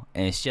know.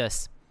 And it's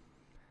just,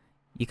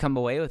 you come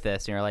away with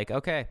this and you're like,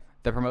 okay,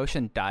 the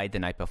promotion died the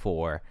night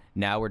before.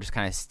 Now we're just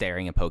kind of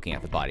staring and poking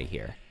at the body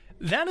here.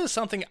 That is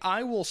something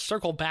I will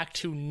circle back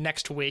to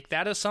next week.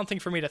 That is something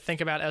for me to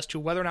think about as to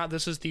whether or not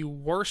this is the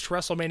worst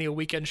WrestleMania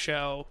weekend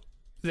show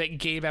that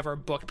Gabe ever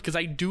booked, because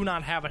I do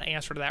not have an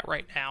answer to that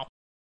right now.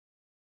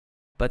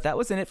 But that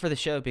wasn't it for the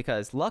show,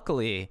 because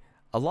luckily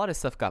a lot of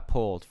stuff got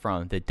pulled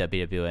from the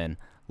WWN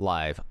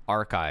Live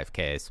archive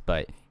case,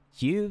 but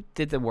you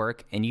did the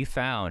work and you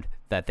found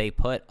that they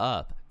put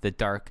up the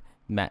dark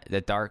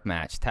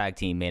match tag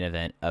team main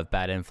event of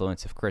Bad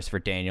Influence of Christopher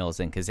Daniels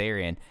and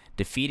Kazarian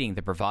defeating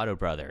the Bravado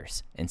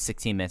Brothers in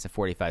 16 minutes and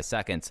 45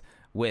 seconds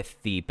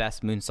with the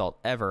best moonsault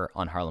ever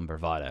on Harlem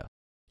Bravado.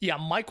 Yeah,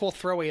 Mike will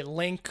throw a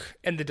link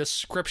in the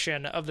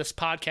description of this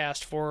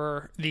podcast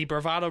for the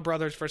Bravado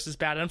Brothers versus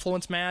Bad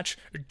Influence match.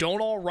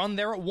 Don't all run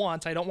there at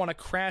once. I don't want to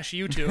crash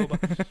YouTube.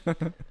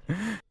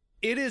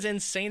 it is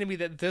insane to me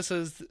that this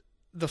is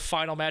the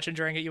final match in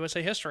Dragon Gate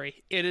USA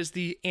history. It is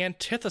the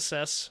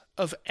antithesis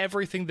of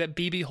everything that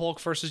BB Hulk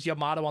versus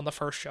Yamato on the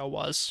first show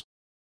was.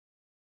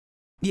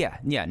 Yeah,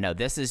 no,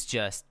 this is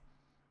just...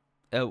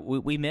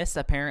 we missed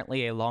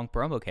apparently a long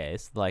promo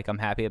case. Like, I'm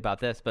happy about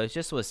this, but it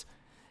just was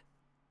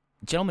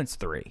gentleman's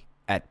 3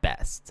 at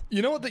best.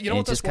 You know what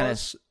this kinda...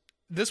 was?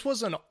 This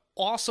was an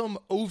awesome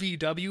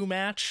OVW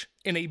match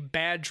in a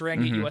bad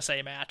Dragon Gate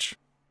USA match.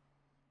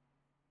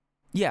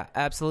 Yeah,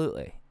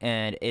 absolutely.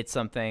 And it's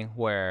something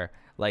where,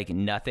 like,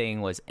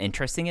 nothing was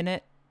interesting in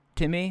it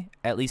to me,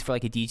 at least for,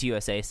 like, a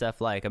DGUSA stuff.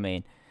 Like, I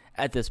mean,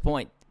 at this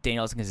point,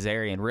 Daniels and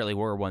Kazarian really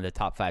were one of the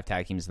top 5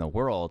 tag teams in the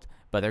world,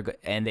 but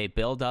they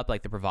build up,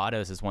 like, the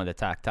Bravados as one of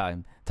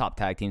the top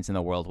tag teams in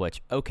the world,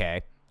 which,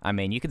 okay, I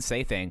mean, you can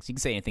say things, you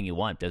can say anything you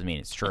want, doesn't mean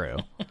it's true.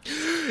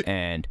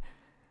 And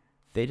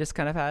they just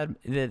kind of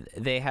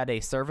had a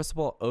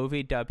serviceable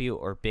OVW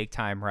or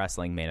big-time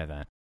wrestling main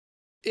event.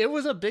 It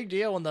was a big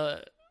deal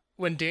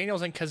when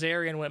Daniels and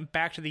Kazarian went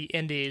back to the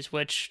Indies,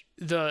 which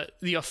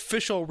the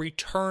official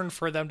return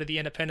for them to the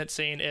independent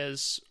scene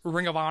is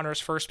Ring of Honor's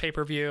first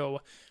pay-per-view,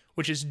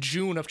 which is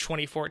June of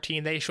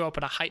 2014. They show up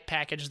in a hype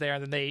package there,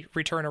 and then they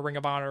return to Ring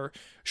of Honor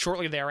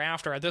shortly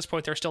thereafter. At this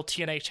point, they're still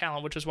TNA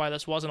talent, which is why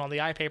this wasn't on the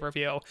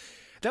iPay-per-view.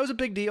 That was a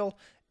big deal,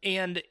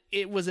 and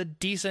it was a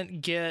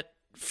decent get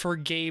for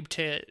Gabe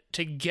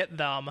to get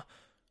them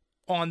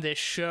on this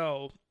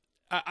show.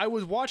 I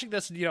was watching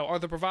this, are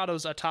the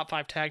Bravados a top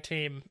 5 tag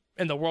team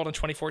in the world in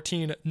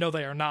 2014? No,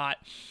 they are not.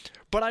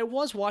 But I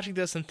was watching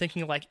this and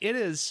thinking, like, it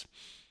is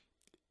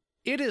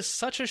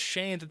such a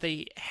shame that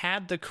they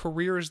had the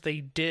careers they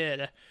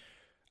did.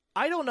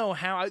 I don't know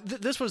how.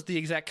 This was the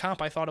exact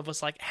comp I thought of,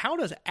 was like, how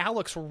does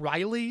Alex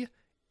Riley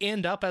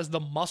end up as the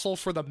muscle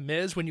for the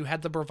Miz when you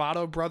had the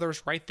Bravado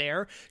brothers right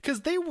there?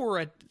 Because they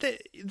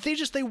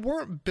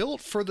weren't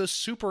built for the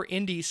super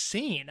indie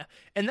scene,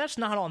 and that's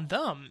not on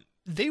them.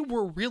 They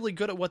were really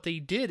good at what they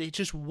did. It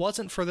just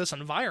wasn't for this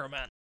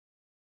environment.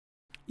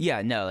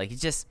 Yeah, no, like,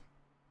 it's just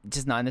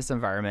not in this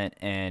environment,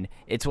 and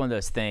it's one of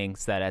those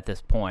things that at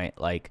this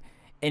point, like,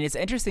 and it's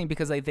interesting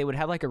because, like, they would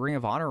have, like, a Ring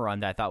of Honor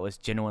run that I thought was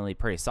genuinely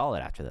pretty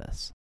solid after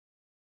this.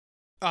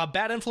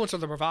 Bad Influence are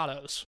the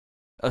Bravados.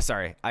 Oh,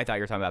 sorry. I thought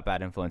you were talking about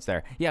Bad Influence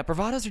there. Yeah,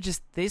 Bravados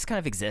they just kind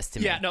of exist to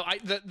me. Yeah, no,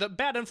 the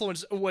Bad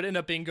Influence would end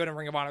up being good in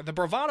Ring of Honor. The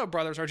Bravado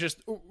brothers are just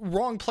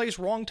wrong place,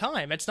 wrong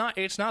time. It's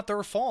not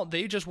their fault.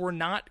 They just were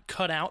not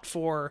cut out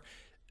for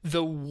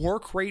the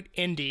work rate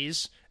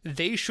indies.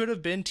 They should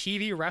have been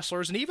TV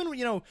wrestlers. And even,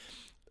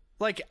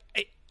 like,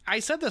 I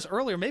said this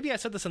earlier, maybe I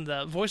said this in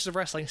the Voices of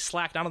Wrestling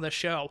Slack, not on the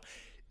show.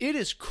 It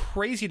is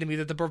crazy to me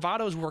that the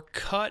Bravados were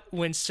cut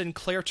when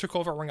Sinclair took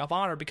over Ring of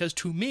Honor, because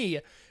to me,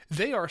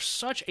 they are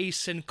such a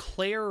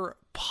Sinclair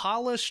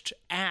polished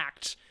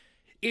act.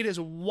 It is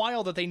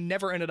wild that they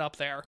never ended up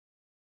there.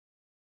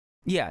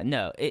 Yeah,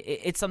 no,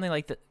 it's something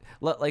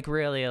like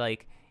really,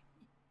 like,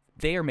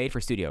 they are made for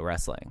studio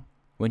wrestling,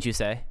 wouldn't you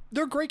say?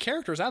 They're great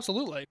characters,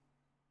 absolutely.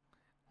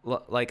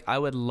 Like, I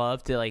would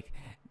love to, like,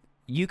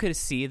 you could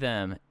see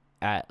them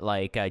at,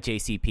 like,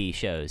 JCP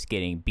shows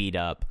getting beat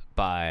up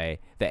by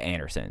the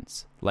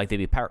Andersons. Like, they'd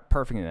be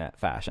perfect in that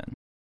fashion.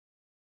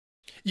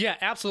 Yeah,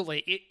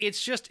 absolutely.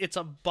 It's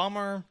a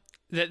bummer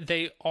that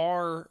they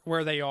are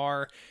where they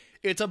are.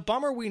 It's a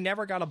bummer we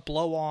never got a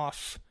blow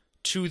off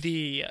to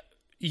the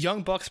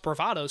Young Bucks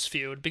Bravados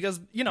feud, because,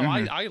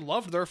 I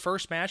loved their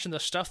first match and the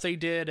stuff they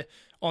did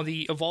on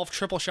the Evolve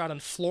Triple Shot in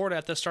Florida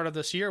at the start of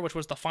this year, which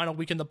was the final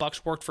weekend the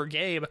Bucks worked for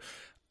Gabe.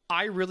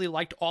 I really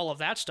liked all of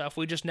that stuff.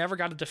 We just never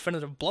got a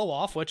definitive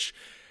blow-off, which,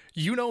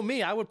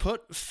 me, I would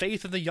put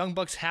faith in the Young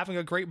Bucks having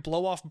a great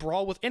blow-off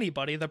brawl with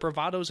anybody, the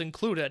Bravados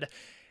included.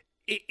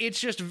 It's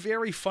just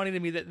very funny to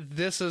me that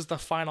this is the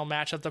final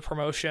match of the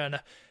promotion.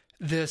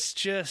 This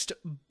just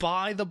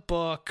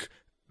by-the-book,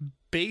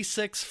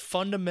 basics,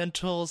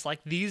 fundamentals,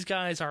 like, these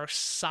guys are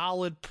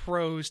solid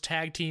pros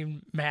tag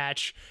team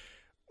match.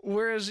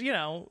 Whereas,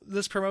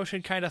 this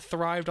promotion kind of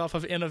thrived off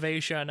of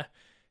innovation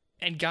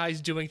and guys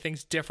doing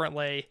things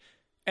differently,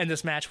 and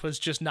this match was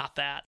just not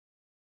that.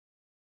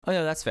 Oh,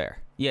 no, that's fair.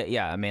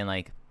 Yeah, I mean,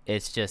 like,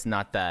 it's just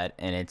not that,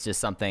 and it's just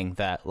something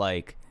that,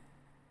 like,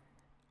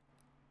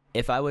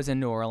 if I was in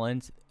New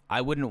Orleans,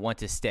 I wouldn't want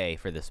to stay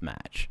for this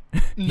match.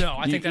 No,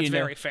 I think that's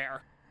very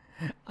fair.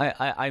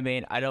 I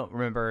mean, I don't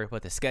remember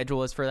what the schedule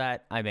was for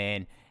that. I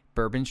mean,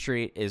 Bourbon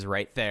Street is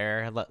right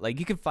there. Like,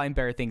 you can find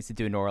better things to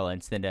do in New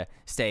Orleans than to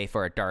stay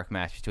for a dark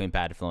match between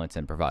Bad Influence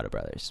and Bravado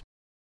Brothers.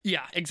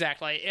 Yeah,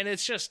 exactly. And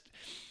it's just,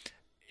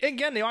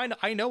 again,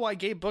 I know why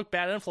Gabe booked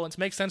Bad Influence,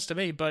 makes sense to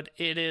me, but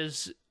it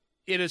is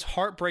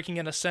heartbreaking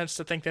in a sense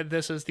to think that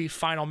this is the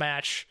final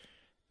match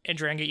in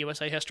Dragon Gate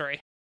USA history.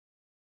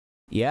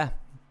 Yeah,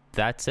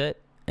 that's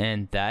it.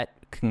 And that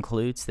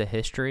concludes the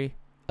history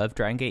of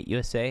Dragon Gate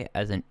USA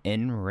as an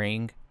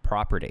in-ring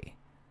property.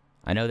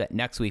 I know that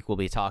next week we'll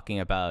be talking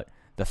about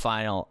the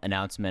final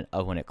announcement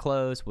of when it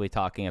closed. We'll be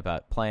talking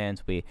about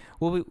plans.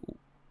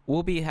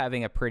 We'll be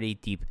having a pretty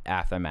deep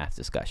aftermath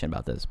discussion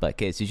about this. But,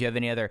 Case, did you have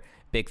any other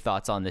big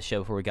thoughts on this show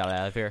before we got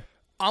out of here?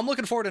 I'm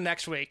looking forward to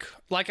next week.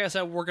 Like I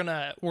said, we're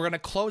gonna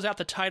close out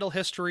the title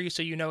history,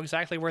 so you know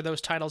exactly where those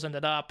titles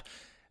ended up.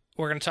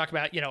 We're gonna talk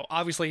about,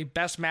 obviously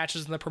best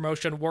matches in the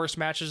promotion, worst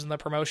matches in the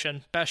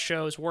promotion, best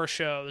shows, worst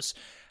shows.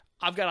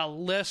 I've got a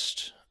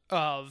list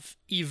of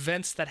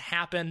events that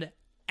happened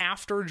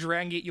after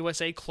Dragon Gate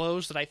USA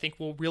closed that I think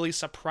will really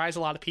surprise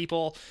a lot of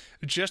people.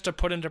 Just to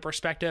put into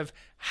perspective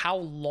how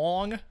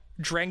long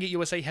Dragon Gate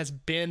USA has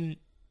been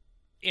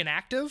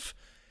inactive.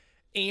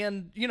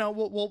 And,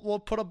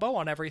 we'll put a bow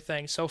on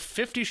everything. So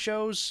 50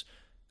 shows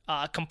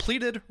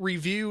completed,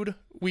 reviewed.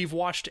 We've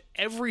watched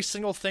every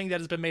single thing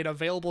that has been made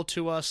available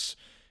to us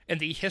in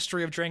the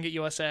history of Dragon Gate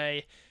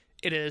USA.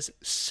 It is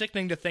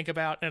sickening to think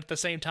about. And at the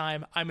same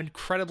time, I'm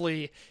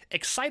incredibly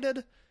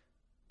excited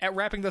at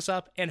wrapping this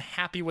up and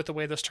happy with the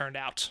way this turned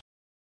out.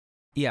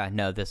 Yeah,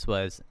 no, this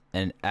was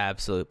an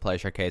absolute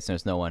pleasure, Case.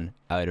 There's no one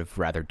I would have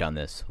rather done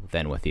this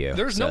than with you.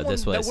 There's no one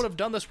that would have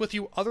done this with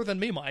you other than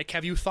me, Mike.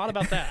 Have you thought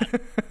about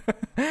that?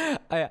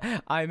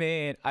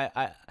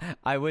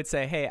 I would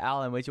say, hey,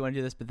 Alan, would you want to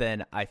do this? But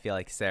then I feel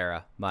like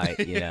Sarah might,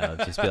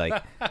 just be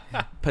like,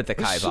 put the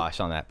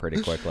kibosh on that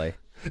pretty quickly.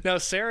 No,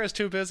 Sarah's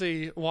too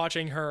busy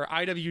watching her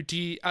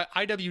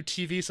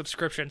IWTV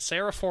subscription.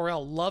 Sarah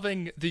Forel,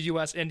 loving the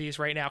U.S. Indies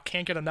right now.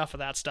 Can't get enough of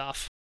that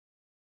stuff.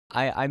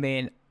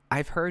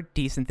 I've heard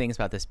decent things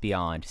about this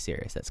Beyond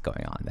series that's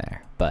going on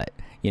there, but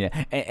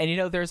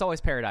there's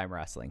always Paradigm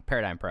Wrestling,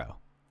 Paradigm Pro,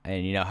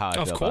 and you know how I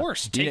feel of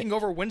course about, taking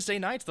over Wednesday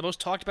nights, the most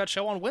talked about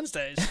show on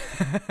Wednesdays.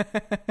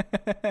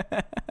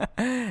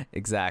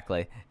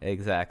 Exactly.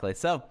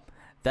 So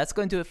that's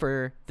going to do it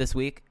for this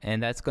week,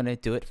 and that's going to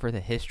do it for the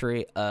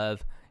history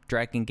of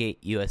Dragon Gate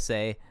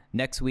USA.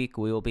 Next week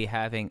we will be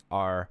having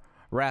our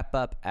wrap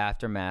up,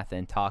 aftermath,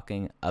 and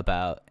talking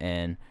about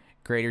in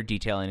greater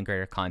detail and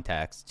greater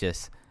context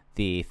just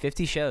the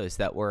 50 shows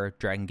that were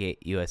Dragon Gate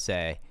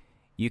USA.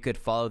 You could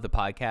follow the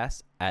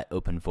podcast at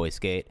Open Voice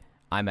Gate.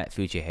 I'm at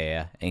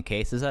Fujiheya, and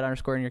Case is at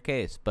 _in your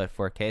case. But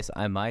for Case,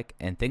 I'm Mike,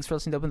 and thanks for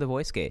listening to Open the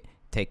Voice Gate.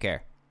 Take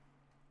care.